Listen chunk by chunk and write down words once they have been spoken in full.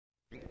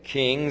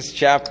Kings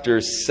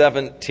chapter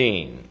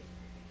 17.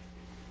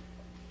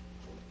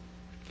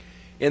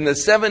 In the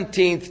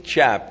 17th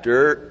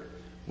chapter,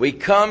 we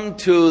come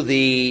to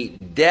the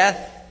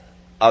death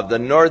of the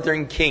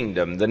northern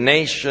kingdom, the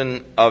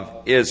nation of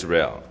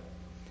Israel.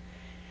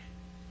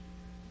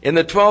 In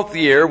the 12th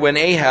year, when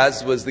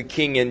Ahaz was the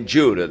king in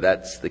Judah,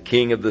 that's the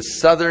king of the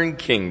southern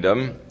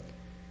kingdom,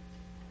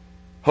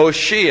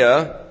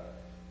 Hoshea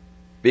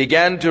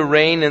began to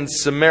reign in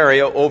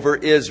Samaria over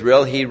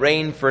Israel. He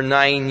reigned for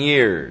 9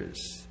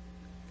 years.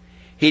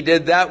 He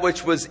did that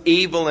which was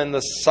evil in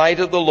the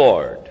sight of the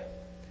Lord.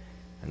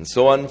 And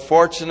so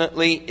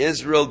unfortunately,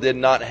 Israel did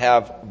not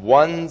have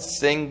one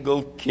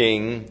single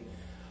king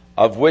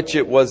of which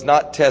it was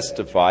not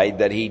testified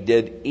that he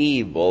did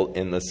evil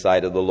in the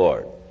sight of the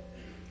Lord.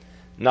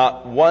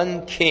 Not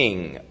one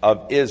king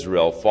of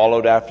Israel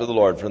followed after the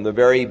Lord from the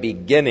very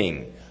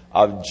beginning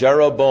of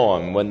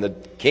Jeroboam, when the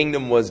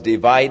kingdom was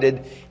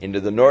divided into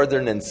the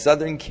northern and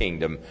southern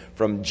kingdom.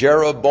 From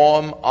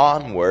Jeroboam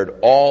onward,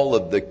 all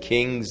of the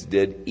kings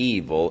did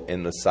evil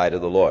in the sight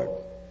of the Lord.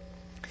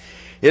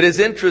 It is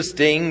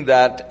interesting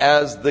that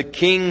as the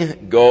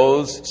king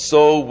goes,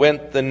 so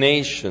went the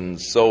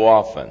nations so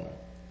often.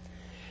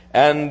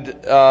 And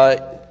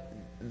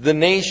the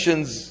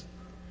nations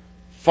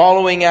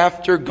following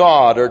after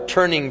God or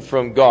turning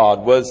from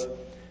God was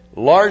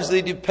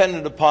largely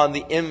dependent upon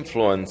the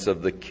influence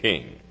of the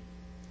king.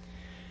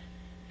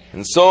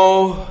 And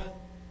so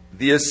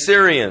the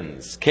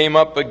Assyrians came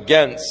up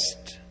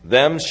against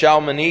them,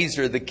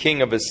 Shalmaneser, the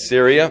king of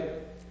Assyria,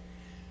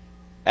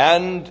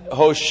 and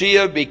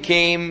Hoshea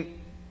became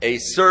a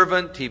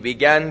servant. He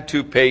began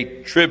to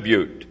pay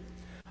tribute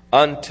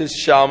unto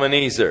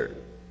Shalmaneser.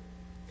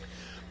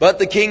 But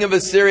the king of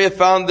Assyria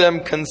found them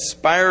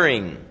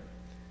conspiring,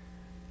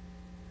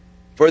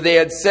 for they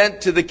had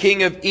sent to the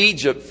king of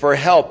Egypt for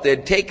help. They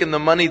had taken the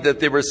money that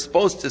they were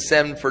supposed to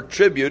send for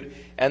tribute,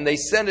 and they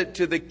sent it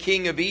to the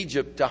king of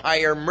Egypt to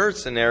hire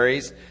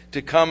mercenaries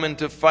to come and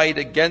to fight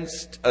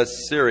against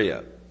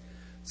Assyria.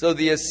 So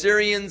the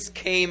Assyrians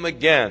came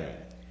again,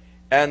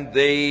 and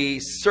they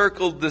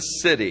circled the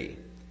city,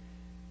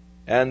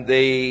 and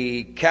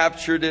they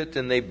captured it,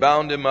 and they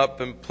bound him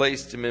up and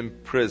placed him in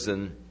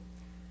prison,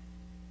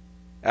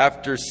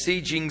 after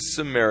sieging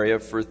Samaria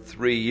for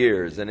 3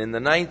 years. And in the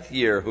 9th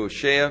year,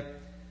 Hoshea,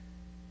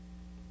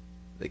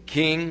 the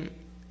king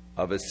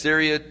of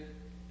Assyria,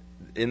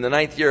 in the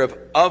 9th year of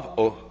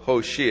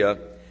Hoshea,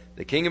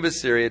 the king of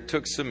Assyria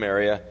took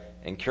Samaria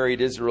and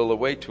carried Israel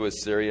away to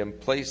Assyria and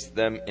placed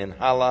them in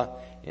Halah,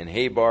 in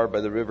Habar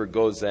by the river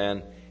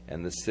Gozan,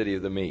 and the city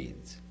of the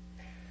Medes.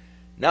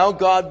 Now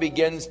God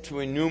begins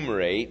to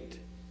enumerate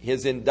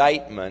his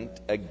indictment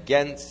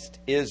against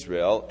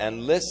Israel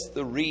and lists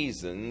the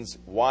reasons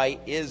why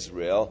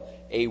Israel,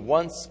 a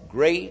once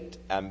great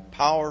and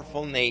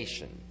powerful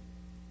nation,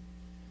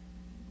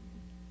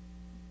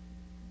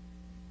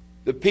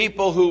 the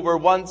people who were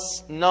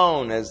once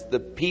known as the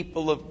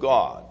people of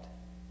God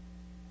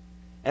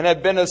and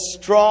had been a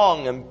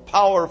strong and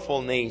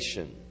powerful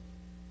nation,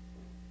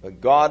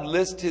 but God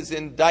lists his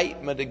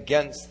indictment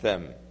against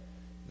them,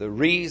 the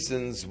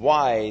reasons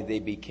why they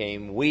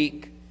became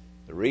weak,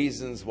 the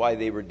reasons why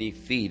they were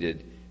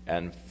defeated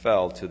and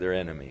fell to their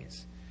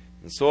enemies.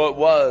 And so it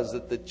was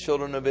that the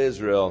children of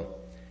Israel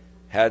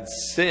had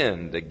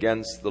sinned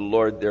against the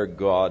Lord their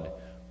God,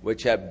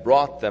 which had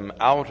brought them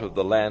out of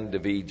the land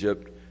of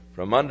Egypt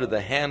from under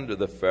the hand of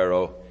the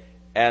Pharaoh,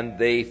 and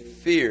they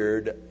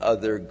feared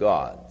other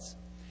gods.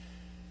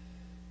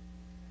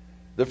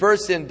 The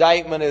first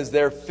indictment is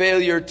their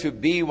failure to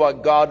be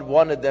what God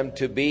wanted them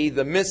to be,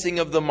 the missing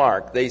of the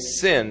mark. They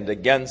sinned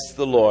against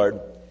the Lord.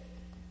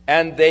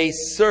 And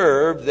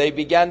they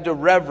began to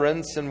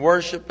reverence and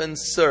worship and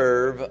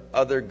serve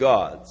other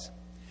gods.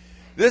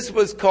 This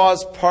was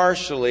caused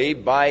partially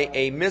by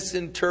a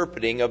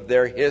misinterpreting of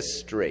their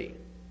history.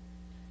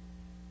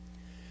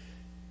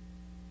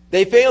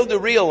 They failed to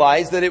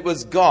realize that it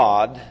was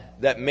God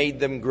that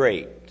made them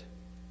great.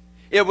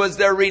 It was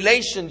their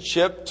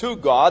relationship to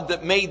God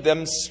that made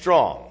them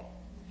strong.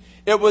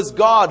 It was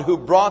God who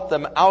brought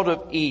them out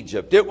of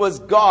Egypt. It was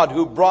God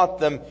who brought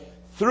them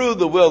through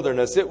the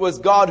wilderness. It was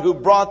God who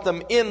brought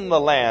them in the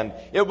land.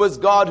 It was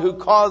God who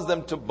caused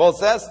them to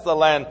possess the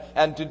land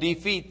and to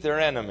defeat their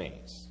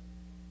enemies.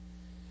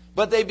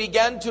 But they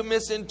began to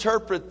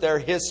misinterpret their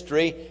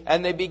history,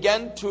 and they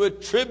began to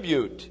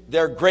attribute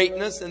their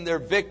greatness and their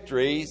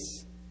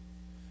victories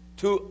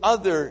to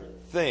other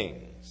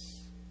things,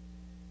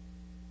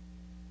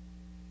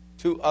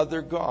 to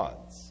other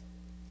gods.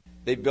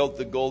 They built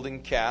the golden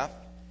calf,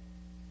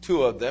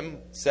 2 of them,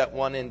 set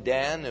one in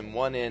Dan and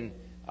one in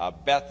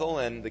Bethel,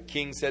 and the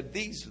king said,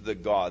 "These are the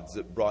gods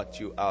that brought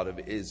you out of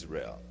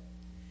Israel."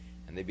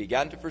 And they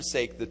began to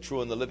forsake the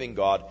true and the living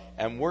God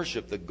and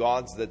worship the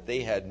gods that they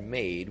had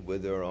made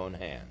with their own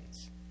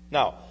hands.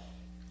 Now,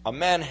 a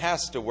man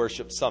has to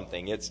worship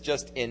something. It's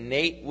just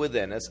innate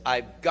within us.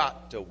 I've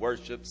got to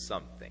worship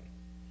something.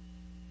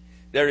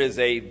 There is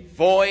a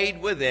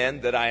void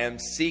within that I am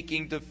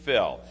seeking to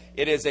fill.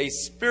 It is a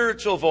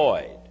spiritual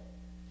void.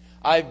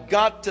 I've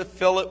got to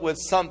fill it with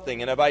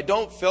something. And if I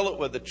don't fill it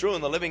with the true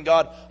and the living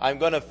God, I'm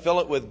going to fill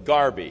it with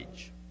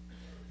garbage.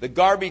 The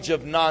garbage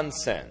of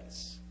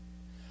nonsense.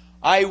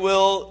 I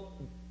will,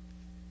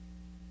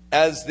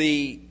 as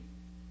the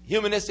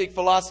humanistic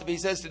philosophy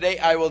says today,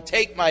 I will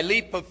take my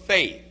leap of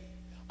faith.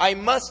 I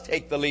must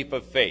take the leap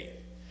of faith.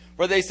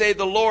 For they say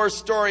the lower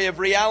story of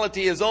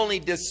reality is only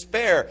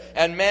despair,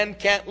 and man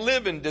can't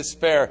live in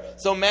despair.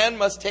 So man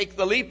must take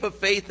the leap of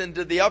faith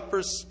into the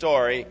upper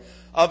story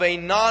of a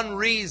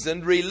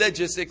non-reasoned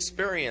religious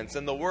experience.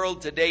 And the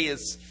world today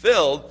is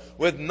filled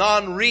with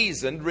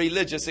non-reasoned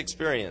religious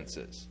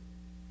experiences.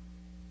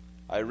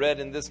 I read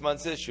in this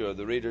month's issue of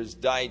the Reader's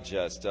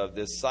Digest of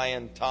this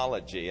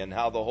Scientology and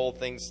how the whole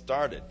thing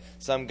started.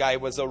 Some guy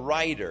was a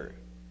writer,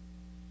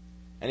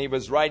 and he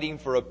was writing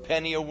for a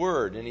penny a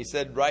word. And he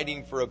said,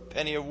 writing for a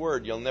penny a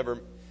word, you'll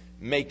never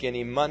make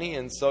any money.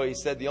 And so he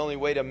said the only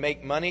way to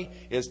make money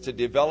is to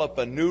develop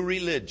a new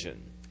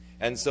religion.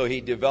 And so he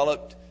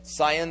developed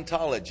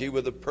Scientology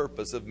with the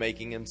purpose of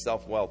making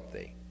himself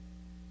wealthy.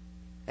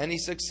 And he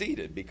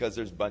succeeded because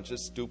there's a bunch of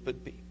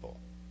stupid people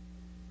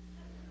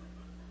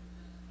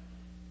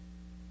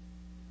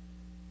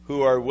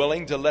who are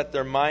willing to let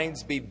their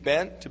minds be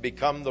bent to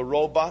become the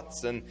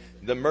robots and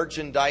the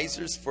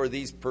merchandisers for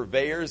these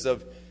purveyors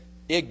of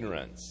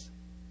ignorance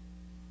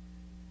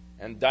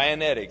and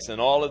Dianetics and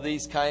all of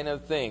these kind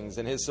of things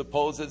and his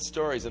supposed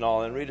stories and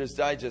all. And Reader's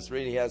Digest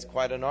really has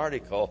quite an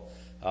article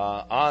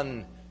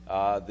on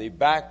the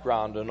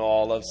background and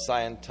all of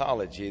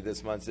Scientology.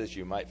 This month's issue,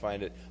 you might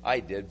find it, I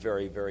did,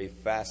 very, very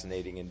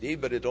fascinating indeed,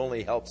 but it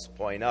only helps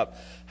point up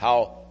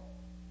how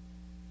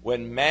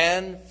when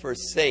man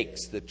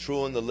forsakes the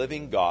true and the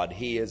living God,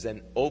 he is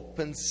an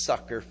open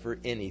sucker for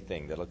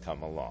anything that'll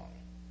come along.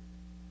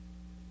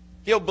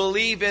 He'll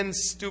believe in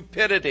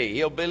stupidity.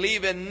 He'll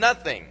believe in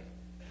nothing.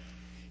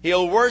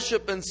 He'll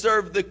worship and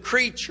serve the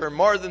creature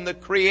more than the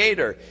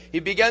Creator. He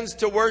begins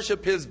to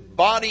worship his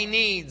body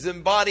needs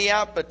and body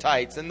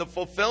appetites and the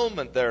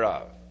fulfillment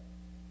thereof.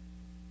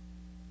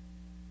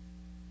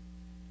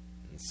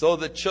 And so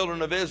the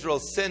children of Israel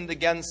sinned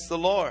against the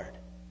Lord.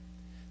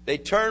 They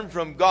turned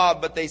from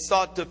God, but they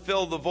sought to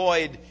fill the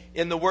void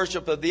in the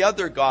worship of the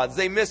other gods.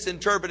 They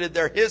misinterpreted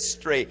their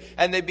history,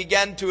 and they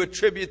began to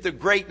attribute the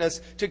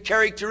greatness to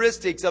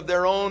characteristics of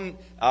their own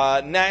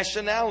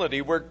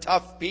nationality. We're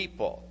tough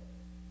people.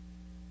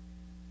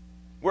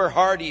 We're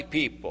hardy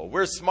people.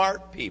 We're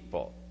smart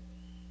people.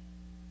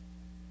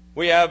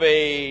 We have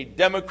a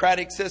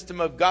democratic system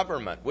of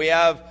government. We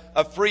have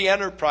a free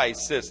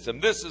enterprise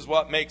system. This is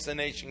what makes a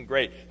nation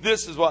great.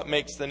 This is what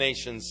makes the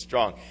nation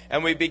strong.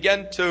 And we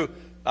begin to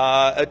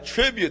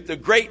attribute the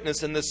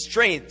greatness and the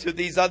strength to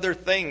these other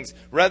things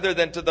rather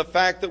than to the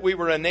fact that we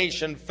were a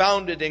nation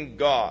founded in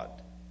God.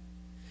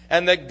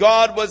 And that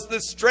God was the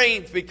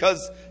strength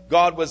because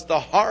God was the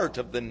heart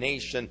of the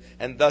nation,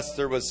 and thus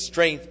there was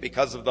strength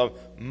because of the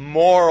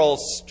moral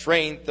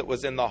strength that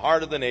was in the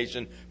heart of the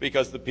nation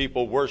because the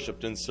people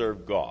worshiped and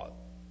served God.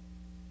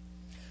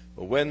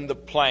 But when the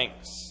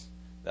planks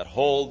that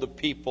hold the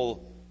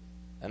people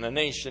and the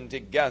nation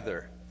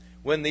together,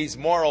 when these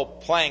moral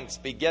planks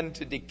begin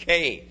to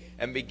decay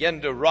and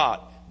begin to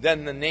rot,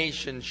 then the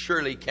nation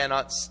surely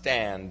cannot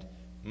stand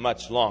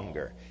much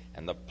longer.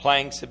 And the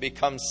planks have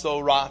become so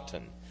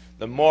rotten.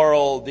 The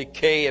moral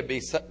decay had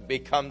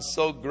become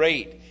so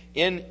great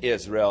in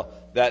Israel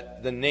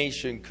that the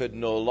nation could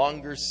no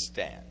longer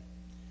stand.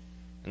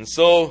 And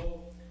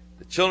so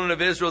the children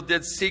of Israel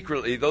did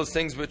secretly those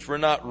things which were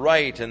not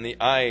right in the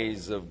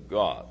eyes of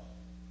God.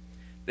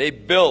 They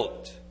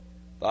built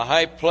the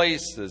high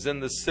places in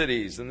the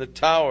cities and the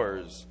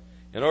towers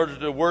in order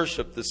to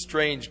worship the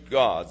strange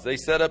gods. They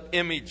set up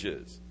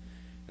images,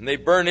 and they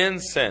burn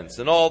incense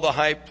in all the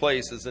high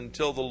places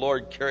until the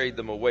Lord carried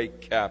them away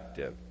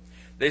captive.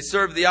 They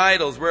served the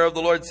idols whereof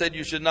the Lord said,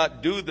 you should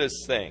not do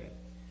this thing.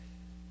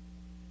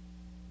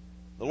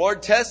 The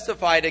Lord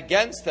testified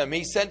against them.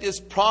 He sent his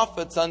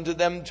prophets unto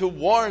them to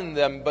warn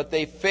them, but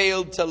they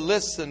failed to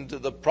listen to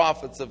the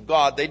prophets of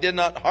God. They did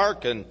not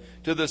hearken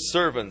to the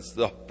servants.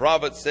 The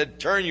prophets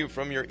said, turn you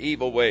from your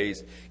evil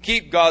ways.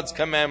 Keep God's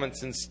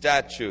commandments and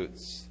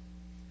statutes.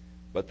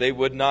 But they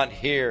would not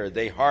hear.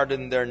 They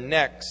hardened their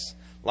necks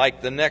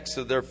like the necks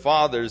of their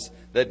fathers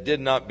that did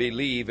not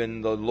believe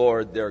in the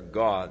Lord their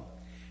God.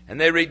 And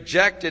they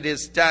rejected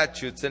his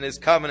statutes and his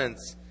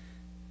covenants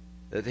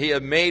that he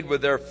had made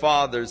with their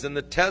fathers, and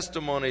the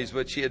testimonies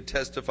which he had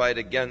testified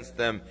against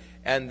them.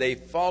 And they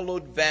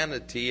followed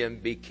vanity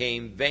and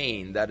became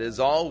vain. That is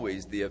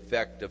always the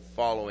effect of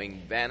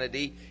following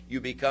vanity. You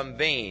become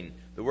vain.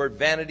 The word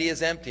vanity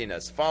is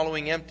emptiness.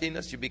 Following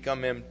emptiness, you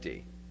become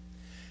empty.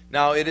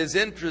 Now, it is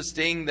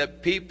interesting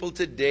that people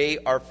today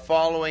are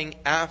following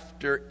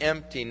after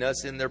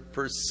emptiness in their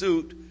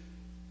pursuit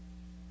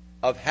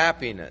of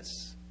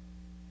happiness.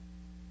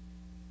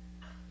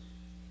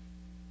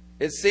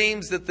 It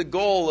seems that the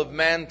goal of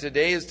man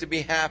today is to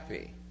be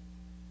happy.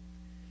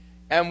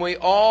 And we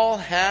all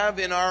have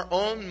in our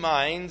own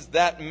minds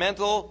that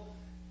mental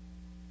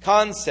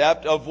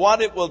concept of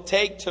what it will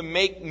take to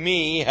make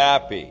me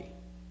happy.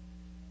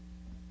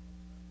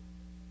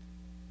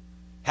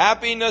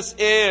 Happiness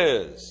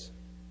is.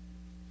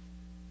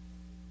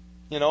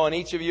 And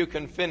each of you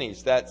can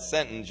finish that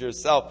sentence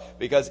yourself,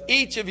 because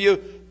each of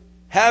you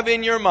have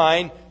in your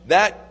mind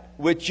that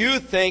which you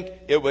think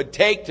it would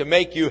take to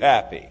make you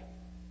happy.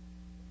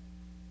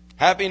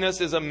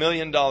 Happiness is $1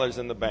 million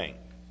in the bank.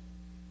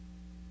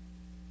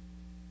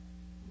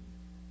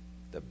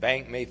 The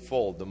bank may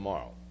fold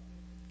tomorrow.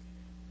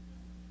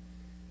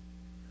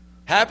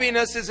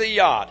 Happiness is a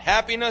yacht.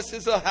 Happiness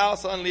is a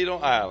house on Lido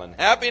Island.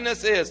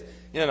 Happiness is,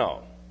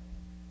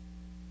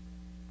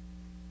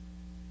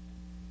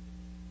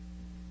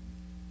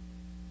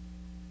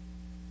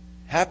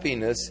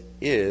 Happiness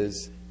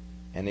is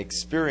an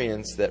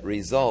experience that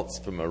results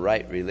from a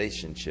right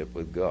relationship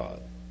with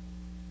God.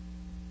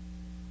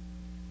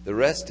 The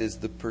rest is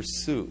the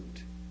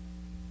pursuit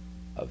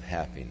of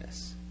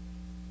happiness.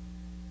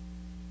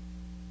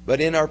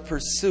 But in our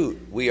pursuit,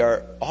 we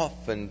are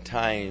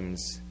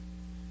oftentimes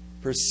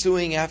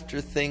pursuing after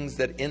things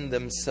that in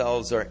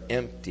themselves are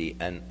empty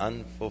and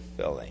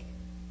unfulfilling.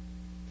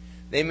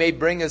 They may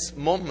bring us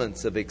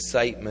moments of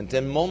excitement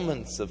and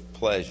moments of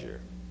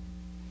pleasure,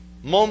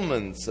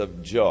 moments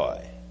of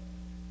joy,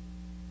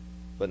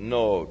 but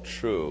no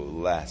true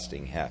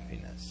lasting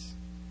happiness.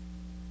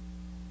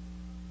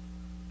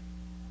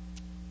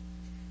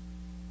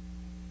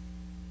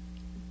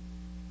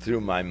 Through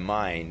my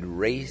mind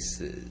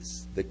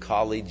races the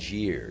college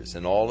years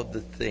and all of the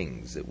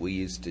things that we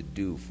used to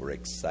do for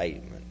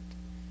excitement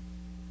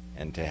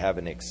and to have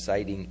an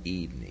exciting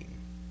evening.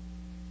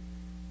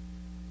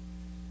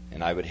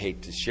 And I would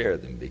hate to share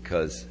them,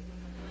 because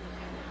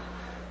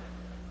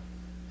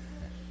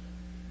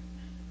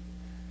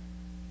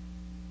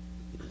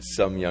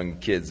some young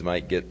kids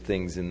might get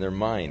things in their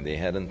mind they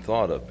hadn't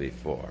thought of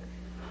before.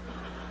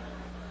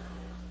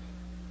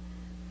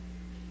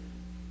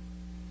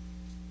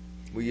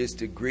 We used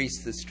to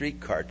grease the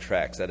streetcar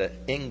tracks at an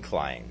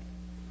incline.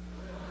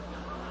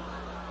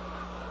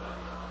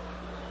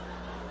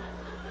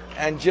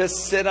 And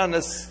just sit on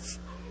the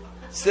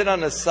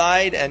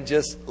side and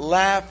just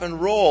laugh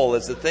and roll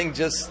as the thing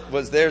just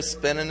was there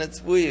spinning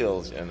its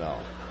wheels,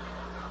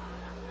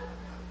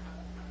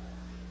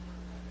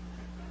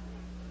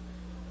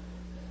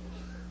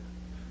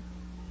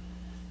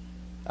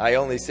 I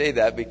only say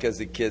that because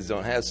the kids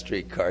don't have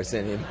streetcars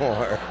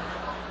anymore.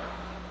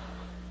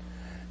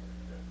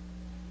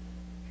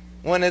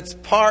 When it's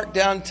parked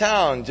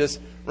downtown,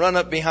 just run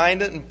up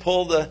behind it and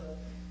pull the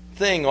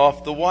thing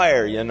off the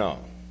wire,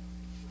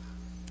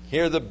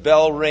 Hear the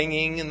bell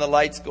ringing and the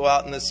lights go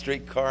out in the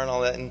streetcar and all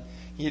that, and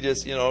you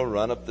just,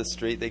 run up the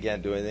street. They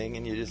can't do anything,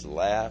 and you just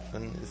laugh,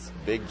 and it's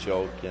a big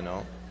joke,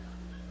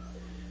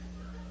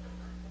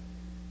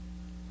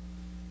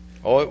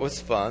 Oh, it was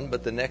fun,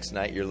 but the next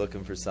night you're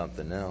looking for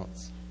something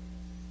else.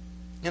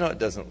 It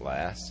doesn't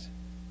last.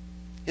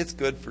 It's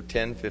good for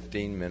 10,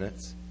 15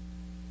 minutes.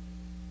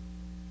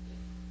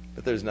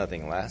 But there's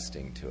nothing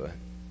lasting to it.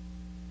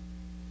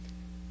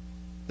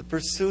 The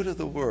pursuit of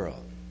the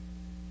world.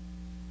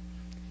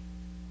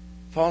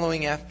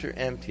 Following after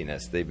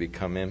emptiness, they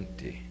become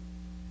empty.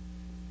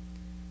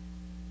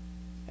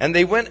 And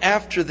they went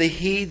after the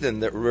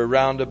heathen that were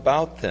round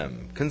about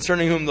them,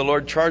 concerning whom the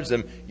Lord charged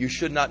them, you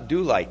should not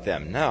do like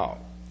them. Now,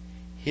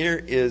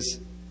 here is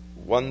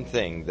one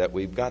thing that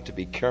we've got to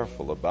be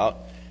careful about,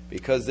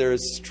 because there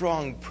is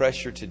strong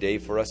pressure today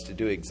for us to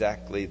do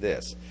exactly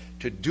this,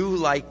 to do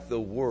like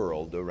the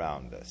world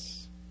around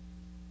us.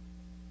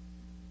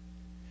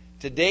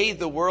 Today,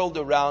 the world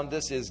around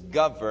us is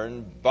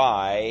governed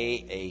by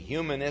a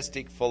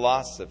humanistic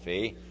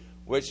philosophy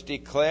which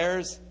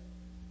declares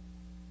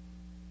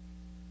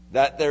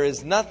that there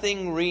is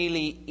nothing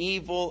really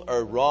evil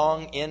or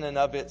wrong in and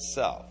of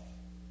itself.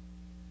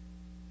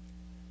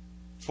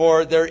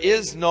 For there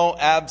is no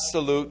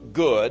absolute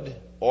good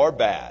or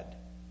bad.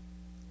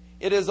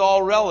 It is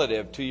all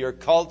relative to your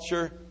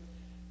culture,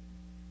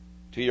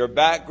 to your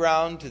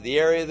background, to the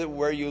area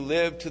where you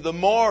live, to the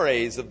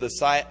mores of the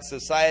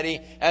society.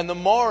 And the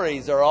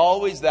mores are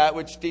always that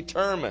which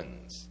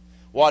determines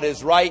what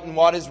is right and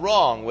what is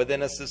wrong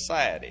within a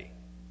society.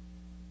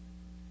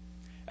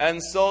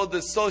 And so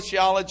the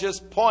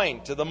sociologists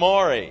point to the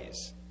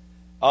mores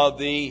of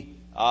the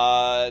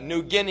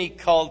New Guinea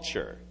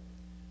culture,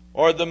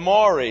 or the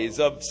mores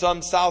of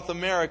some South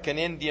American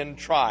Indian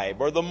tribe,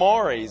 or the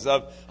mores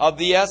of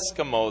the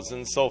Eskimos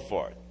and so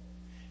forth.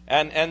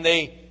 And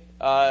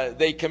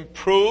they can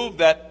prove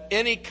that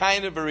any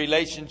kind of a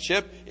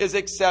relationship is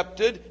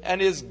accepted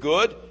and is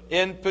good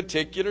in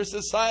particular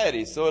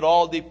societies. So it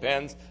all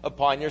depends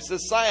upon your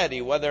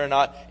society, whether or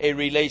not a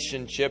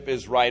relationship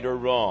is right or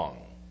wrong.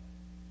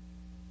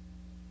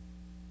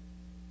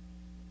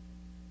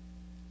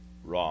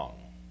 Wrong.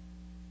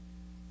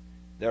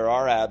 There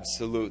are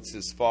absolutes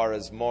as far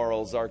as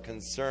morals are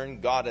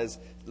concerned. God has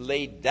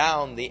laid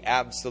down the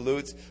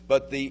absolutes,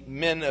 but the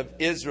men of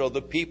Israel,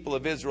 the people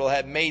of Israel,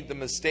 had made the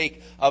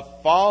mistake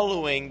of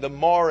following the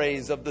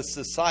mores of the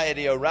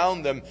society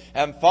around them,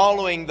 and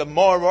following the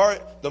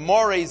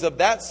mores of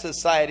that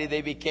society,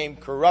 they became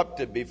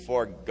corrupted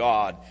before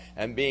God,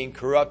 and being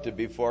corrupted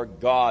before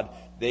God,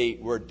 they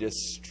were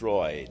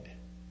destroyed.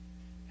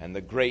 And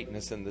the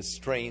greatness and the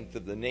strength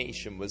of the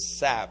nation was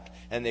sapped,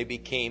 and they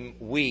became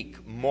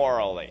weak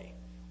morally,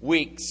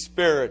 weak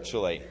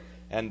spiritually.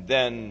 And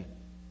then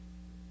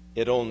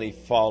it only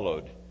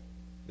followed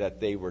that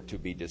they were to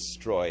be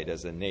destroyed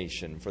as a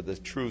nation. For the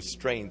true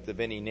strength of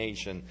any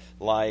nation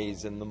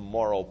lies in the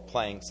moral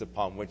planks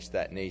upon which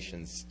that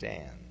nation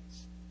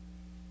stands.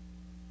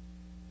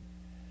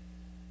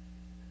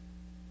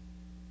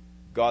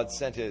 God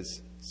sent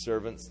his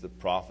servants, the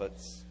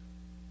prophets.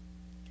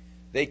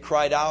 They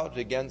cried out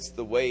against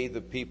the way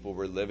the people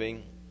were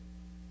living,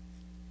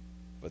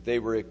 but they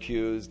were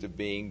accused of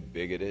being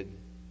bigoted,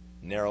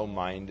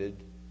 narrow-minded,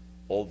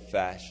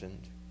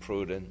 old-fashioned,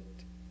 prudent.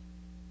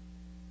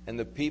 And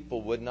the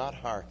people would not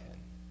hearken.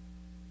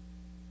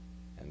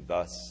 And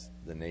thus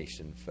the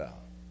nation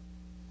fell.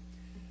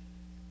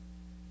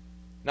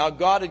 Now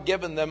God had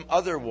given them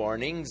other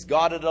warnings.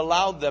 God had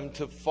allowed them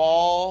to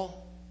fall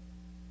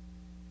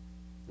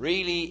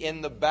really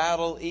in the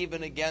battle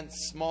even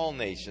against small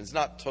nations.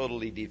 Not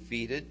totally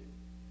defeated,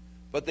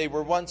 but they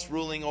were once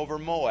ruling over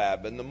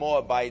Moab, and the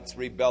Moabites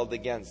rebelled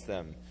against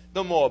them.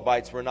 The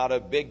Moabites were not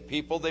a big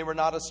people. They were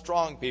not a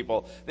strong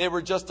people. They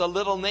were just a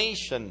little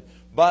nation.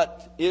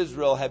 But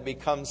Israel had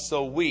become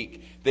so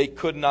weak, they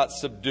could not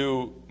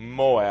subdue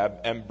Moab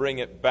and bring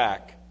it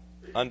back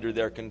under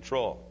their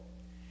control.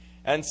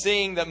 And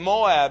seeing that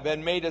Moab had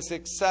made a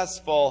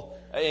successful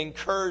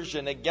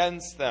incursion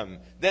against them,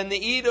 then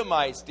the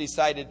Edomites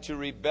decided to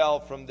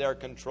rebel from their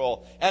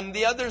control. And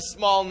the other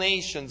small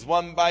nations,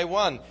 one by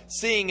one,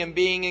 seeing and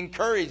being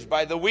encouraged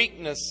by the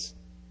weakness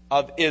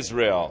of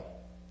Israel,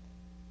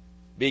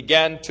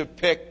 began to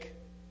pick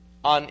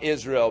on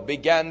Israel,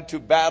 began to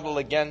battle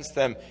against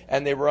them,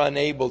 and they were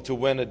unable to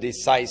win a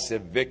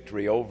decisive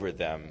victory over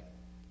them.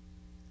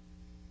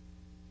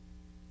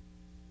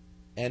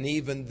 And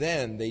even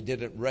then, they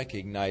didn't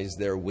recognize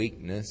their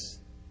weakness.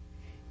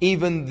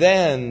 Even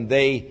then,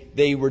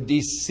 they were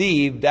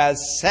deceived,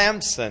 as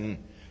Samson,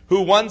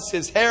 who once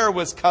his hair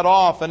was cut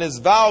off and his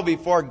vow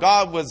before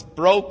God was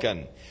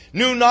broken,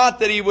 knew not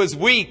that he was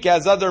weak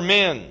as other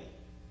men.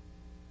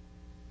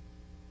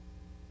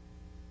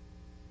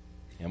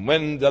 And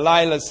when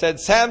Delilah said,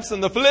 "Samson,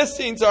 the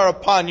Philistines are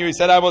upon you," he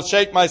said, "I will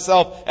shake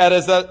myself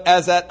as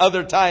at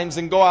other times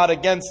and go out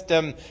against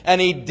him." And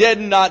he did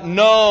not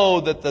know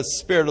that the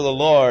Spirit of the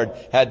Lord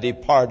had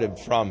departed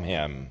from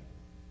him.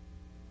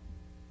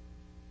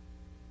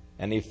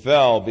 And he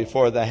fell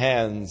before the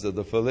hands of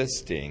the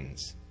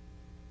Philistines.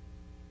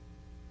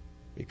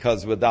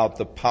 Because without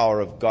the power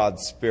of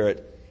God's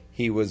Spirit,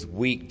 he was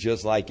weak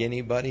just like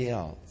anybody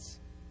else.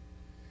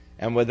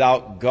 And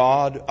without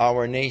God,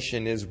 our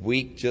nation is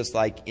weak just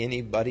like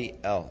anybody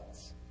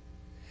else.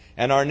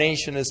 And our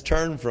nation has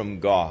turned from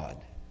God.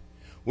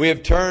 We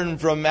have turned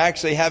from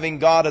actually having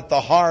God at the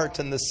heart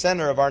and the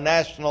center of our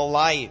national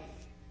life.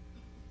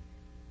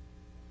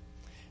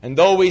 And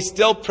though we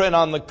still print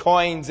on the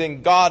coins,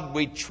 "In God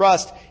we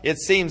trust," it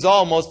seems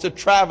almost a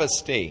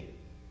travesty.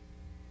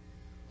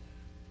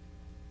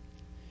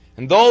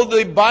 And though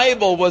the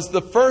Bible was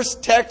the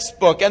first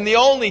textbook and the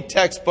only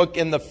textbook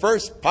in the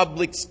first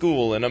public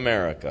school in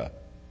America,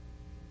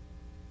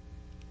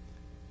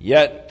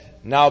 yet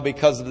now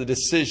because of the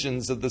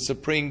decisions of the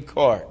Supreme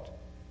Court,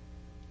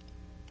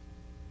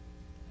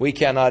 we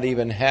cannot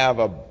even have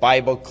a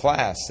Bible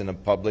class in a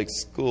public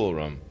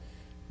schoolroom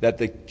that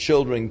the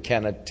children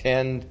can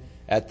attend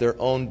at their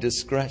own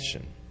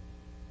discretion.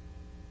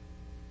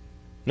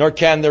 Nor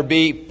can there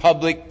be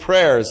public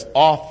prayers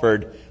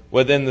offered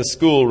within the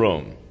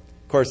schoolroom.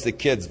 Of course, the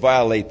kids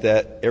violate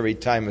that every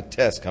time a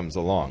test comes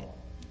along.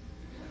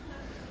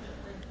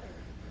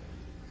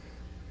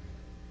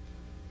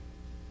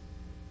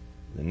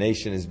 The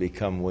nation has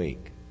become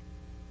weak.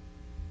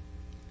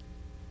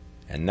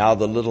 And now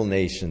the little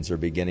nations are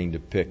beginning to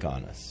pick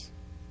on us.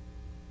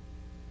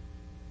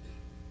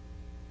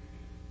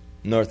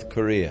 North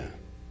Korea,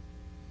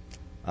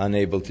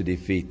 unable to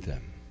defeat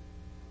them.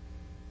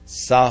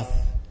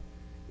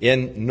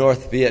 In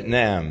North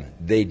Vietnam,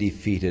 they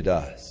defeated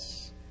us.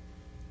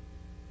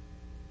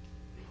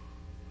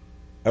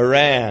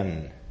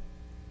 Iran,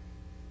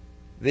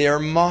 they are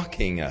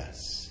mocking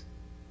us.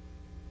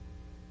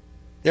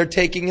 They're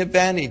taking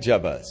advantage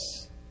of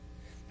us.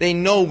 They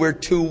know we're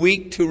too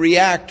weak to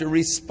react or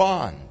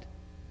respond.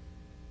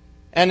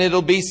 And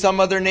it'll be some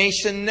other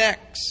nation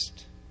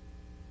next.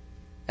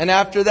 And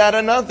after that,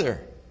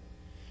 another.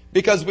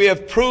 Because we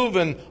have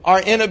proven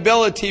our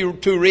inability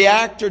to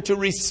react or to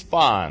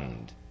respond.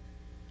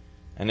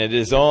 And it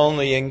is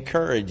only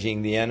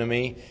encouraging the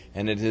enemy,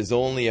 and it is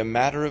only a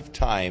matter of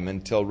time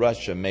until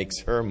Russia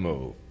makes her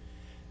move.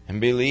 And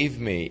believe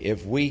me,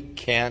 if we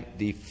can't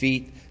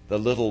defeat the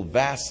little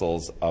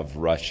vassals of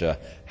Russia,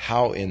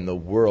 how in the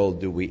world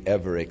do we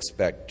ever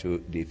expect to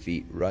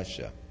defeat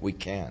Russia? We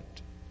can't.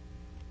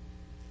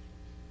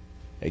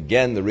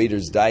 Again, the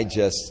Reader's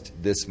Digest,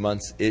 this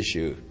month's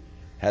issue,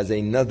 has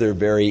another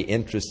very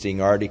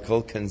interesting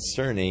article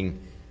concerning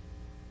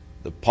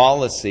the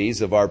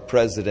policies of our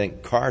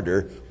President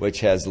Carter,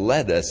 which has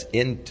led us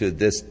into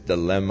this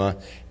dilemma,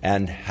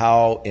 and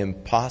how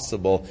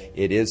impossible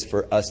it is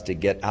for us to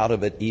get out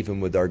of it, even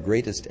with our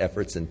greatest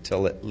efforts,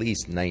 until at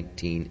least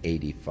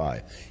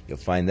 1985. You'll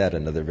find that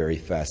another very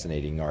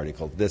fascinating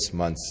article, this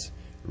month's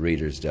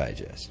Reader's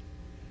Digest.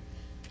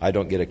 I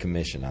don't get a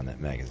commission on that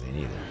magazine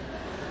either.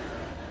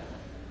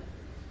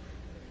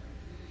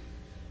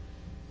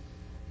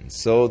 And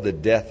so the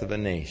death of a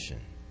nation.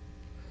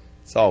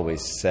 It's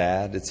always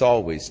sad. It's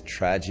always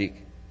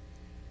tragic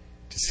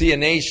to see a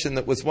nation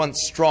that was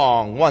once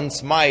strong,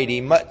 once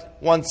mighty,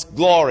 once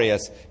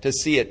glorious, to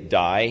see it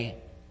die.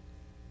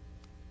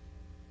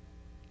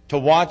 To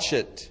watch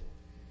it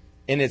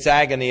in its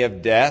agony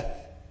of death.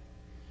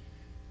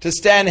 To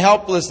stand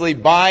helplessly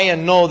by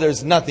and know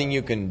there's nothing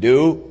you can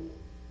do.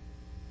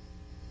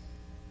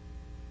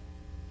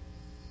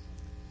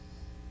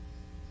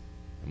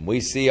 And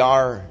we see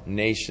our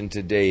nation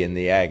today in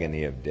the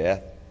agony of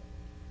death.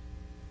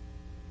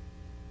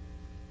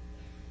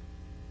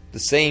 The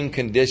same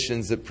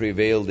conditions that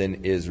prevailed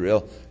in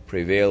Israel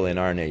prevail in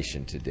our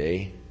nation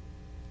today.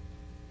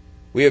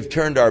 We have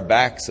turned our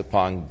backs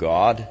upon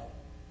God.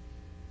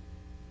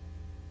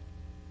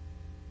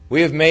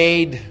 We have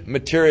made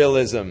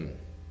materialism,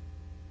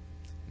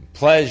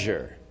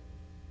 pleasure,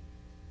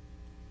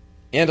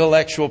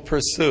 intellectual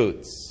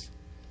pursuits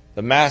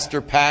the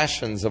master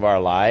passions of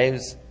our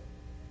lives.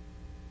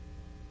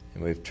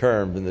 And we've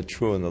turned from the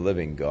true and the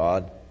living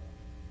God.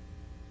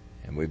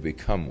 And we've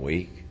become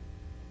weak.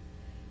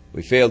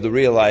 We failed to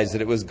realize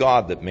that it was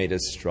God that made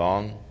us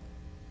strong.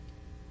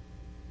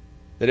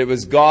 That it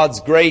was God's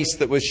grace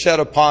that was shed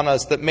upon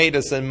us that made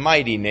us a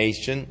mighty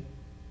nation.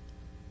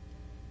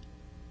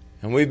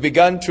 And we've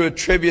begun to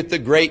attribute the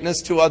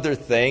greatness to other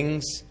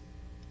things.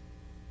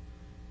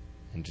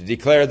 And to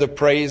declare the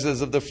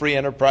praises of the free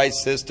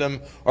enterprise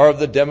system or of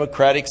the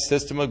democratic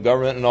system of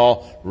government and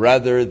all,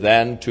 rather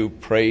than to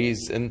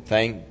praise and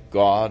thank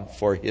God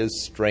for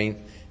His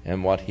strength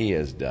and what He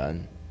has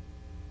done.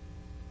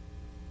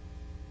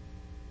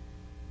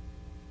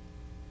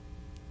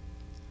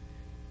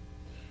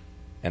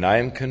 And I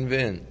am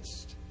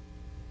convinced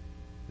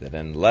that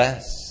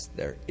unless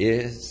there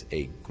is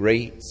a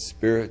great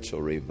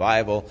spiritual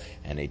revival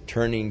and a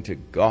turning to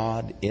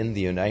God in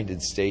the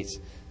United States,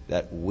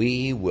 that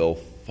we will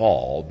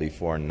fall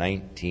before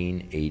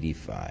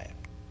 1985.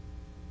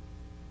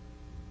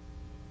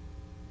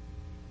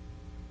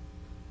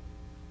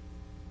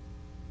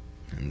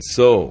 And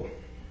so,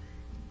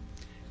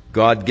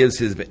 God gives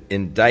His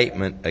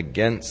indictment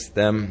against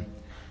them.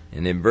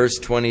 And in verse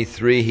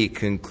 23, He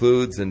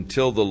concludes,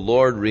 until the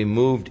Lord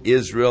removed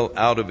Israel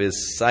out of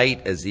His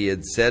sight, as He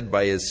had said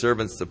by His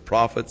servants the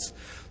prophets,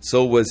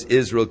 so was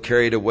Israel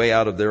carried away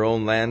out of their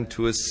own land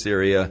to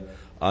Assyria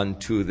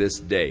unto this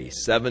day.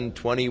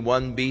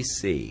 721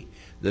 BC,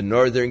 the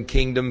northern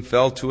kingdom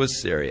fell to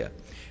Assyria.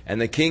 And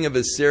the king of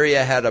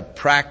Assyria had a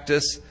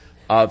practice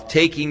of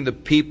taking the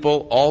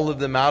people, all of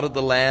them out of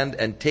the land,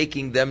 and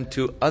taking them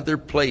to other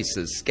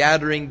places,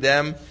 scattering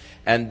them,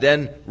 and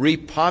then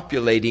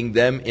repopulating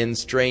them in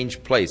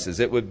strange places.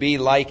 It would be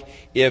like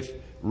if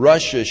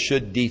Russia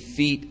should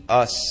defeat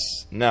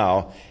us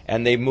now,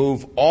 and they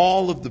move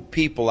all of the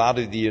people out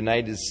of the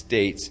United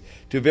States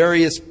to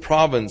various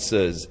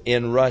provinces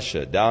in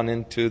Russia, down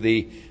into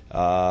the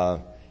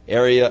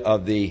area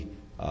of the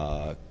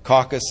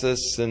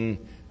Caucasus and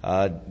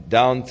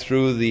down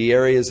through the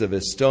areas of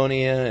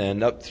Estonia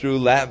and up through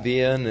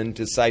Latvia and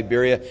into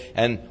Siberia.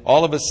 And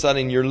all of a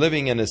sudden you're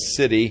living in a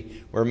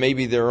city where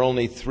maybe there are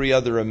only 3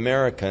 other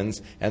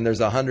Americans and there's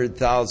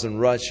 100,000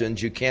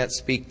 Russians. You can't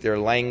speak their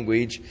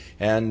language,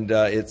 and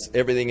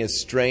everything is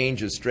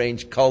strange, a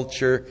strange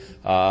culture,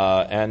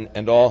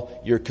 and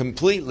all. You're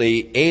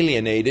completely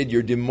alienated.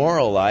 You're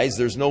demoralized.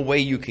 There's no way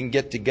you can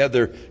get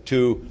together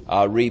to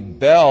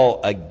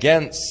rebel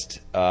against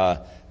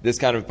this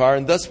kind of power.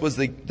 And thus was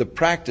the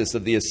practice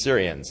of the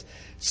Assyrians,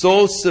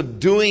 so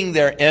subduing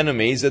their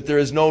enemies that there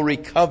is no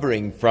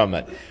recovering from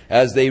it,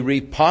 as they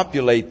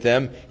repopulate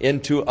them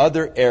into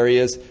other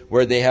areas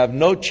where they have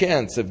no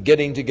chance of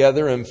getting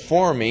together and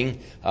forming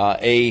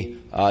a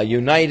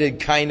united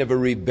kind of a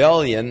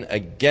rebellion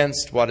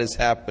against what has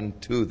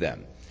happened to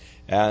them.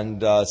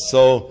 And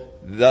so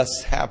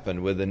thus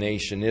happened with the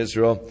nation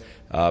Israel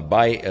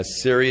by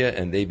Assyria,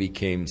 and they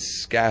became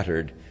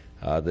scattered,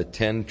 the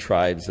 10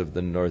 tribes of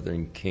the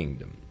northern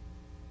kingdom.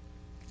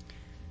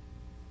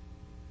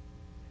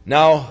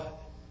 Now,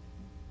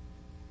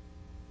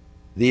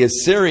 the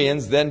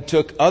Assyrians then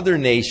took other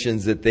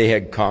nations that they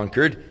had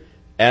conquered,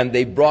 and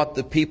they brought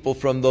the people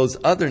from those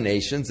other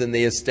nations, and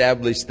they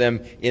established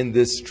them in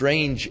this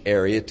strange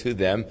area to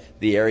them,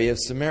 the area of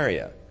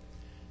Samaria.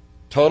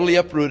 Totally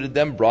uprooted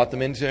them, brought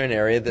them into an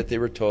area that they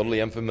were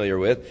totally unfamiliar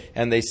with,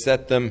 and they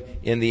set them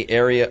in the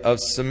area of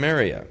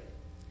Samaria.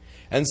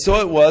 And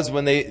so it was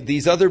when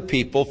these other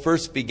people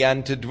first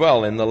began to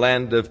dwell in the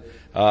land of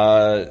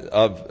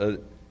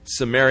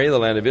Samaria, the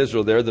land of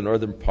Israel there, the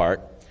northern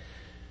part,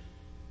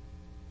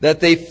 that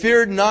they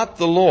feared not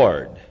the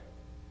Lord,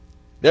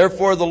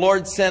 Therefore the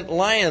Lord sent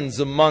lions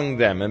among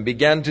them and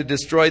began to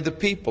destroy the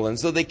people. And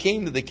so they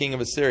came to the king of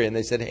Assyria and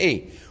they said,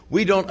 hey,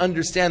 we don't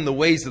understand the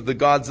ways of the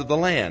gods of the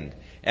land.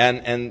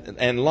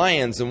 And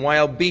lions and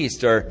wild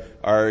beasts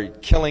are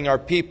killing our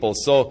people.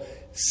 So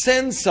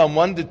send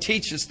someone to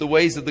teach us the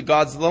ways of the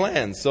gods of the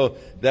land so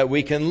that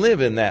we can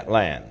live in that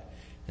land.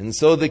 And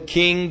so the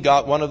king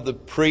got one of the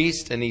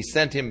priests and he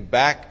sent him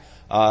back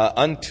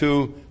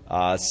unto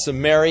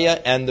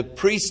Samaria, and the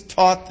priest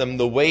taught them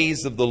the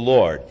ways of the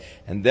Lord.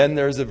 And then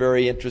there's a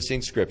very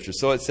interesting scripture.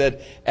 So it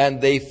said,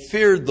 and they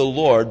feared the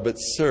Lord, but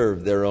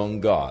served their own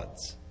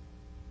gods.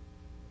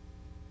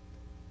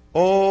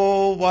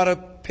 Oh, what a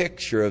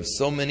picture of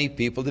so many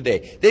people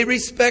today. They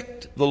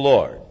respect the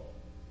Lord.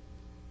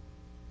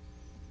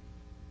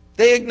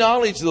 They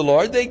acknowledge the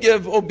Lord. They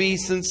give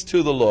obeisance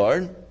to the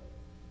Lord.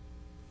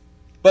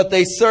 But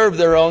they serve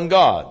their own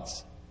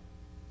gods.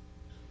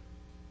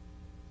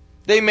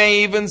 They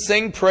may even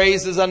sing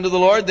praises unto the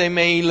Lord. They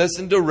may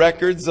listen to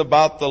records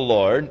about the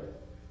Lord.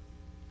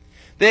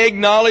 They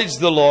acknowledge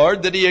the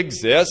Lord, that He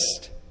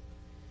exists.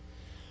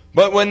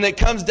 But when it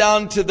comes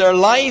down to their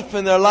life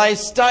and their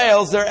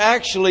lifestyles, they're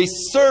actually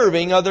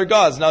serving other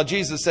gods. Now,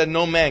 Jesus said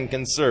no man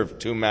can serve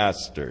two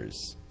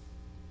masters.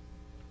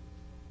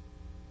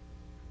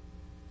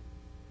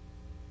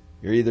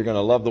 You're either going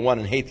to love the one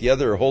and hate the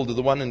other, or hold to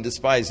the one and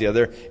despise the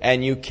other.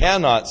 And you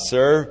cannot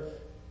serve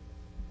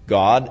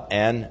God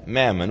and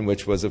Mammon,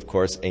 which was, of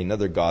course,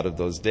 another god of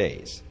those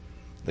days.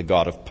 The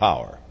god of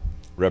power,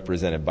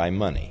 represented by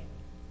money.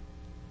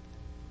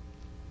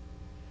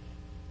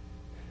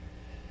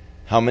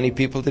 How many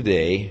people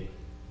today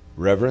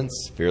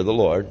reverence, fear the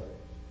Lord,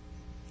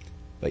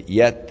 but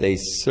yet they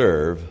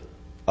serve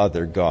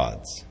other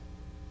gods?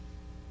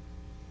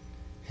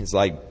 It's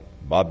like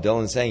Bob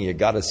Dylan saying, you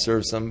got to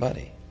serve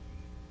somebody.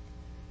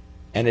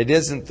 And it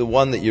isn't the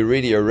one that you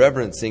really are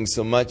reverencing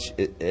so much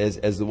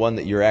as the one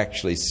that you're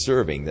actually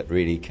serving that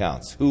really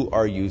counts. Who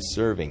are you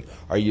serving?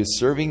 Are you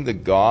serving the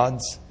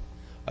gods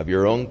of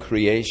your own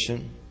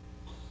creation?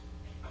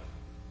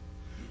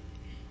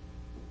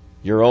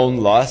 Your own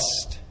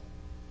lust?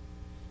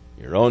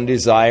 Your own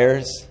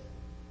desires?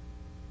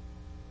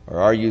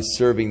 Or are you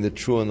serving the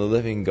true and the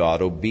living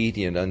God,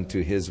 obedient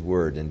unto His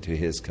word and to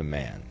His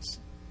commands?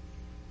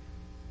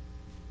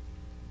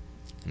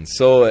 And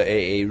so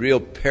a real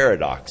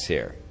paradox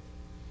here.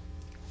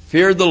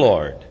 Fear the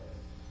Lord,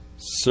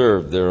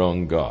 serve their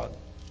own God.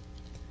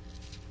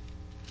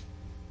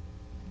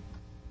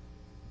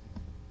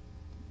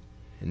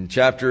 In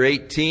chapter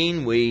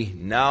 18, we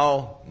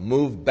now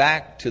move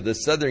back to the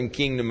southern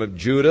kingdom of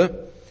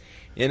Judah,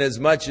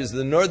 inasmuch as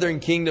the northern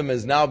kingdom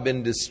has now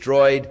been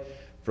destroyed.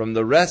 From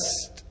the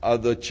rest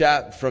of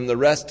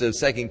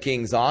 2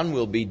 Kings on,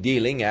 we'll be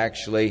dealing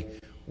actually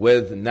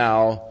with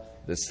now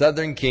the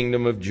southern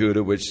kingdom of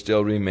Judah, which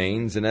still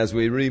remains. And as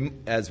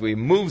we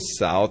move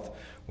south,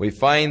 we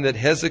find that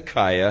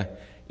Hezekiah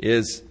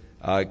is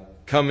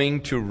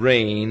coming to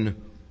reign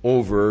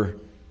over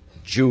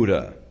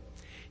Judah.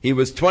 He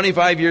was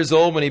 25 years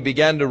old when he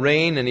began to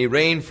reign, and he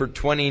reigned for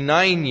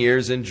 29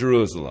 years in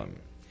Jerusalem.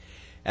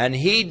 And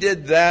he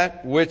did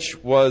that which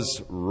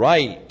was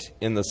right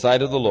in the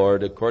sight of the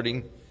Lord,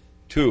 according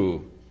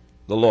to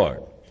the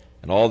Lord,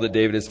 and all that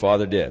David his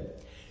father did.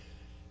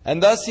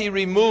 And thus he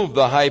removed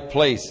the high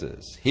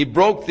places. He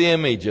broke the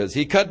images.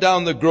 He cut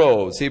down the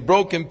groves. He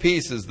broke in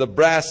pieces the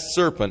brass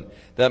serpent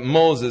that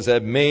Moses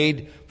had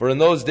made. For in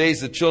those days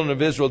the children of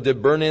Israel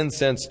did burn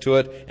incense to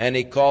it, and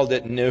he called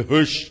it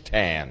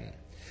Nehushtan.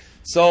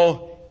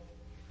 So,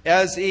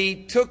 as he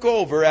took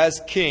over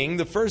as king,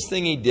 the first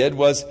thing he did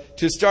was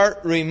to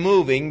start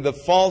removing the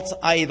false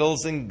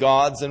idols and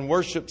gods and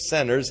worship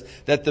centers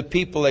that the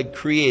people had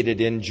created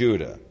in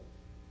Judah.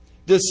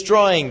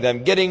 Destroying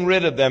them, getting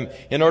rid of them,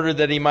 in order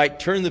that he might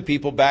turn the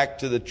people back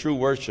to the true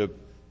worship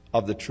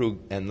of the true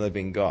and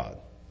living God.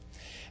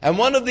 And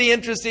one of the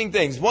interesting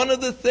things, one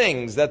of the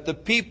things that the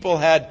people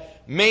had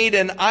made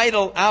an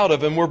idol out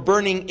of and were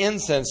burning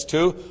incense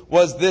to,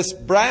 was this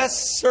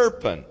brass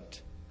serpent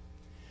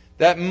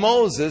that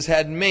Moses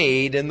had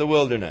made in the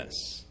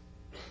wilderness.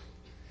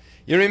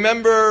 You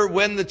remember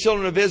when the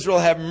children of Israel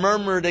have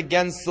murmured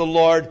against the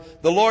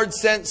Lord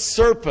sent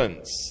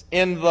serpents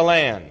into the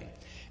land.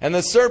 And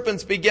the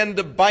serpents began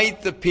to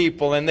bite the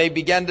people, and they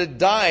began to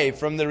die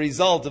from the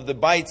result of the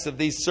bites of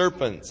these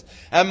serpents.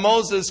 And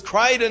Moses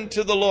cried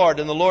unto the Lord,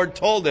 and the Lord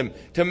told him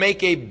to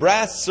make a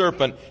brass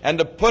serpent and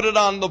to put it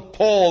on the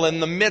pole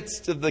in the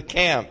midst of the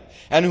camp.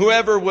 And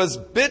whoever was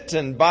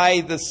bitten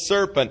by the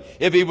serpent,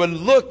 if he would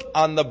look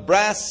on the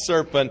brass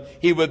serpent,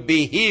 he would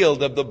be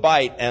healed of the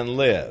bite and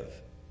live.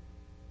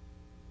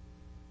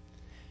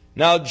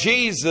 Now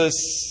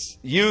Jesus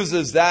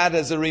uses that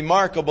as a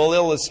remarkable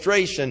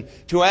illustration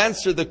to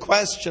answer the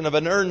question of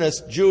an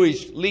earnest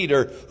Jewish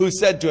leader who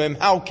said to him,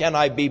 "How can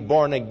I be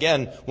born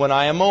again when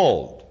I am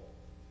old?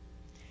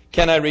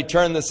 Can I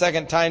return the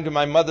second time to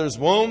my mother's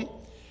womb?"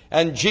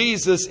 And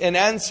Jesus, in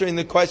answering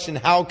the question,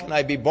 how can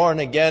I be born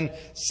again,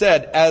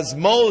 said, as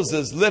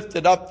Moses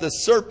lifted up the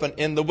serpent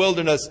in the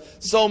wilderness,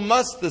 so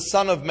must the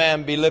Son of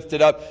Man be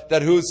lifted up,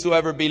 that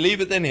whosoever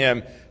believeth in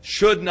him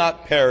should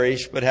not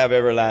perish, but have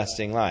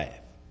everlasting life.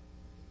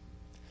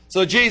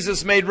 So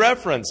Jesus made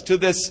reference to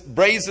this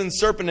brazen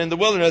serpent in the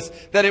wilderness,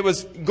 that it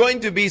was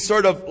going to be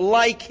sort of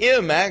like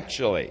him,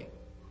 actually.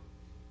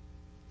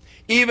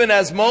 Even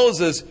as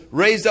Moses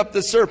raised up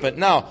the serpent.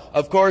 Now,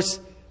 of course,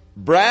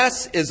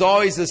 brass is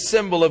always a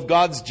symbol of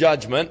God's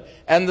judgment,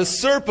 and the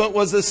serpent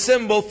was a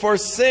symbol for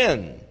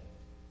sin.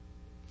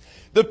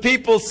 The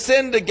people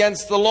sinned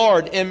against the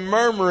Lord in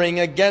murmuring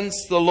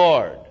against the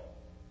Lord.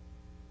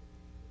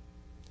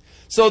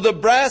 So the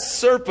brass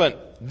serpent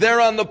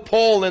there on the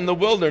pole in the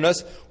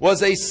wilderness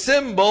was a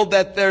symbol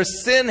that their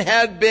sin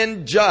had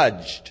been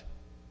judged.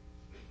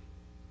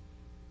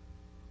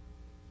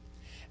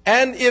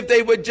 And if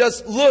they would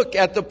just look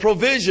at the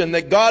provision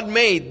that God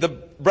made, the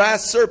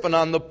brass serpent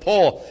on the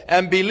pole,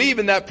 and believe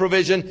in that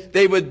provision,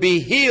 they would be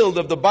healed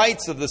of the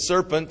bites of the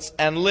serpents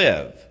and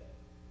live.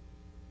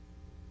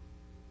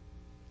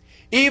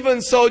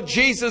 Even so,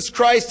 Jesus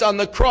Christ on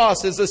the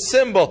cross is a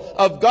symbol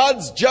of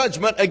God's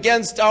judgment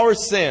against our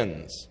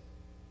sins.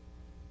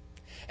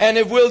 And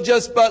if we'll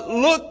just but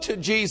look to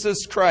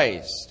Jesus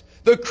Christ,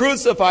 the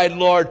crucified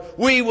Lord,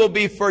 we will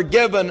be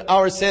forgiven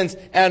our sins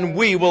and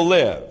we will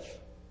live.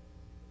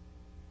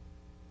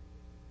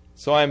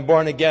 So I'm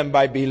born again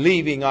by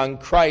believing on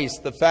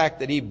Christ, the fact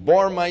that He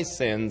bore my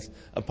sins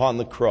upon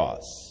the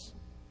cross.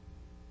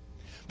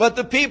 But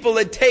the people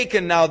had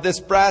taken now this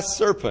brass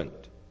serpent,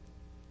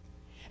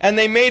 and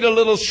they made a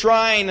little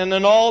shrine and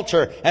an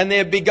altar, and they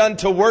had begun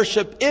to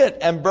worship it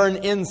and burn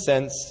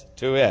incense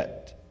to it.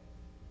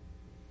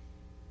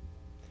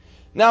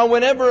 Now,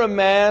 whenever a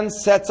man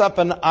sets up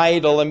an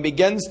idol and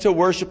begins to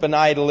worship an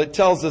idol, it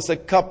tells us a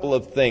couple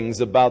of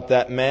things about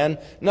that man.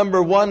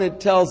 Number one,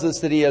 it tells us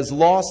that he has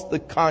lost the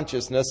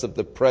consciousness of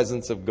the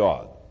presence of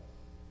God.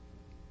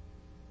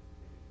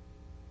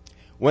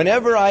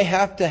 Whenever I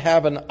have to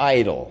have an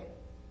idol,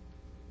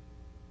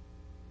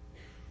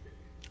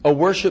 a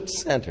worship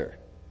center,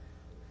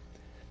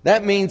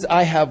 that means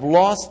I have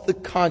lost the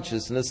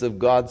consciousness of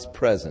God's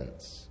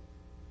presence.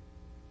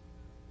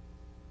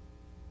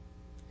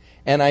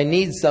 And I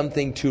need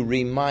something to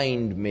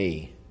remind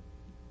me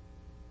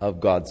of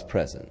God's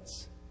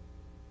presence.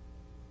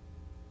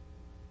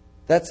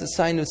 That's a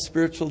sign of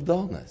spiritual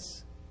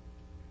dullness.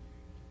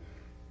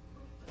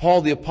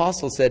 Paul the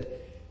Apostle said,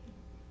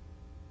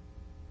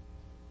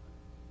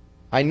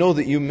 I know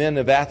that you men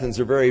of Athens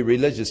are very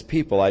religious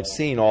people. I've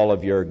seen all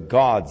of your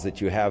gods that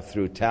you have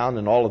through town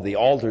and all of the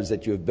altars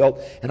that you have built.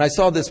 And I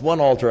saw this one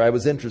altar. I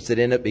was interested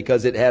in it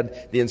because it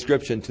had the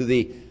inscription, to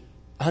the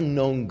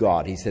unknown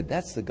God. He said,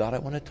 that's the God I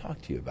want to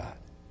talk to you about.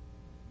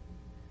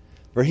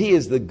 For He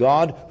is the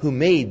God who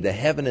made the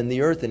heaven and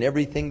the earth and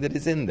everything that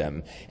is in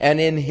them. And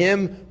in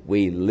Him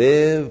we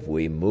live,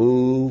 we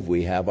move,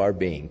 we have our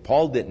being.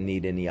 Paul didn't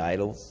need any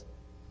idols.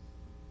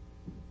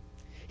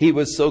 He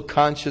was so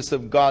conscious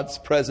of God's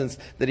presence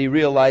that he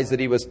realized that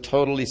he was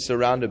totally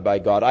surrounded by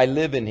God. I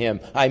live in Him.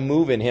 I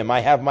move in Him. I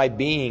have my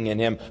being in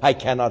Him. I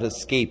cannot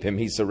escape Him.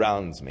 He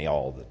surrounds me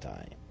all the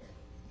time.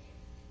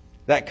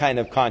 That kind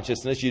of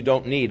consciousness, you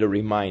don't need a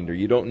reminder.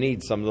 You don't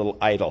need some little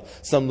idol,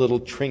 some little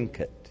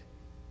trinket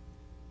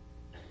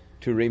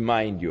to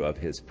remind you of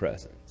His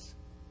presence.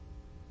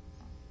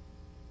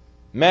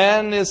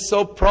 Man is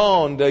so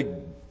prone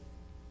to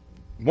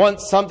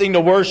want something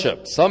to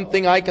worship,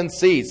 something I can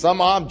see, some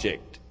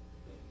object.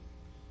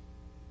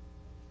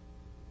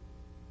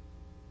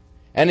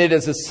 And it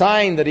is a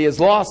sign that he has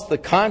lost the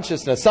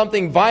consciousness,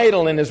 something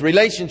vital in his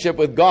relationship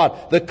with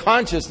God, the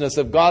consciousness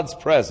of God's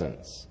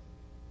presence.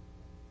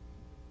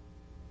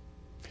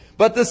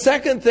 But the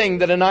second thing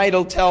that an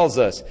idol tells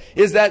us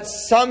is that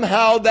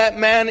somehow that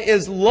man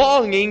is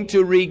longing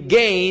to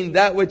regain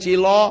that which he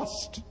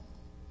lost.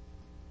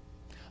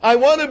 I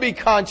want to be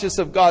conscious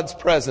of God's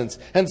presence,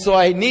 and so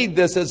I need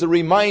this as a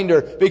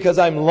reminder because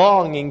I'm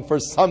longing for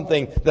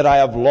something that I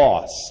have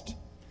lost.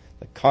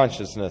 The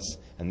consciousness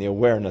and the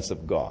awareness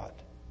of God.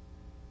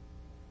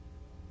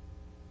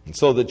 And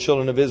so the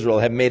children of Israel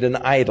have made an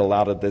idol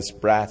out of this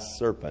brass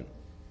serpent.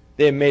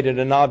 They made it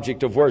an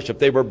object of worship.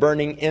 They were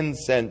burning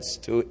incense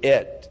to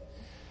it.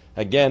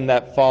 Again,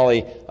 that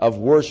folly of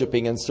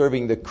worshiping and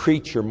serving the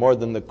creature more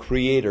than the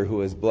Creator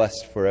who is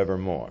blessed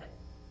forevermore.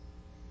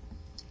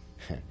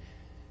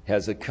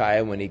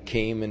 Hezekiah, when he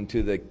came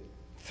into the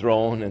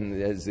throne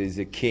and as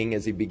a king,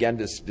 as he began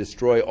to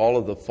destroy all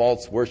of the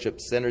false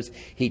worship centers,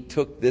 he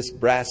took this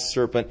brass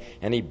serpent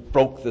and he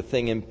broke the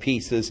thing in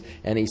pieces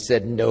and he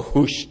said,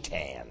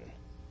 Nehushtan.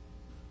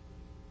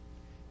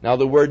 Now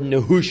the word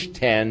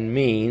Nehushtan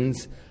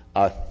means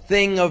a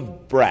thing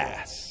of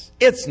brass.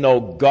 It's no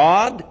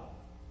God.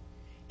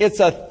 It's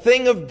a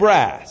thing of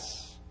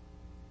brass.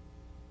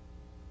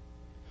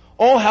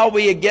 Oh, how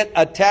we get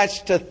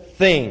attached to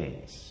things.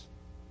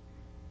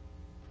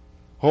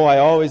 Oh, I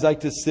always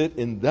like to sit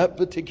in that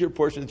particular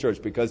portion of the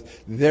church because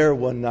there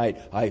one night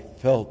I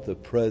felt the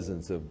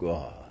presence of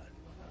God.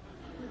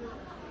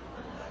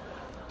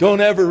 Don't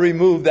ever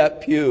remove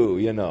that pew,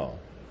 you know.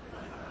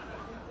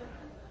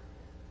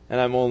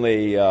 And I'm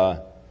only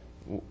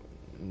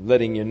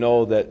letting you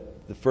know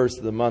that the first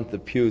of the month the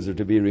pews are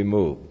to be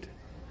removed.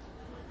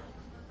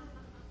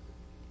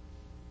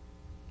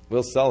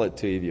 We'll sell it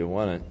to you if you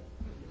want it.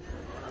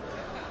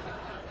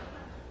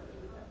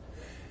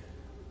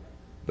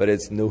 But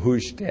it's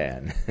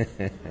Nehushtan.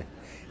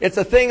 It's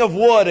a thing of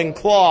wood and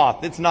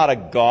cloth. It's not a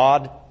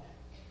god.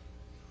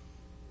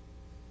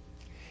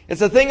 It's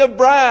a thing of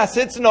brass.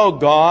 It's no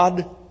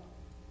god.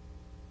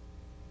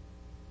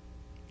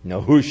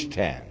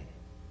 Nehushtan.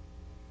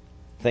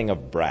 Thing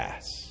of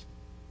brass.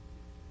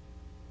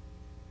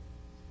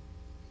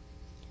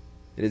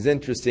 It is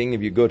interesting,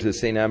 if you go to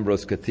St.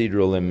 Ambrose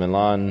Cathedral in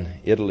Milan,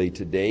 Italy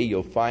today,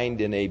 you'll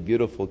find in a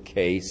beautiful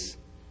case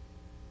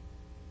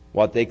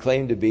what they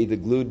claim to be the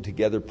glued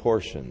together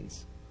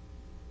portions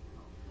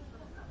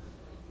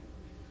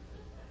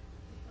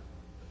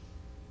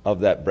of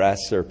that brass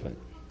serpent.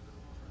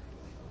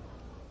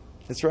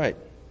 That's right.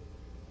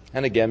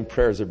 And again,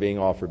 prayers are being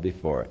offered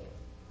before it.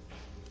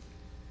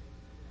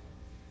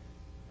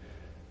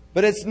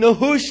 But it's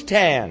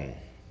Nehushtan,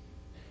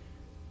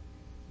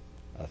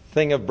 a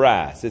thing of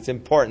brass. It's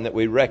important that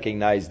we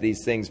recognize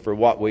these things for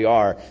what we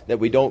are, that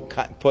we don't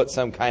put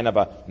some kind of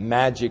a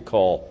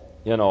magical,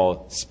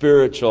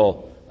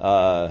 spiritual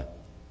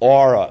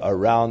aura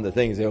around the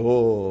things.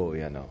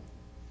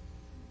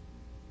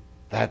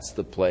 That's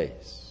the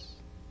place.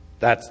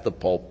 That's the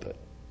pulpit.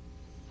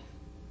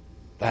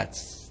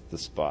 That's the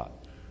spot.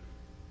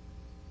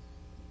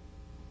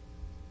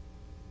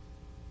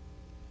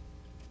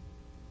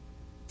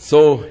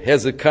 So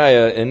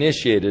Hezekiah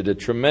initiated a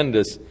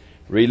tremendous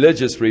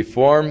religious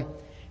reform,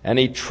 and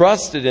he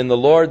trusted in the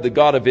Lord, the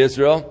God of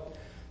Israel,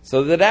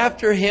 so that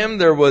after him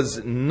there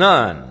was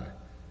none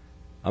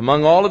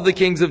among all of the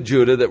kings of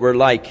Judah that were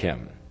like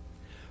him.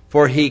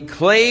 For he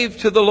clave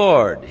to the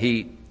Lord,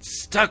 he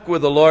stuck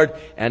with the Lord,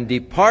 and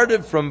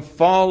departed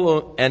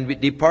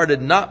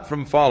not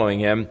from following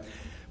him,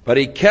 but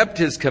he kept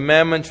his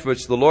commandments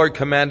which the Lord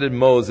commanded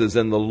Moses,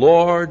 and the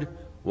Lord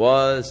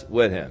was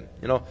with him.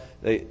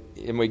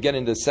 And we get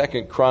into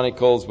 2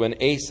 Chronicles, when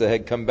Asa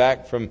had come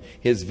back from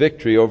his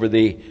victory over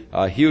the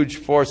huge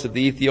force of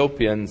the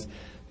Ethiopians,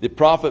 the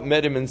prophet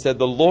met him and said,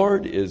 "The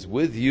Lord is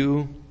with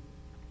you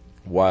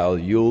while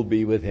you'll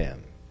be with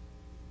him.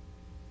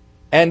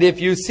 And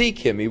if you seek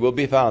him, he will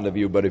be found of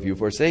you. But if you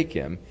forsake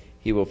him,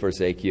 he will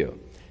forsake you."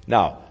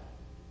 Now,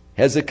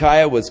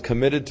 Hezekiah was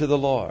committed to the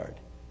Lord.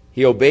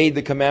 He obeyed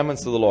the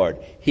commandments of the Lord.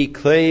 He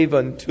clave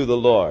unto the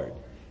Lord.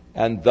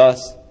 And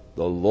thus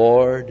the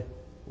Lord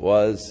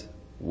was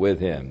with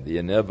him. The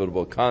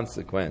inevitable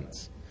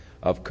consequence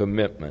of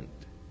commitment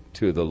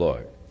to the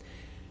Lord.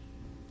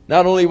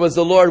 Not only was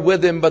the Lord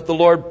with him, but the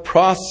Lord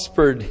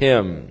prospered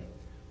him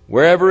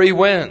wherever he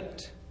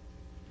went.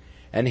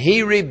 And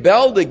he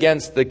rebelled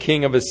against the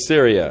king of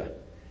Assyria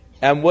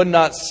and would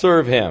not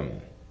serve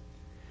him.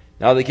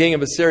 Now the king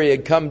of Assyria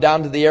had come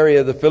down to the area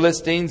of the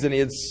Philistines, and he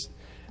had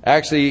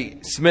actually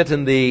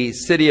smitten the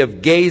city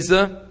of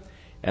Gaza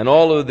and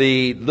all of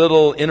the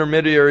little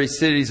intermediary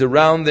cities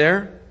around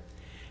there.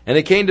 And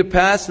it came to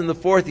pass in the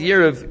 4th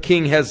year of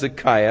King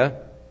Hezekiah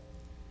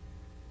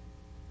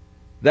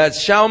that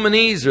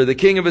Shalmaneser, the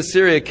king of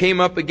Assyria, came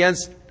up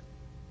against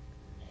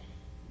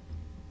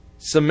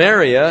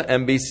Samaria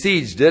and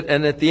besieged it.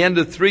 And at the end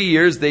of 3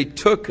 years they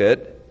took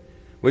it,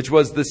 which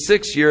was the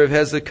 6th year of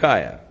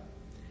Hezekiah.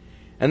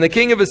 And the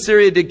king of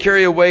Assyria did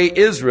carry away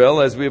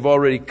Israel, as we've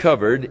already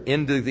covered,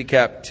 into the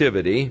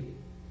captivity,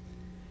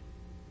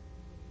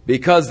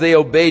 because they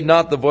obeyed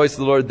not the voice of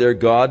the Lord their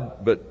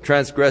God, but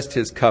transgressed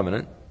his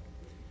covenant.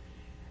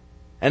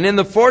 And in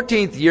the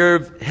 14th year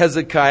of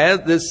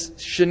Hezekiah, this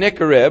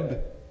Sennacherib,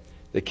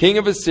 the king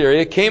of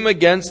Assyria, came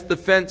against the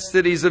fenced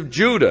cities of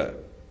Judah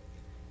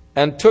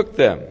and took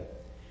them.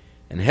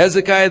 And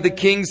Hezekiah the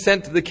king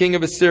sent to the king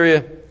of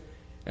Assyria,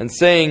 and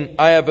saying,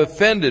 "I have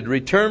offended,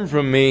 return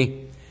from me.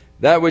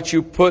 That which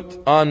you put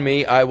on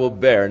me I will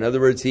bear." In other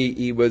words,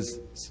 he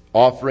was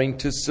offering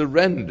to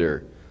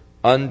surrender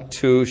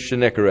unto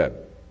Sennacherib.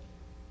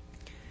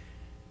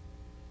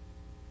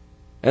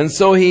 And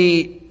so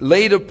he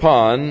laid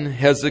upon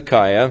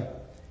Hezekiah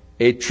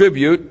a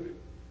tribute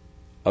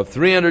of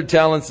 300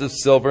 talents of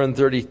silver and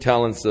 30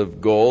 talents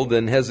of gold.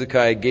 And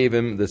Hezekiah gave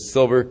him the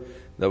silver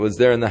that was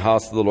there in the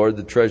house of the Lord,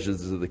 the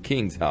treasures of the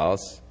king's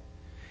house.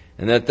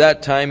 And at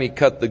that time he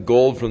cut the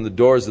gold from the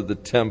doors of the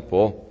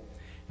temple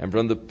and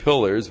from the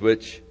pillars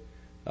which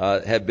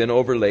had been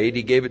overlaid.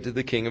 He gave it to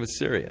the king of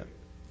Assyria.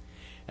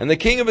 And the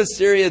king of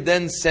Assyria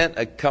then sent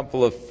a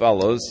couple of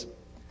fellows,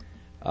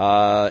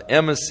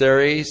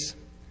 emissaries,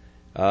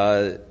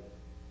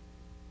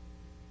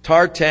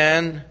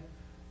 Tartan,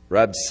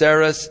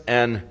 Rabsaris,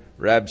 and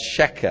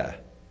Rabshakeh,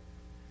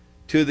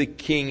 to the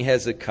king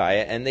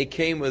Hezekiah, and they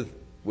came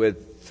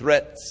with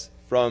threats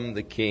from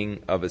the king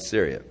of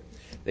Assyria.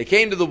 They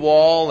came to the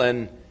wall,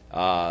 and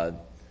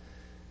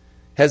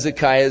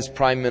Hezekiah's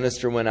prime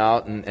minister went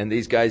out, and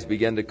these guys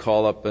began to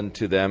call up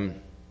unto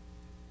them.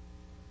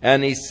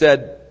 And he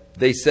said,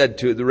 the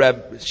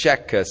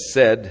Rabshakeh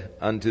said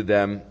unto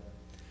them,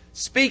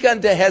 Speak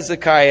unto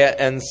Hezekiah,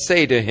 and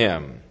say to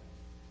him,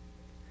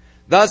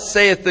 Thus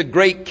saith the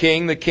great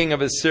king, the king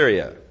of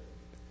Assyria,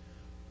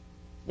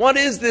 What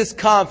is this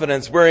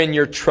confidence wherein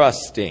you're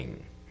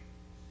trusting?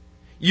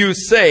 You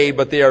say,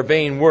 but they are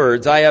vain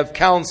words, I have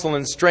counsel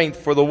and strength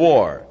for the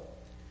war.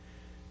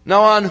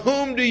 Now on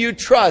whom do you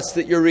trust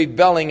that you're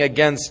rebelling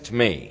against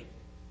me?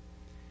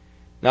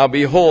 Now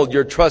behold,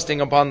 you're trusting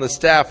upon the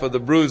staff of the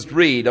bruised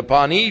reed,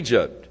 upon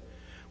Egypt,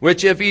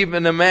 which if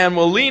even a man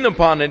will lean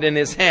upon it in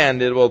his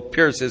hand, it will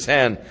pierce his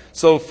hand.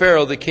 So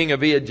Pharaoh, the king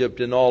of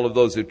Egypt, and all of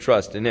those who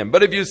trust in him.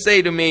 But if you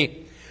say to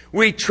me,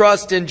 We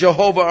trust in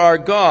Jehovah our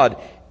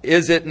God,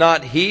 is it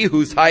not he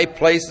whose high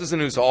places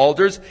and whose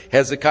altars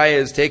Hezekiah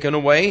has taken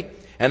away,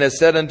 and has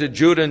said unto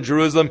Judah and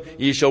Jerusalem,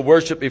 Ye shall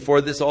worship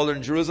before this altar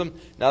in Jerusalem?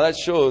 Now that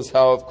shows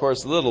how, of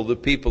course, little the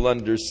people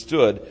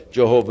understood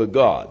Jehovah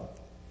God.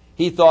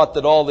 He thought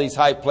that all these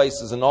high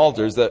places and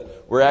altars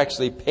that were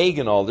actually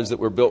pagan altars that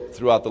were built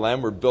throughout the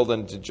land were built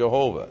unto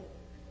Jehovah.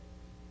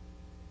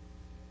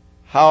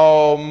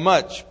 How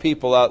much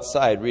people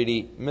outside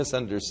really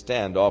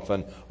misunderstand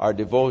often our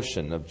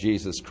devotion of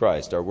Jesus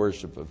Christ, our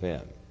worship of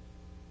Him.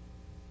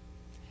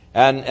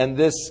 And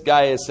this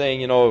guy is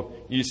saying,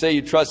 you say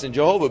you trust in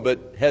Jehovah,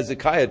 but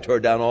Hezekiah tore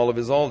down all of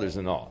his altars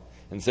and all,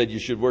 and said you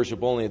should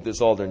worship only at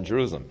this altar in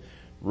Jerusalem.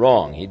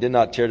 Wrong. He did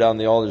not tear down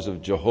the altars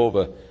of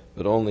Jehovah,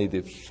 but only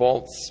the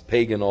false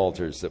pagan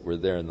altars that were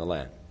there in the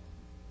land.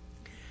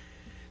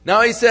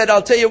 Now he said,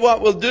 I'll tell you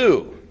what we'll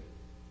do.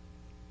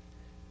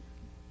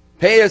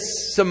 Pay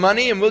us some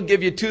money and we'll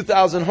give you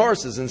 2,000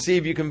 horses and see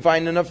if you can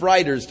find enough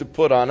riders to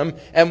put on them.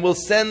 And we'll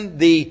send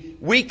the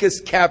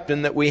weakest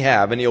captain that we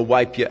have and he'll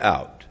wipe you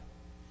out.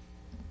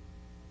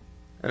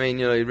 I mean,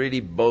 really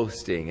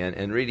boasting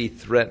and really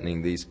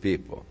threatening these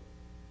people.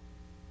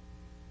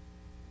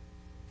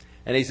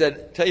 And he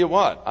said, tell you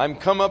what, I'm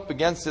come up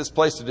against this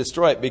place to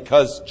destroy it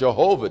because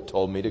Jehovah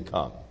told me to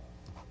come.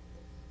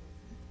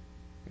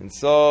 And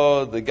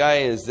so the guy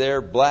is there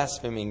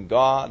blaspheming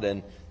God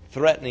and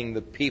threatening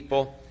the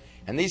people.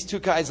 And these two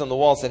guys on the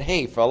wall said,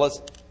 hey,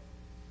 fellas,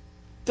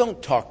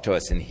 don't talk to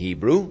us in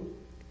Hebrew.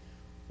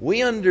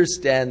 We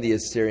understand the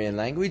Assyrian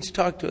language.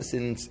 Talk to us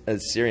in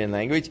Assyrian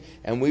language,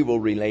 and we will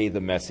relay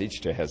the message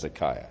to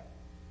Hezekiah.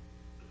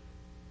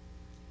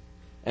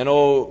 And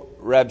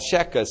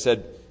Rabshakeh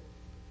said,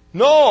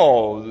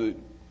 no, the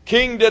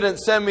king didn't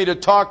send me to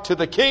talk to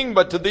the king,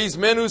 but to these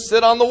men who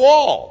sit on the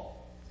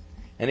wall.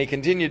 And he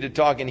continued to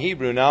talk in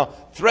Hebrew now,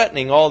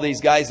 threatening all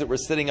these guys that were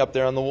sitting up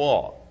there on the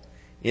wall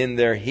in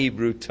their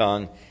Hebrew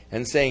tongue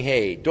and saying,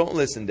 hey, don't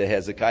listen to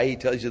Hezekiah. He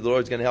tells you the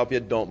Lord's going to help you.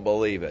 Don't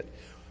believe it.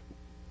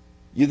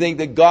 You think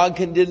that God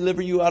can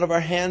deliver you out of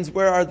our hands?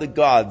 Where are the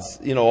gods?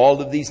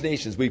 All of these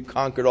nations, we've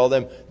conquered all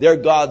them. Their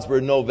gods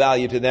were no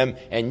value to them,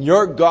 and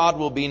your God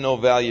will be no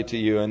value to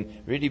you.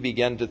 And really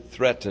began to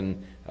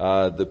threaten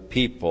the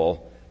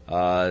people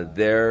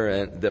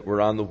there that were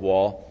on the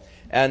wall.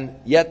 And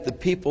yet the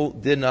people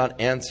did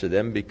not answer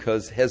them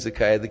because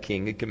Hezekiah the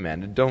king had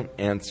commanded, don't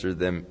answer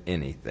them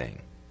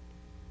anything.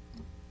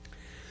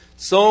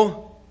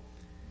 So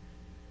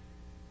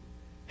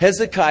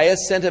Hezekiah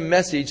sent a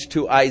message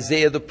to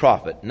Isaiah the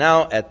prophet.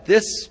 Now, at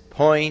this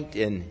point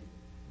in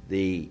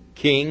the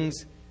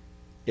Kings,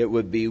 it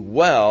would be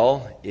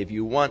well, if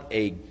you want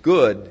a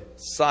good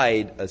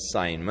side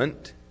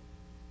assignment,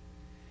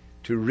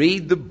 to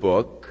read the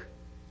book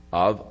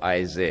of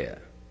Isaiah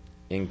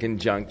in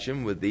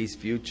conjunction with these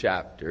few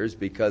chapters,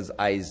 because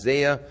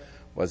Isaiah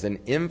was an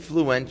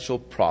influential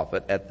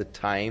prophet at the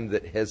time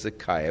that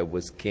Hezekiah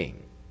was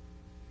king.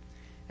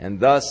 And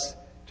thus,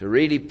 to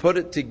really put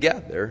it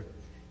together,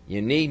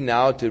 you need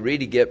now to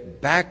really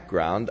get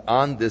background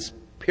on this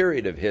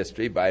period of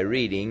history by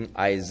reading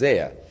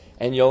Isaiah.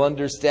 And you'll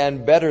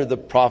understand better the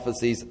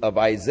prophecies of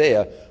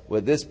Isaiah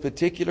with this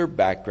particular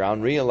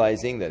background,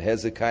 realizing that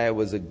Hezekiah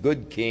was a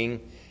good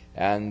king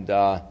and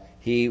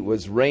he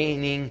was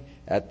reigning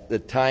at the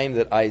time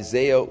that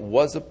Isaiah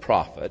was a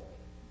prophet.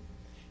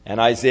 And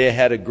Isaiah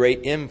had a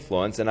great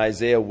influence, and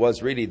Isaiah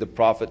was really the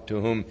prophet to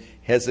whom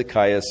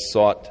Hezekiah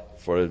sought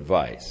for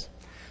advice.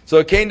 So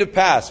it came to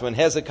pass when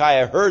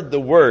Hezekiah heard the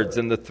words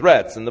and the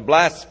threats and the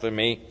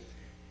blasphemy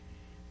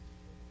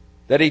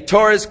that he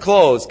tore his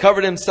clothes,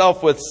 covered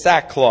himself with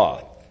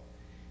sackcloth,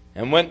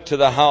 and went to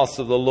the house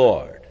of the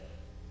Lord.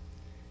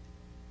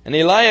 And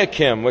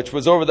Eliakim, which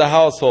was over the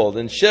household,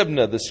 and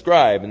Shebna the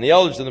scribe, and the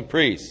elders and the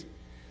priests,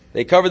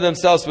 they covered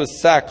themselves with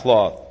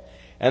sackcloth.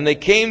 And they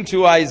came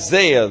to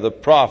Isaiah the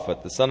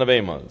prophet, the son of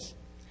Amos.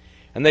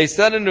 And they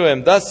said unto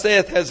him, Thus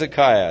saith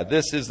Hezekiah,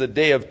 This is the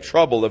day of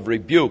trouble, of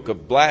rebuke,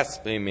 of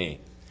blasphemy.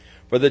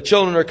 For the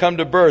children are come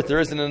to birth, there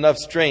isn't enough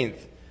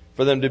strength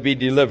for them to be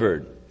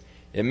delivered.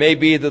 It may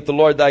be that the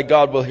Lord thy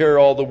God will hear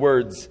all the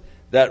words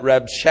that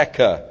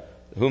Rabshakeh,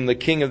 whom the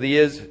king of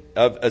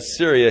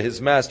Assyria, his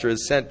master,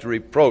 has sent to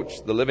reproach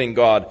the living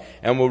God,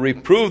 and will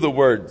reprove the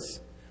words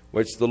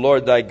which the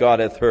Lord thy God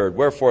hath heard.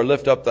 Wherefore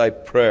lift up thy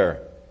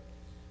prayer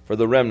for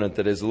the remnant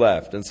that is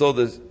left. And so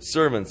the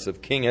servants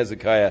of King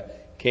Hezekiah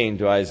came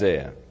to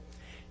Isaiah.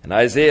 And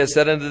Isaiah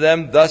said unto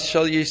them, Thus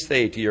shall ye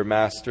say to your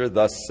master,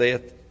 Thus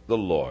saith the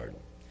Lord.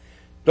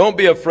 Don't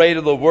be afraid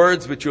of the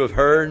words which you have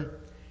heard,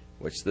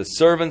 which the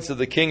servants of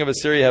the king of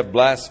Assyria have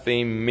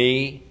blasphemed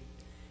me.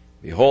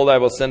 Behold, I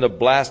will send a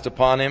blast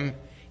upon him.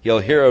 He'll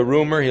hear a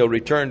rumor. He'll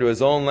return to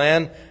his own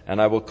land,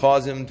 and I will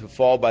cause him to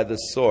fall by the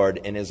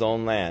sword in his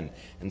own land.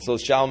 And so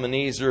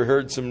Shalmaneser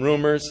heard some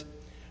rumors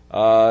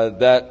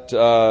that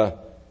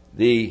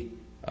the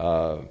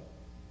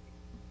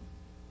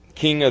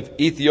king of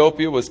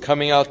Ethiopia was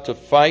coming out to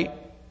fight.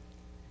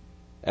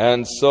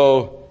 And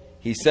so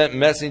he sent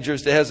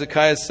messengers to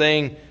Hezekiah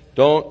saying,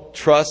 Don't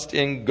trust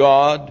in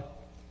God.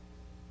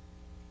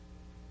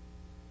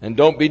 And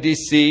don't be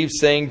deceived,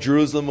 saying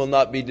Jerusalem will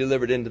not be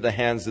delivered into the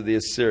hands of the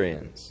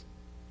Assyrians.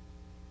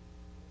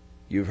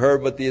 You've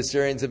heard what the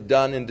Assyrians have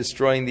done in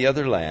destroying the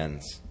other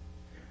lands.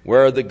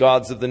 Where are the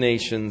gods of the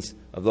nations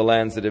of the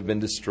lands that have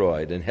been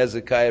destroyed? And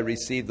Hezekiah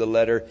received the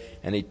letter,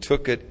 and he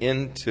took it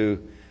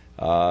into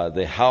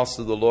the house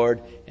of the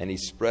Lord, and he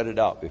spread it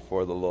out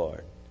before the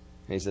Lord.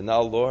 And he said,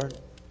 Now, Lord,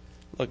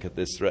 look at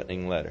this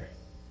threatening letter.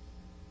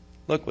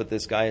 Look what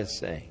this guy is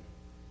saying.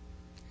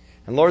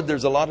 And Lord,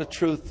 there's a lot of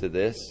truth to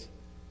this.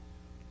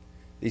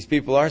 These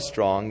people are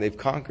strong. They've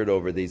conquered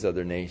over these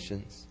other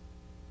nations.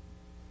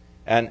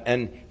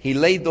 And he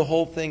laid the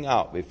whole thing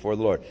out before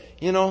the Lord.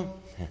 You know,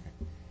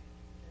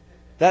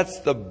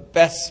 that's the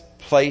best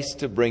place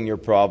to bring your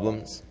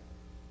problems.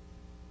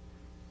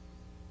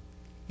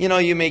 You know,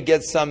 you may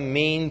get some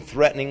mean,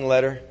 threatening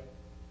letter.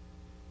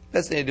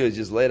 Best thing to do is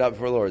just lay it out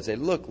before the Lord and say,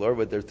 Look, Lord,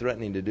 what they're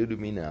threatening to do to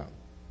me now.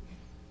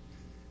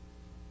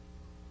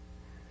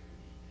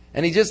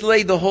 And he just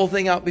laid the whole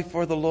thing out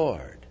before the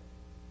Lord.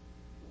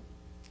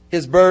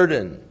 His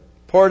burden,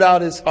 poured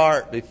out his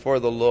heart before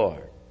the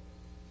Lord.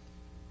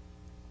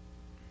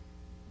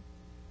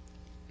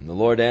 And the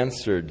Lord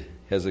answered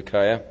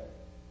Hezekiah,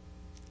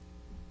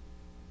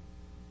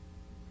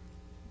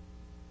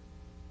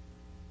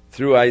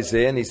 through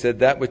Isaiah, and he said,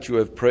 That which you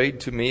have prayed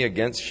to me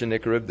against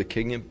Sennacherib, the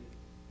king of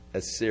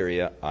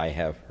Assyria, I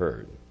have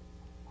heard.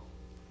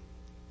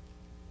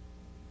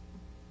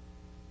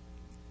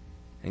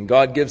 And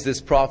God gives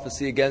this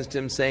prophecy against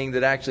him, saying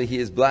that actually he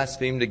has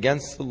blasphemed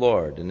against the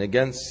Lord and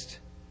against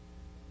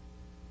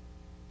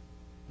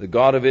the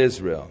God of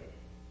Israel.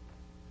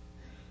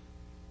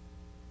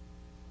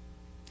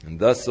 And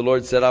thus the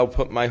Lord said, I will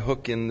put my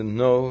hook in the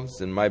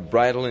nose and my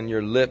bridle in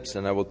your lips,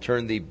 and I will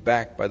turn thee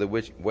back by the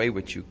way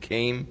which you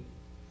came.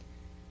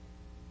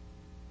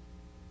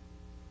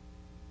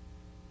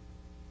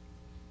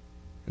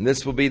 And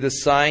this will be the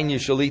sign you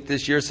shall eat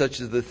this year,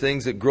 such as the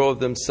things that grow of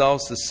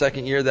themselves. The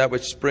second year, that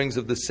which springs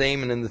of the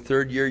same. And in the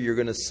third year, you're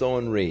going to sow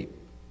and reap.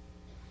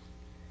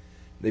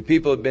 The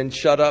people have been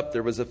shut up.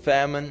 There was a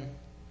famine.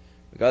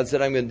 God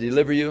said, I'm going to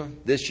deliver you.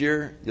 This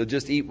year, you'll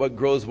just eat what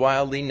grows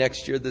wildly.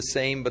 Next year, the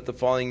same. But the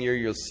following year,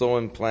 you'll sow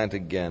and plant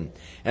again.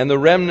 And the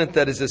remnant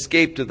that has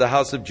escaped of the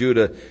house of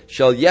Judah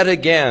shall yet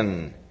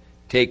again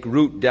take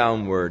root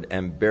downward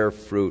and bear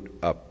fruit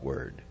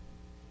upward.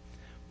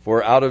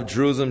 For out of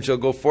Jerusalem shall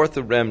go forth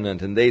the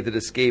remnant, and they that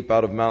escape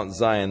out of Mount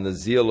Zion. The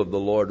zeal of the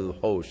Lord of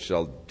hosts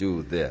shall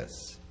do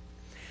this.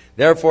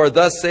 Therefore,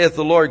 thus saith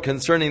the Lord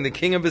concerning the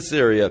king of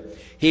Assyria,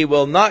 He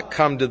will not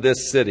come to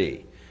this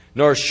city,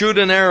 nor shoot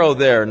an arrow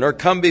there, nor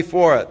come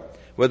before it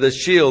with a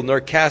shield,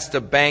 nor cast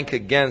a bank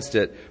against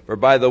it. For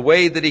by the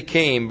way that he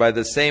came, by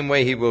the same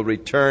way he will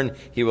return.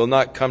 He will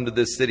not come to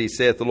this city,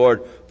 saith the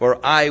Lord. For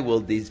I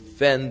will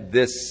defend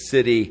this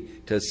city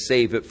to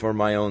save it for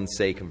my own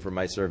sake and for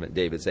my servant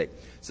David's sake.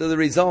 So the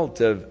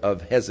result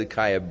of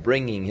Hezekiah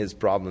bringing his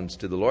problems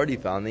to the Lord, he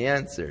found the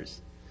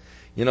answers.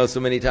 You know, so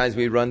many times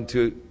we run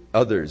to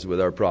others with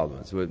our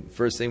problems.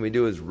 First thing we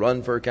do is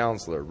run for a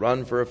counselor,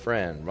 run for a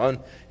friend,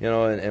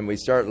 and we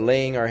start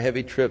laying our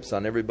heavy trips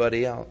on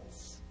everybody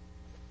else.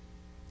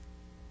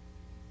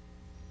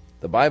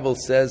 The Bible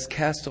says,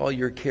 Cast all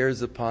your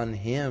cares upon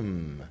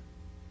Him,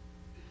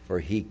 for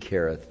He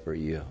careth for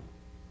you.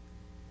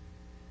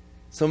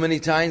 So many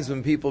times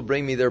when people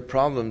bring me their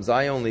problems,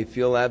 I only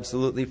feel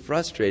absolutely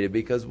frustrated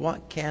because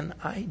what can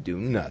I do?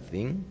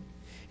 Nothing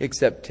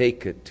except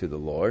take it to the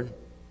Lord.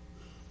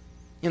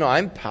 You know,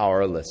 I'm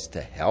powerless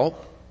to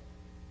help.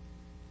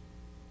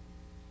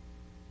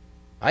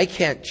 I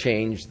can't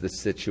change the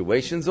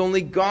situations.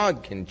 Only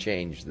God can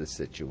change the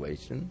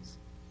situations.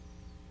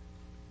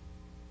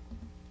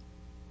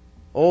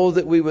 Oh,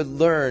 that we would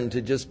learn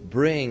to just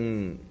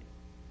bring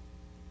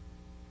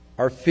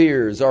our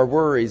fears, our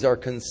worries, our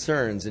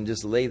concerns, and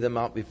just lay them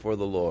out before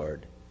the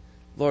Lord.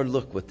 Lord,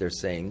 look what they're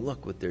saying.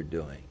 Look what they're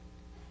doing.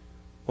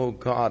 Oh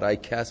God, I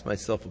cast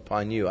myself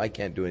upon you. I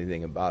can't do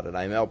anything about it.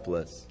 I'm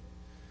helpless.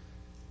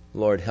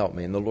 Lord, help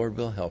me. And the Lord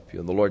will help you.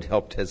 And the Lord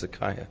helped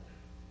Hezekiah.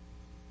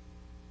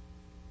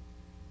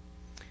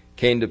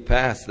 Came to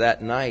pass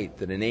that night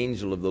that an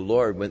angel of the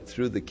Lord went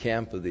through the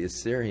camp of the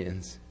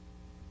Assyrians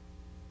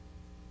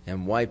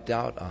and wiped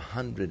out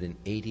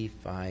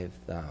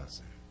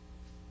 185,000.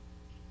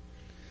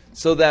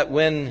 So that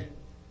when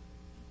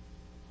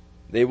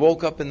they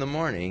woke up in the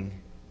morning,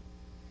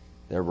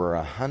 there were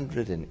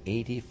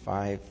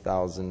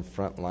 185,000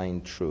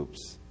 frontline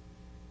troops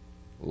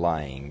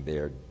lying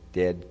there,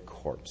 dead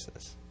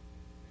corpses.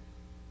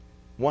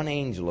 One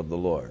angel of the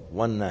Lord,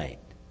 one night,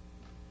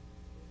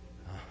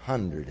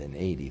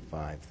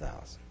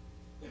 185,000.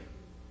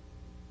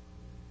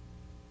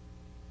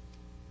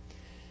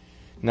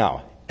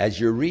 Now, as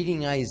you're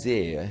reading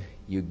Isaiah,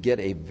 you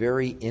get a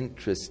very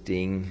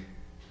interesting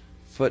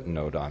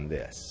footnote on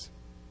this.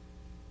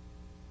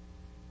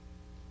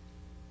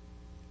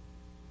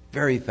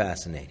 Very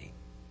fascinating.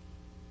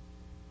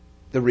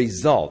 The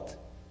result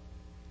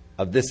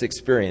of this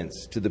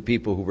experience to the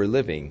people who were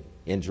living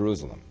in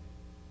Jerusalem.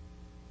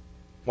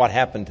 What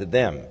happened to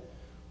them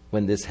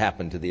when this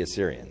happened to the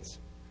Assyrians?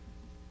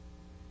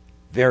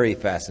 Very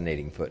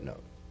fascinating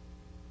footnote.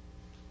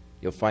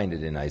 You'll find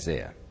it in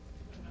Isaiah.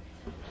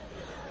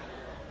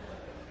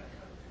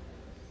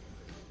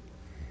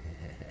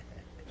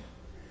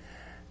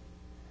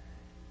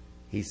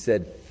 He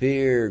said,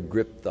 fear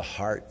gripped the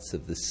hearts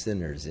of the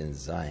sinners in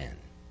Zion.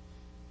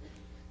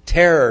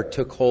 Terror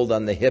took hold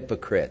on the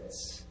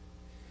hypocrites.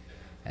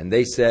 And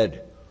they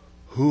said,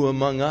 who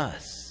among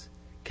us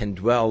can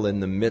dwell in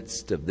the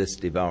midst of this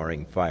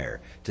devouring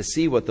fire? To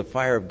see what the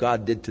fire of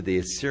God did to the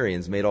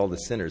Assyrians made all the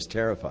sinners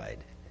terrified.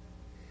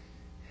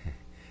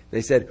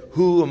 They said,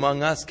 who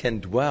among us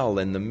can dwell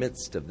in the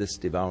midst of this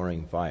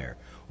devouring fire?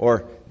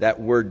 Or that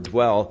word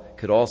dwell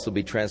could also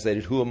be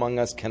translated, who among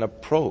us can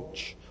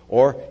approach?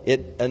 Or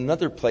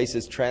another place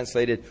is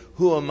translated,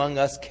 who among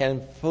us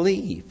can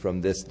flee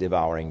from this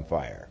devouring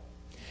fire?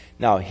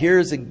 Now,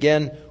 here's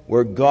again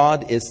where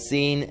God is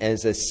seen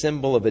as a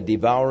symbol of a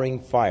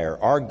devouring fire.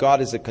 Our God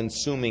is a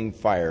consuming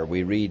fire,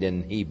 we read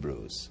in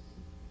Hebrews.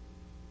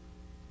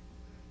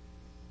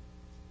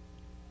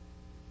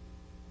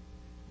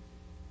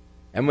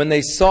 And when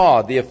they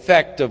saw the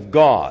effect of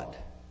God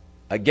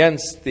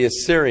against the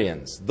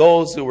Assyrians,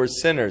 those who were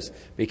sinners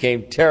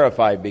became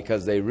terrified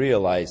because they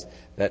realized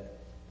that,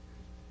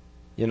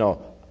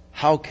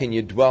 how can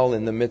you dwell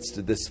in the midst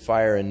of this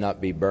fire and not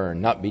be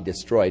burned, not be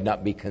destroyed,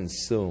 not be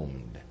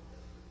consumed?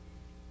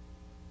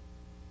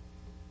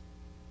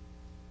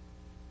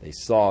 They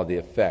saw the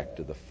effect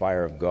of the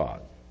fire of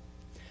God.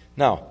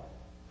 Now,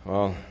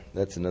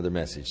 that's another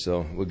message,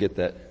 so we'll get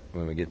that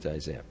when we get to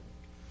Isaiah.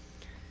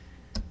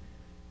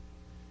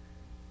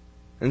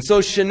 And so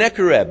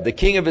Sennacherib, the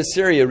king of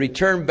Assyria,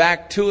 returned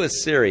back to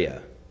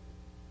Assyria.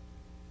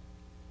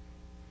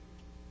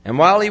 And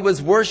while he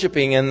was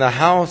worshiping in the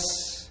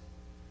house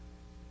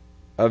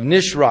of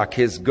Nisroch,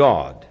 his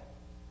god,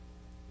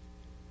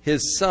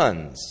 his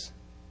sons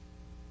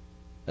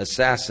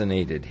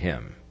assassinated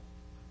him.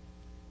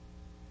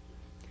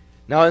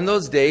 Now, in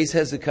those days,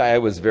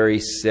 Hezekiah was very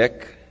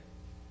sick.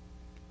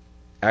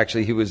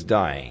 Actually, he was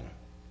dying.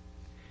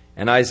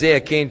 And Isaiah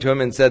came to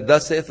him and said,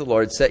 thus saith the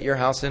Lord, set your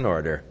house in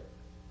order,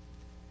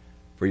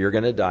 for you're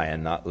going to die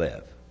and not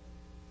live.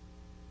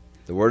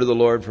 The word of the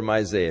Lord from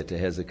Isaiah to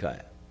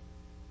Hezekiah.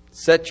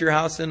 Set your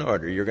house in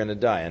order, you're going to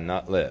die and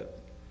not live.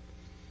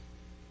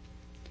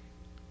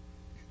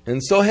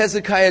 And so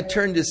Hezekiah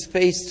turned his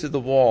face to the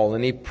wall,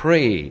 and he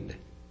prayed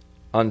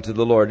unto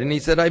the Lord. And he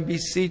said, I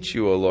beseech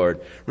you, O Lord,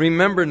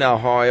 remember now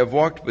how I have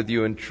walked with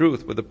you in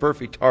truth with a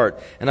perfect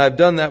heart, and I have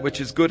done that which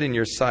is good in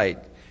your sight.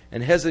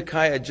 And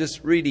Hezekiah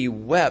just really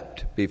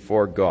wept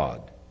before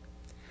God.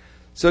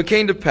 So it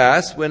came to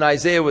pass, when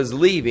Isaiah was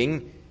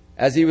leaving,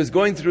 as he was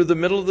going through the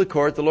middle of the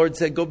court, the Lord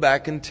said, go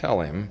back and tell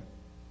him,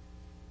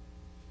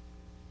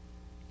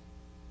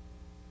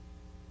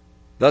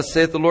 thus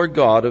saith the Lord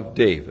God of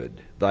David,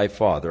 thy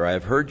father, I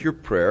have heard your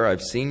prayer, I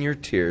have seen your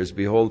tears.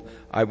 Behold,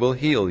 I will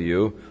heal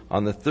you.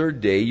 On the third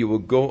day you will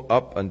go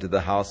up unto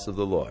the house of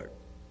the Lord.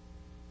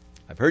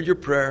 I've heard your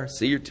prayer,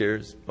 see your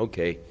tears.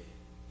 Okay,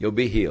 you'll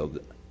be healed.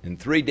 In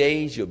 3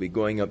 days you'll be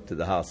going up to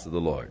the house of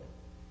the Lord.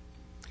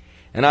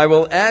 And I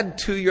will add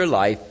to your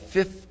life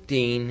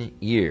 15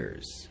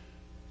 years.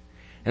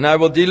 And I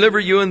will deliver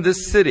you in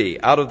this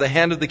city out of the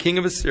hand of the king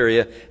of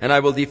Assyria, and I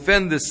will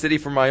defend this city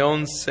for my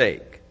own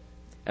sake,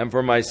 and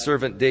for my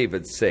servant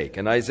David's sake.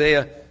 And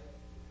Isaiah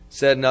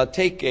said, now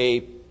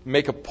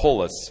make a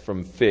poultice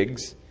from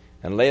figs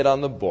and lay it on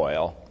the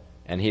boil.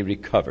 And he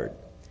recovered.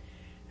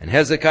 And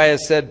Hezekiah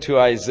said to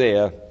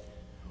Isaiah,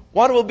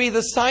 what will be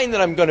the sign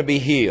that I'm going to be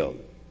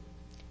healed?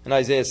 And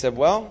Isaiah said,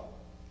 well,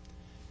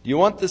 do you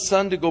want the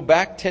sun to go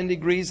back 10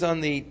 degrees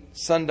on the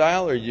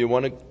sundial, or do you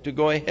want it to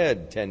go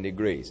ahead 10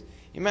 degrees?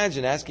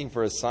 Imagine asking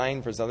for a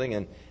sign for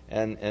something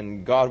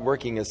and God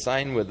working a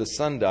sign with the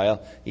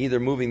sundial, either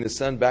moving the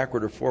sun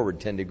backward or forward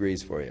 10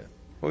 degrees for you.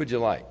 What would you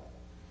like?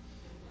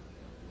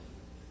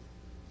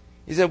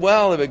 He said,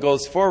 well, if it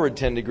goes forward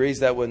 10 degrees,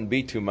 that wouldn't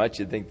be too much.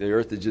 You'd think the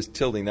earth is just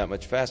tilting that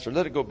much faster.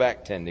 Let it go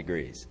back 10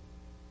 degrees.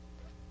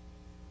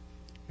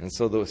 And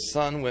so the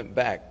sun went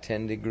back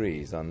 10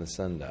 degrees on the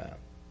sundial.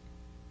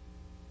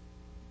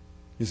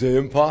 You say,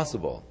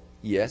 impossible.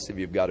 Yes, if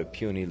you've got a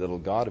puny little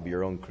god of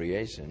your own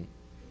creation.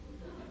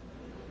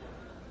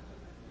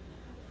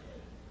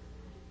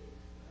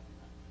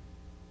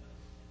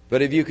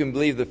 But if you can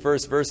believe the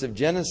first verse of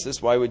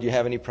Genesis, why would you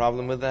have any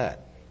problem with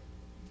that?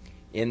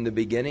 In the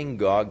beginning,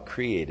 God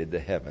created the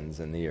heavens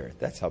and the earth.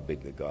 That's how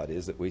big the God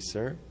is that we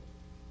serve.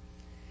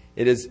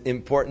 It is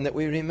important that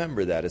we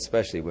remember that,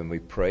 especially when we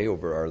pray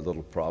over our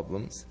little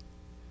problems.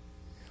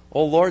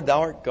 O Lord,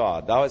 thou art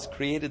God. Thou hast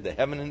created the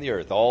heaven and the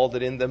earth, all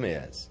that in them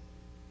is.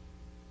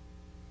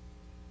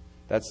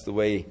 That's the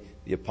way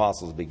the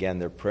apostles began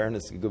their prayer, and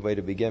it's a good way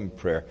to begin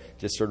prayer,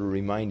 just sort of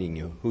reminding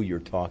you who you're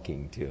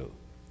talking to.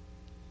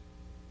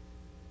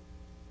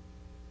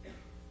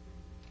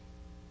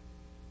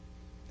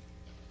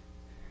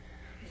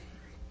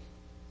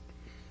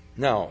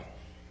 Now,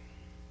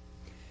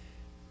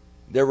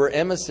 there were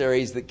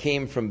emissaries that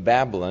came from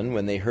Babylon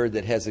when they heard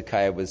that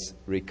Hezekiah was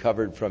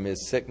recovered from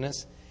his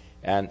sickness.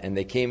 And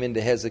they came into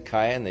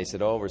Hezekiah and they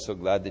said, "Oh, we're so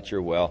glad that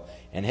you're well."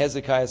 And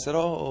Hezekiah said,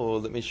 "Oh,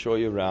 let me show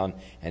you around."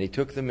 And he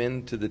took them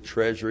into the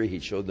treasury. He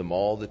showed them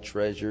all the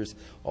treasures,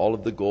 all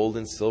of the gold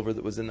and silver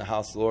that was in the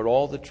house of the Lord,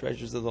 all the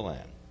treasures of the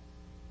land.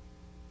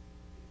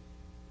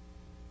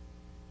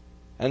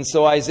 And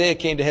so Isaiah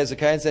came to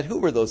Hezekiah and said, "Who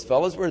were those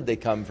fellows? Where did they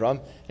come from?"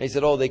 And he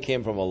said, "Oh, they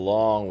came from a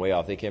long way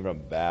off. They came from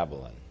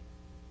Babylon."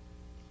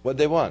 What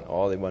did they want?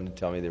 Oh, they wanted to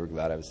tell me they were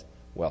glad I was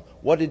well.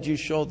 What did you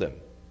show them?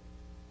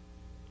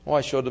 Oh,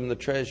 I showed them the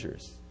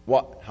treasures.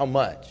 What? How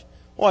much?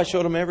 Oh, I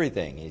showed them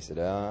everything. He said,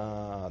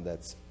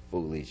 that's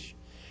foolish.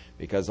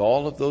 Because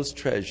all of those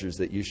treasures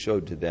that you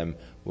showed to them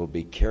will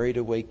be carried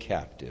away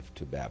captive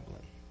to Babylon.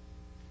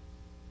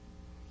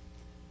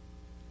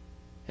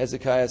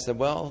 Hezekiah said,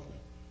 "Well,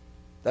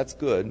 that's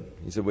good."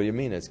 He said, "What do you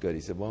mean it's good?"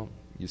 He said, "Well,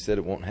 you said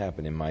it won't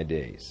happen in my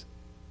days."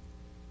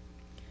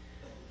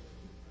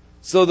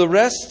 So the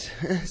rest,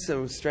 it's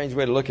a strange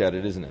way to look at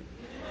it, isn't it?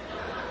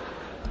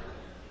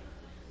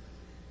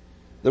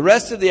 The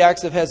rest of the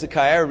acts of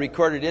Hezekiah are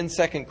recorded in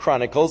 2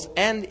 Chronicles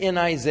and in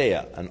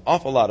Isaiah. An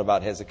awful lot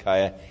about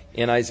Hezekiah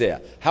in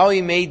Isaiah. How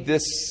he made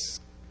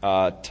this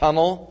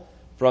tunnel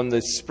from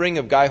the spring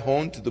of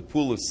Gihon to the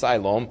pool of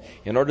Siloam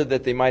in order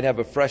that they might have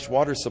a fresh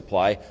water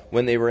supply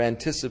when they were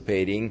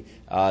anticipating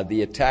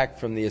the attack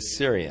from the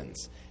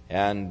Assyrians.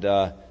 And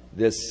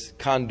this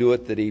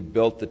conduit that he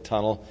built, the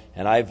tunnel,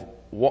 and I've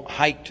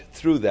hiked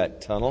through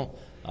that tunnel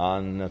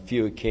on a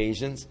few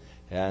occasions.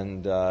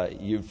 And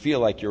you feel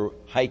like you're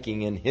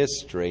hiking in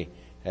history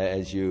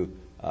as you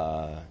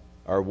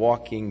are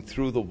walking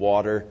through the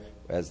water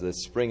as the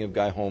spring of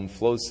Gihon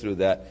flows through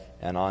that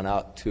and on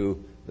out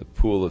to the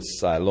pool of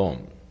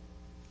Siloam.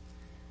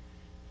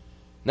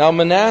 Now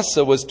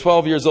Manasseh was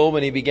 12 years old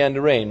when he began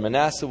to reign.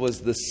 Manasseh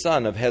was the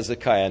son of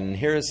Hezekiah. And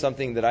here is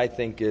something that I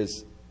think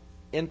is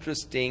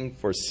interesting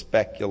for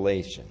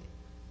speculation.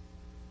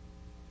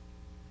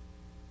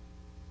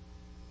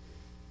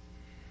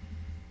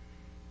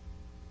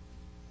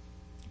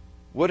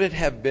 Would it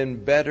have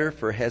been better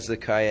for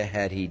Hezekiah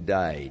had he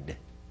died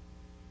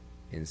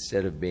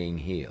instead of being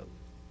healed?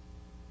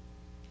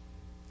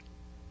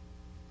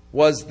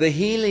 Was the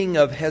healing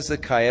of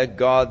Hezekiah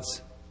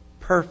God's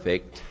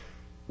perfect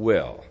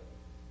will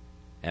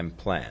and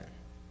plan?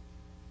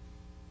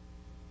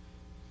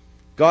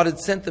 God had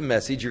sent the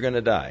message, "You're going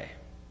to die."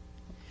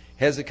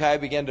 Hezekiah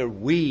began to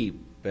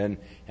weep. And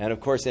of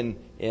course,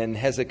 in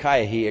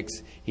Hezekiah,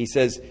 he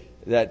says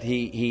that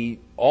he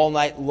all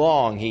night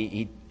long,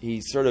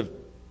 he sort of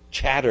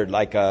chattered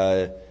like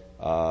a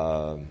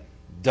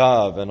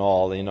dove and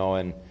all,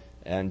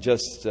 and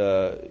just,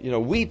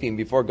 weeping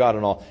before God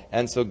and all.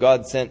 And so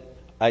God sent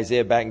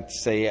Isaiah back to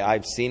say,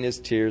 "I've seen his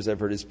tears,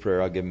 I've heard his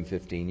prayer, I'll give him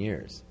 15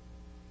 years.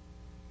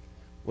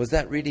 Was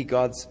that really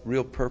God's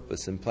real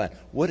purpose and plan?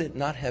 Would it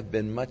not have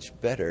been much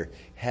better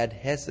had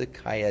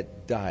Hezekiah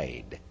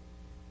died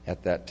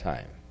at that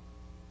time?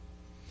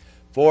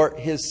 For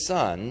his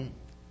son,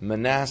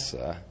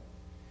 Manasseh,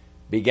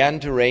 began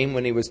to reign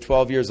when he was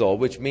 12 years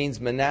old, which means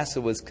Manasseh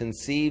was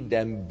conceived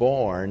and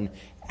born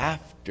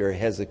after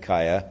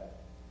Hezekiah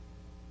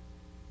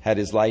had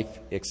his life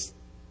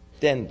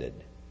extended.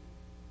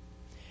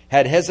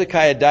 Had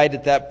Hezekiah died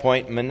at that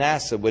point,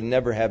 Manasseh would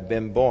never have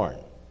been born.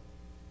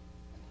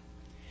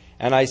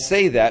 And I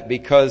say that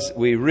because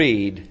we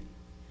read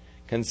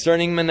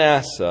concerning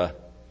Manasseh,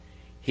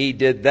 "He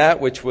did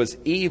that which was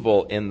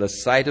evil in the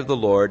sight of the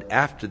Lord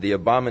after the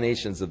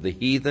abominations of the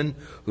heathen,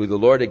 who the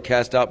Lord had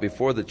cast out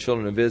before the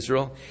children of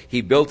Israel.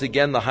 He built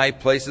again the high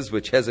places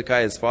which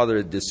Hezekiah his father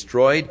had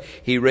destroyed.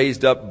 He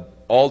raised up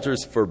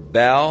altars for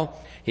Baal.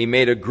 He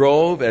made a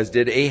grove, as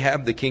did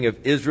Ahab the king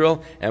of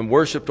Israel, and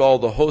worshipped all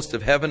the host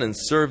of heaven and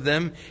served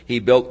them. He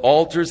built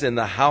altars in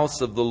the house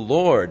of the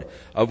Lord,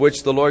 of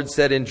which the Lord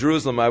said, In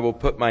Jerusalem I will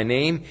put my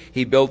name.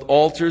 He built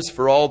altars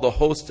for all the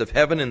host of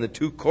heaven in the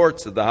two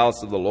courts of the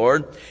house of the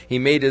Lord. He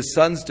made his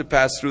sons to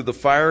pass through the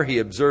fire. He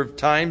observed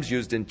times,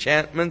 used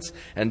enchantments,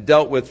 and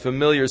dealt with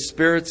familiar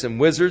spirits and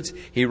wizards.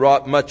 He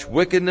wrought much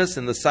wickedness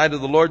in the sight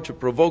of the Lord to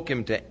provoke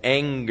him to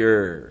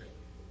anger.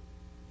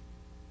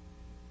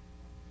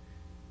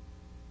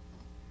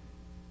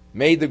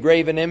 Made the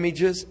graven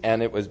images,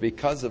 and it was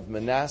because of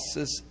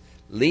Manasseh's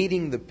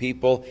leading the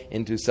people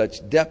into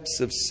such depths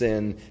of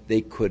sin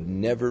they could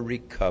never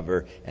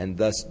recover, and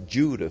thus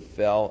Judah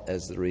fell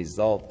as the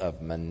result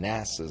of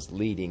Manasseh's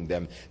leading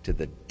them to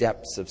the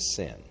depths of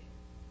sin.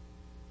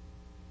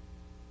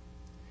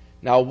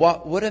 Now,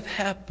 what would have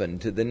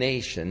happened to the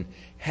nation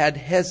had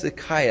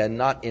Hezekiah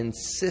not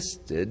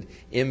insisted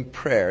in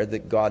prayer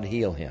that God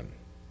heal him?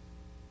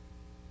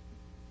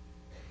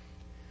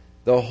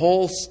 The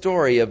whole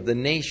story of the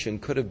nation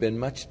could have been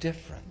much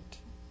different.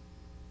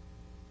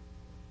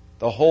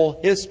 The whole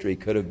history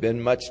could have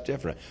been much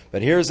different.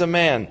 But here's a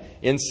man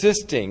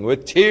insisting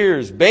with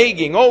tears,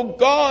 begging, "Oh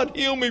God,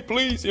 heal me,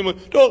 please heal me.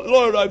 Don't,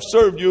 Lord, I've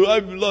served you,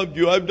 I've loved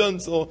you, I've done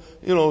so,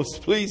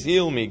 please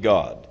heal me,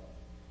 God."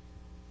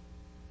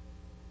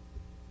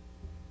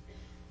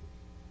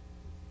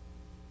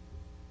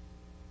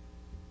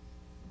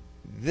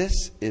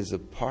 This is a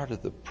part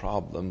of the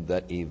problem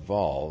that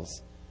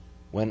evolves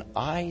when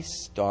I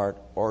start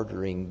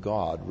ordering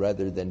God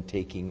rather than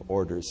taking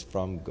orders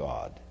from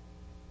God.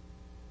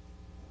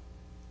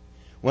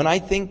 When I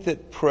think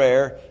that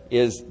prayer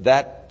is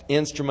that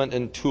instrument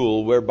and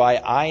tool whereby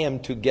I am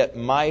to get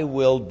my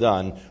will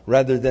done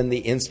rather than the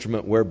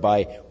instrument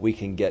whereby we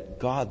can get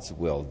God's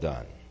will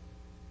done.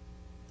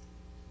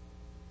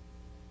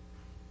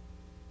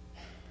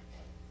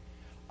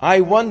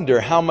 I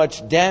wonder how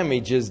much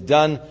damage is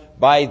done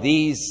by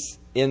these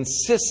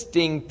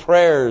insisting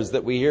prayers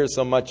that we hear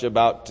so much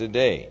about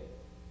today.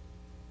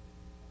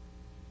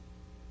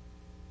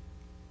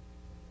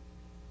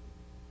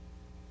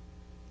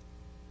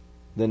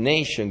 The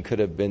nation could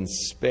have been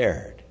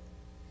spared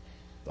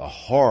the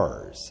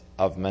horrors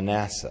of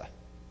Manasseh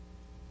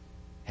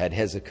had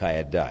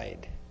Hezekiah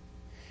died.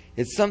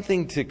 It's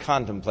something to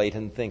contemplate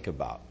and think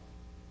about.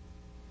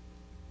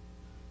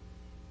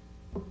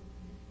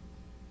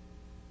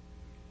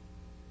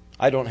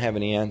 I don't have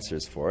any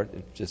answers for it.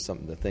 It's just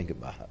something to think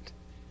about.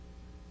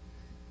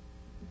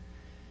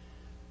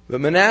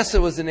 But Manasseh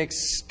was an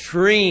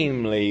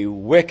extremely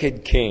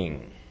wicked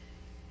king.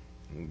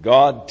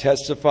 God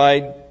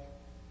testified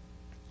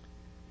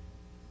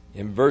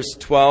in verse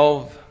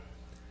 12,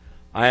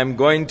 "I am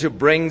going to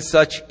bring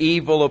such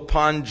evil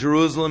upon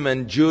Jerusalem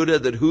and Judah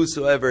that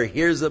whosoever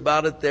hears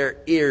about it, their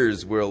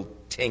ears will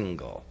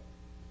tingle.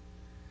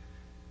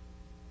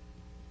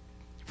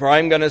 For I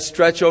am going to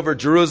stretch over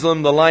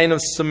Jerusalem the line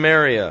of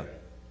Samaria,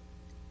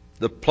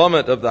 the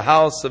plummet of the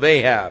house of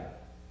Ahab.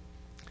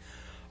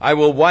 I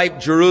will wipe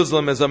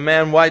Jerusalem as a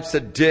man wipes a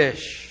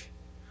dish,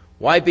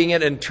 wiping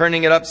it and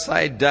turning it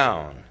upside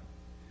down.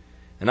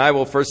 And I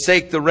will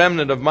forsake the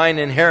remnant of mine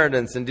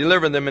inheritance and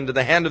deliver them into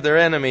the hand of their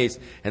enemies,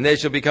 and they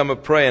shall become a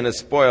prey and a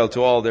spoil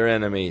to all their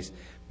enemies,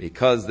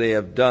 because they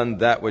have done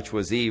that which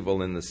was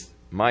evil in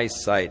my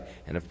sight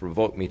and have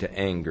provoked me to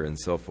anger," and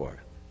so forth.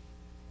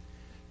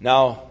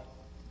 Now,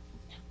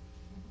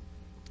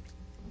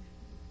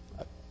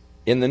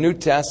 in the New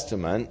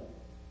Testament,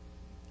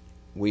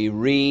 we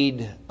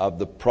read of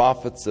the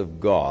prophets of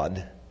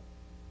God,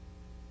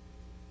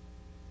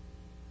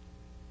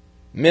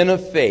 men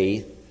of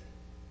faith,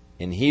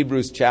 in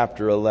Hebrews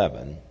chapter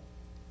 11,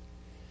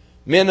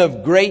 men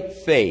of great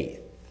faith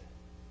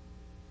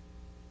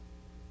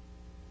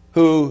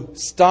who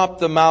stopped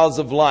the mouths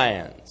of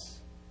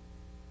lions,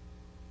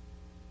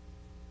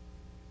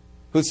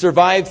 who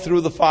survived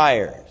through the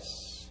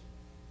fires,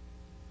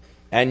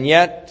 and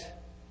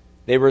yet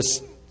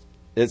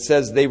it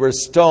says they were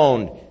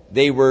stoned,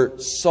 they were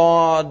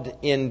sawed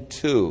in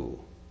two.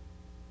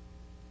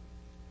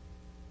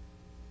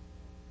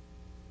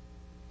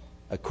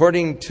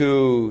 According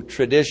to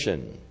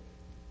tradition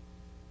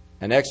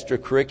and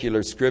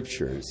extracurricular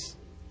scriptures,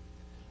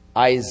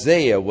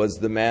 Isaiah was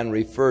the man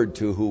referred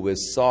to who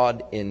was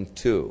sawed in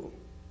two.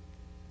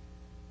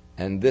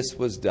 And this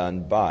was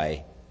done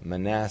by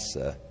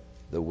Manasseh,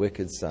 the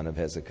wicked son of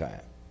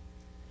Hezekiah.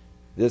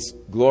 This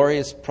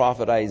glorious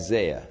prophet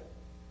Isaiah,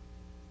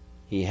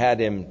 he had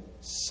him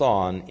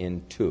sawn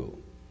in two.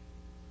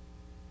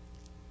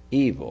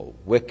 Evil,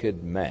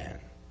 wicked man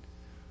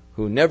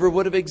who never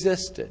would have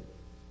existed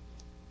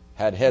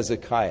had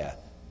Hezekiah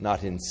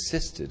not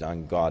insisted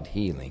on God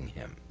healing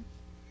him.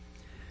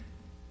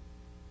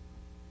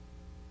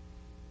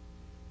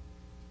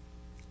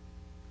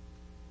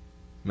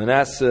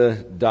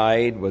 Manasseh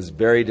died, was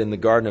buried in the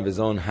garden of his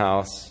own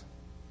house,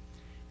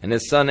 and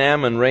his son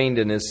Ammon reigned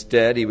in his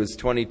stead. He was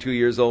 22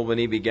 years old when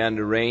he began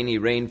to reign. He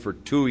reigned for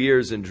 2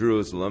 years in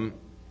Jerusalem.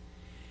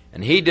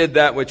 And he did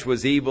that which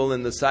was evil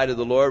in the sight of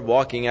the Lord,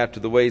 walking after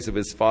the ways of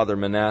his father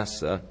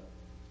Manasseh.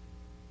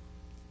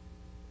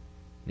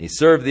 He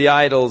served the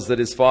idols that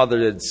his father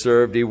had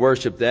served. He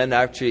worshipped them.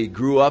 Actually, he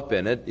grew up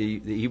in it.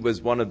 He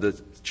was one of the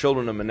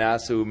children of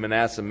Manasseh, who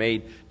Manasseh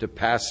made to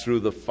pass through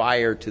the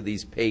fire to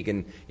these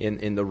pagan,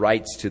 in the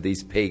rites to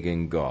these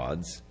pagan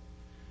gods.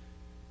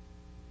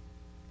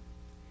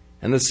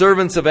 And the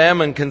servants of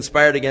Ammon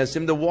conspired against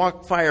him to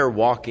walk fire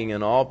walking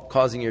and all,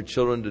 causing your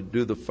children to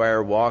do the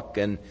fire walk.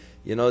 And,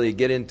 they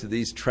get into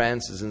these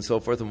trances and so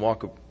forth and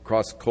walk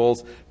across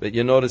coals. But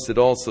you notice it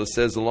also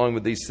says along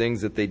with these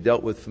things that they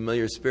dealt with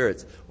familiar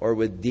spirits or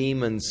with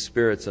demon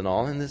spirits and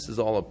all. And this is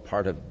all a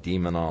part of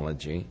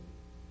demonology.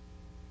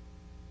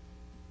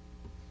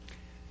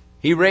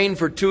 He reigned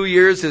for 2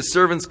 years. His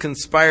servants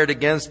conspired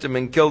against him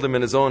and killed him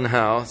in his own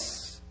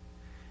house.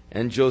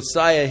 And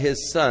Josiah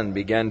his son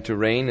began to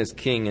reign as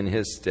king in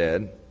his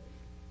stead.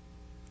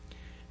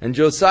 And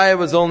Josiah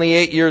was only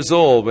 8 years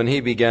old when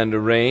he began to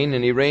reign,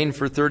 and he reigned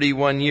for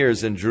 31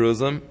 years in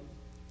Jerusalem.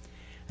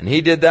 And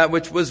he did that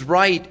which was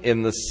right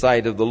in the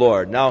sight of the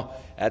Lord. Now,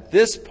 at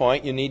this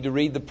point, you need to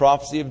read the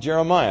prophecy of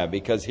Jeremiah,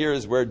 because here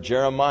is where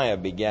Jeremiah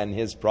began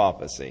his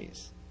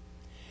prophecies.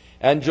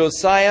 And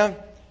Josiah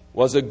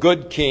was a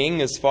good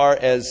king as far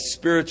as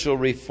spiritual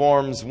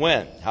reforms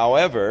went.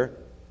 However,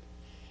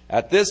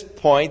 at this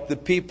point, the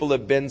people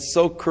have been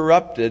so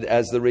corrupted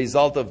as the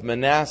result of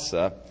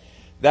Manasseh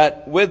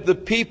that with the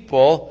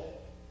people,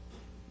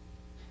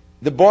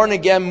 the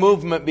born-again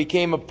movement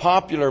became a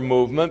popular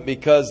movement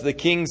because the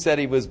king said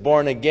he was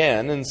born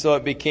again, and so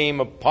it became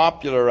a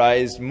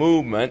popularized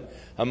movement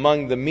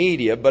among the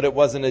media, but it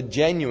wasn't a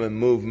genuine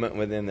movement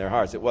within their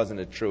hearts. It wasn't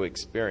a true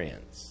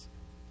experience.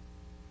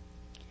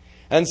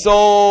 And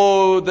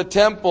so the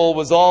temple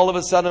was all of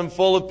a sudden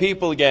full of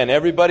people again.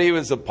 Everybody,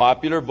 was a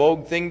popular,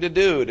 vogue thing to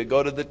do, to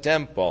go to the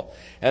temple.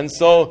 And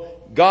so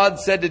God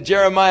said to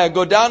Jeremiah,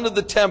 go down to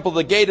the temple,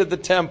 the gate of the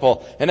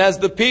temple, and as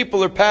the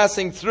people are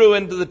passing through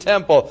into the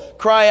temple,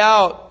 cry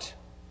out,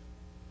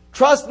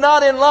 trust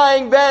not in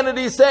lying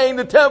vanity, saying,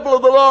 the temple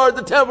of the Lord,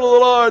 the temple of the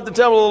Lord, the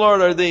temple of the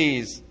Lord are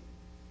these.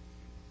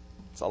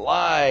 It's a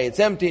lie. It's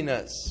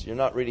emptiness. You're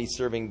not really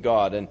serving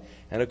God. And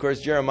of course,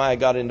 Jeremiah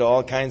got into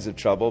all kinds of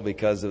trouble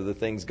because of the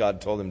things God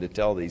told him to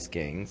tell these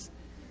kings.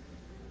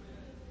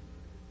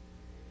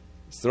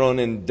 He's thrown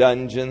in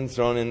dungeons,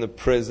 thrown in the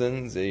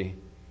prisons. He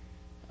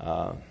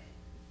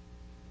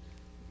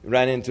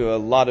ran into a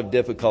lot of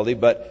difficulty.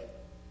 But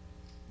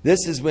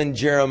this is when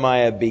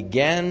Jeremiah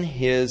began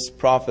his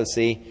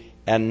prophecy,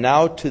 and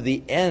now to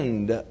the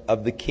end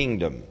of the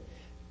kingdom,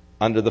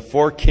 under the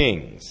 4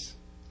 kings,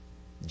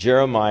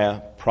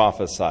 Jeremiah